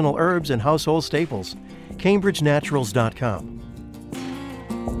 medicinal herbs, and household staples. CambridgeNaturals.com.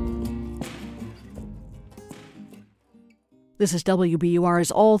 This is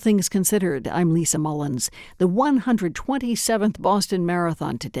WBUR's All Things Considered. I'm Lisa Mullins. The 127th Boston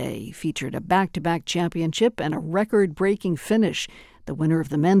Marathon today featured a back-to-back championship and a record-breaking finish. The winner of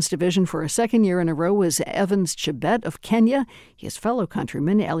the men's division for a second year in a row was Evans Chebet of Kenya. His fellow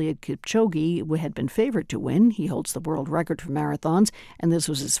countryman, Eliud Kipchoge, had been favored to win. He holds the world record for marathons, and this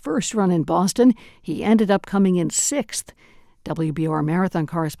was his first run in Boston. He ended up coming in sixth. WBUR Marathon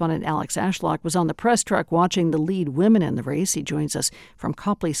correspondent Alex Ashlock was on the press truck watching the lead women in the race. He joins us from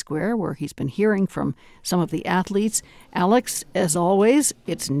Copley Square, where he's been hearing from some of the athletes. Alex, as always,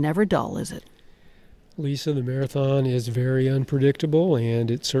 it's never dull, is it? Lisa, the marathon is very unpredictable, and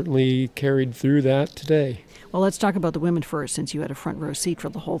it certainly carried through that today. Well, let's talk about the women first, since you had a front row seat for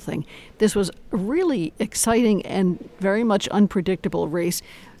the whole thing. This was a really exciting and very much unpredictable race.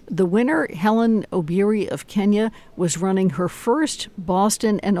 The winner, Helen Obiri of Kenya, was running her first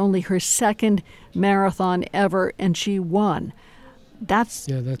Boston and only her second marathon ever, and she won. That's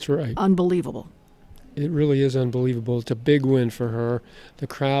right. Unbelievable. It really is unbelievable. It's a big win for her. The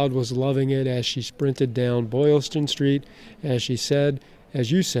crowd was loving it as she sprinted down Boylston Street. As you said,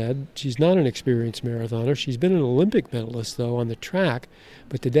 she's not an experienced marathoner. She's been an Olympic medalist, though, on the track.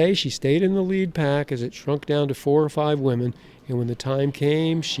 But today she stayed in the lead pack as it shrunk down to 4 or 5 women. And when the time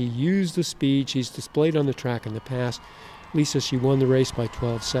came, she used the speed she's displayed on the track in the past. Lisa, she won the race by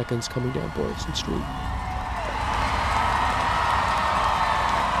 12 seconds coming down Boylston Street.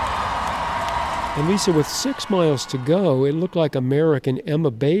 And Lisa, with 6 miles to go, it looked like American Emma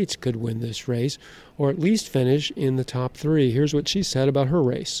Bates could win this race, or at least finish in the top 3. Here's what she said about her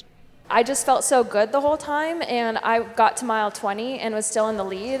race. I just felt so good the whole time, and I got to mile 20 and was still in the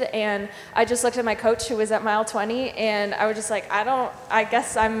lead, and I just looked at my coach who was at mile 20, and I was just like, I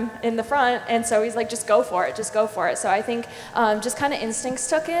guess I'm in the front, and so he's like, just go for it. So I think just kind of instincts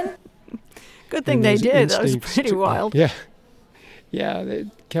took in. Good thing they did. That was pretty wild. Yeah, they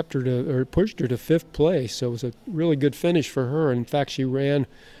pushed her to 5th place, so it was a really good finish for her. In fact, she ran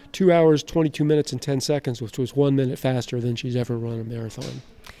 2 hours, 22 minutes, and 10 seconds, which was 1 minute faster than she's ever run a marathon.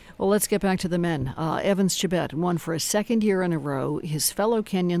 Well, let's get back to the men. Evans Chebet won for a second year in a row. His fellow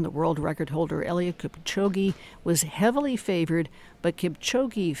Kenyan, the world record holder Eliud Kipchoge, was heavily favored, but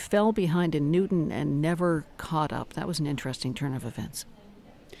Kipchoge fell behind in Newton and never caught up. That was an interesting turn of events.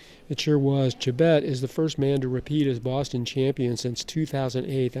 It sure was. Chebet is the first man to repeat as Boston champion since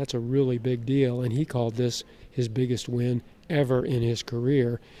 2008. That's a really big deal, and he called this his biggest win ever in his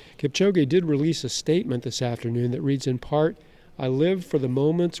career. Kipchoge did release a statement this afternoon that reads in part, "I live for the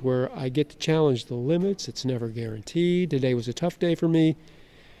moments where I get to challenge the limits. It's never guaranteed. Today was a tough day for me."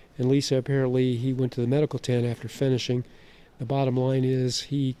 And Lisa, apparently he went to the medical tent after finishing. The bottom line is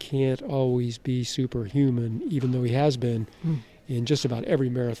he can't always be superhuman, even though he has been in just about every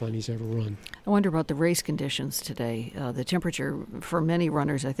marathon he's ever run. I wonder about the race conditions today. The temperature for many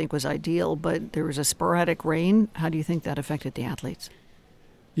runners, I think, was ideal, but there was a sporadic rain. How do you think that affected the athletes?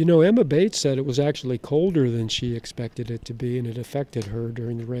 You know, Emma Bates said it was actually colder than she expected it to be, and it affected her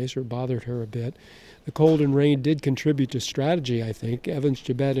during the race or bothered her a bit. The cold and rain did contribute to strategy, I think. Evans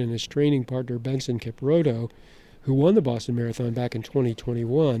Chebet and his training partner Benson Kipruto, who won the Boston Marathon back in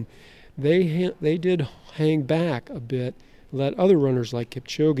 2021, they did hang back a bit, let other runners like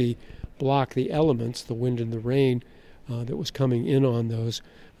Kipchoge block the elements, the wind and the rain that was coming in on those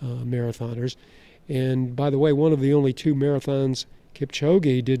marathoners. And by the way, one of the only 2 marathons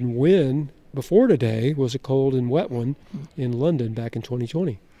Kipchoge didn't win before today was a cold and wet one in London back in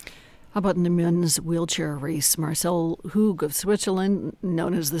 2020. How about in the men's wheelchair race? Marcel Hug of Switzerland,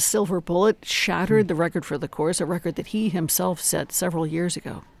 known as the Silver Bullet, shattered the record for the course, a record that he himself set several years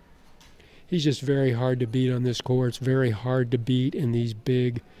ago. He's just very hard to beat on this course, very hard to beat in these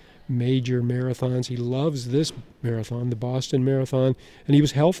big major marathons. He loves this marathon, the Boston Marathon, and he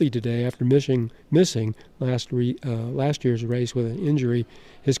was healthy today after missing last year's race with an injury.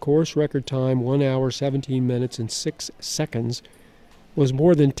 His course record time, 1 hour, 17 minutes, and 6 seconds, was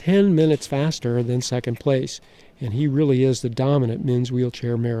more than 10 minutes faster than second place, and he really is the dominant men's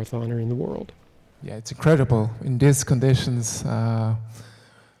wheelchair marathoner in the world. Yeah, it's incredible in these conditions.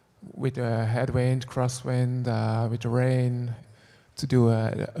 With a headwind, crosswind, with the rain, to do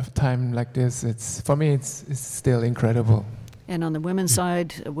a time like this, it's still incredible. And on the women's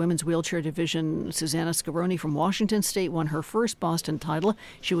side, women's wheelchair division, Susanna Scaroni from Washington State won her first Boston title.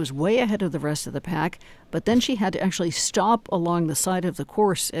 She was way ahead of the rest of the pack, but then she had to actually stop along the side of the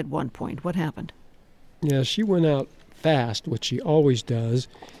course at one point. What happened? Yeah, she went out fast, which she always does.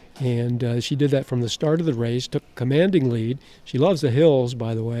 And she did that from the start of the race, took commanding lead. She loves the hills,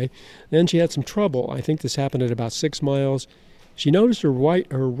 by the way. Then she had some trouble. I think this happened at about 6 miles. She noticed her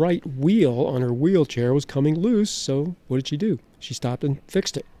right wheel on her wheelchair was coming loose, so what did she do? She stopped and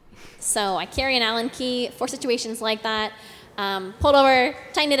fixed it. So I carry an Allen key for situations like that, pulled over,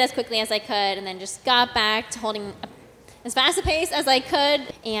 tightened it as quickly as I could, and then just got back to holding as fast a pace as I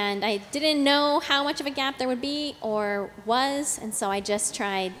could, and I didn't know how much of a gap there would be or was, and so I just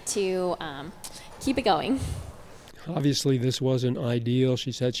tried to keep it going. Obviously, this wasn't ideal.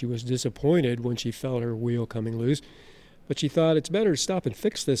 She said she was disappointed when she felt her wheel coming loose, But she thought it's better to stop and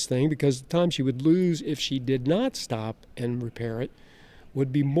fix this thing because the time she would lose if she did not stop and repair it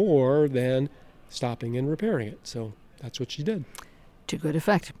would be more than stopping and repairing it. So that's what she did. To good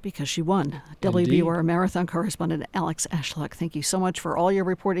effect, because she won. Indeed. WBUR Marathon correspondent Alex Ashlock, thank you so much for all your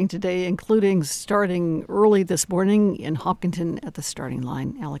reporting today, including starting early this morning in Hopkinton at the starting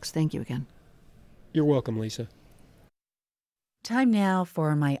line. Alex, thank you again. You're welcome, Lisa. Time now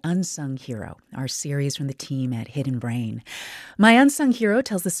for My Unsung Hero, our series from the team at Hidden Brain. My Unsung Hero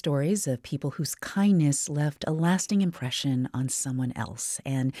tells the stories of people whose kindness left a lasting impression on someone else.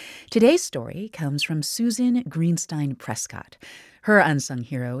 And today's story comes from Susan Greenstein Prescott. Her unsung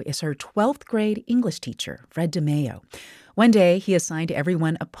hero is her 12th grade English teacher, Fred DeMayo. One day, he assigned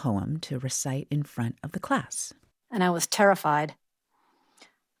everyone a poem to recite in front of the class. And I was terrified.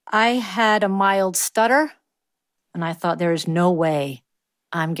 I had a mild stutter, and I thought there is no way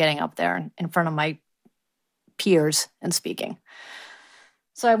I'm getting up there in front of my peers and speaking.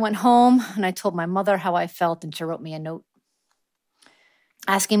 So I went home and I told my mother how I felt, and she wrote me a note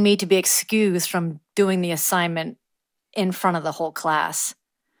asking me to be excused from doing the assignment in front of the whole class.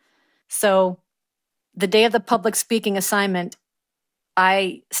 So the day of the public speaking assignment,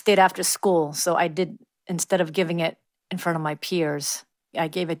 I stayed after school. So I did, instead of giving it in front of my peers, I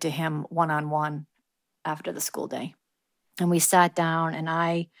gave it to him one-on-one after the school day. And we sat down and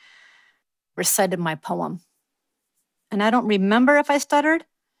I recited my poem. And I don't remember if I stuttered,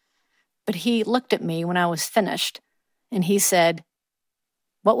 but he looked at me when I was finished and he said,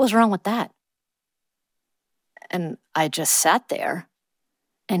 "What was wrong with that?" And I just sat there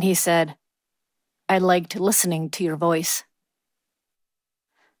and he said, "I liked listening to your voice."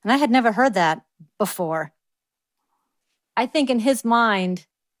 And I had never heard that before. I think in his mind,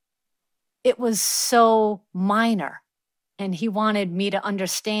 it was so minor, and he wanted me to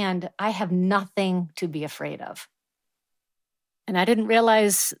understand I have nothing to be afraid of. And I didn't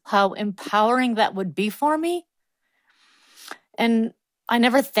realize how empowering that would be for me. And I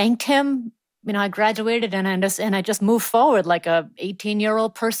never thanked him. You know, I graduated and I just moved forward like a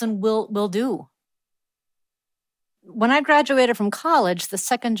 18-year-old person will do. When I graduated from college, the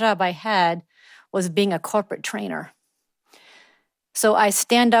second job I had was being a corporate trainer. So I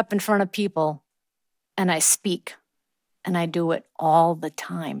stand up in front of people and I speak, and I do it all the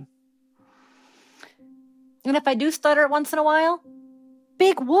time. And if I do stutter once in a while,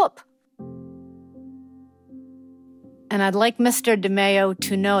 big whoop. And I'd like Mr. DeMayo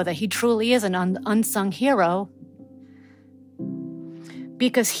to know that he truly is an unsung hero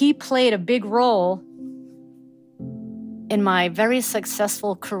because he played a big role in my very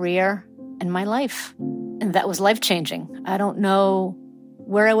successful career and my life. And that was life-changing. I don't know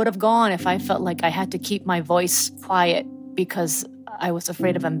where I would have gone if I felt like I had to keep my voice quiet because I was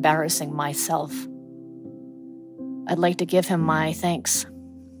afraid of embarrassing myself. I'd like to give him my thanks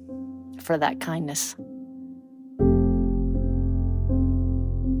for that kindness.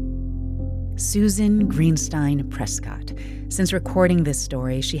 Susan Greenstein Prescott. Since recording this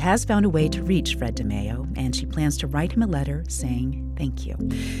story, she has found a way to reach Fred DeMayo, and she plans to write him a letter saying thank you.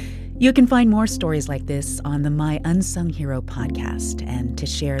 You can find more stories like this on the My Unsung Hero podcast. And to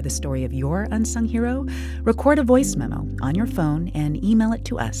share the story of your unsung hero, record a voice memo on your phone and email it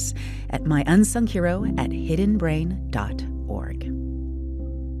to us at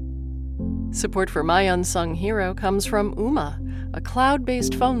myunsunghero@hiddenbrain.org. Support for My Unsung Hero comes from Ooma, a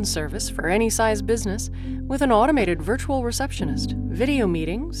cloud-based phone service for any size business with an automated virtual receptionist, video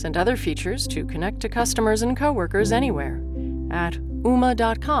meetings, and other features to connect to customers and coworkers anywhere at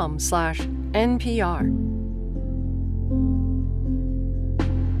ooma.com/NPR.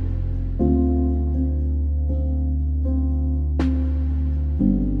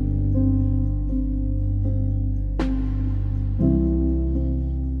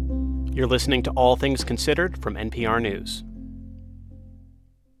 You're listening to All Things Considered from NPR News.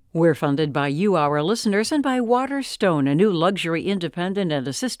 We're funded by you, our listeners, and by Waterstone, a new luxury independent and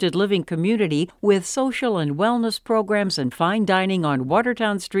assisted living community with social and wellness programs and fine dining on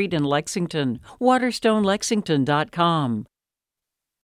Watertown Street in Lexington. WaterstoneLexington.com.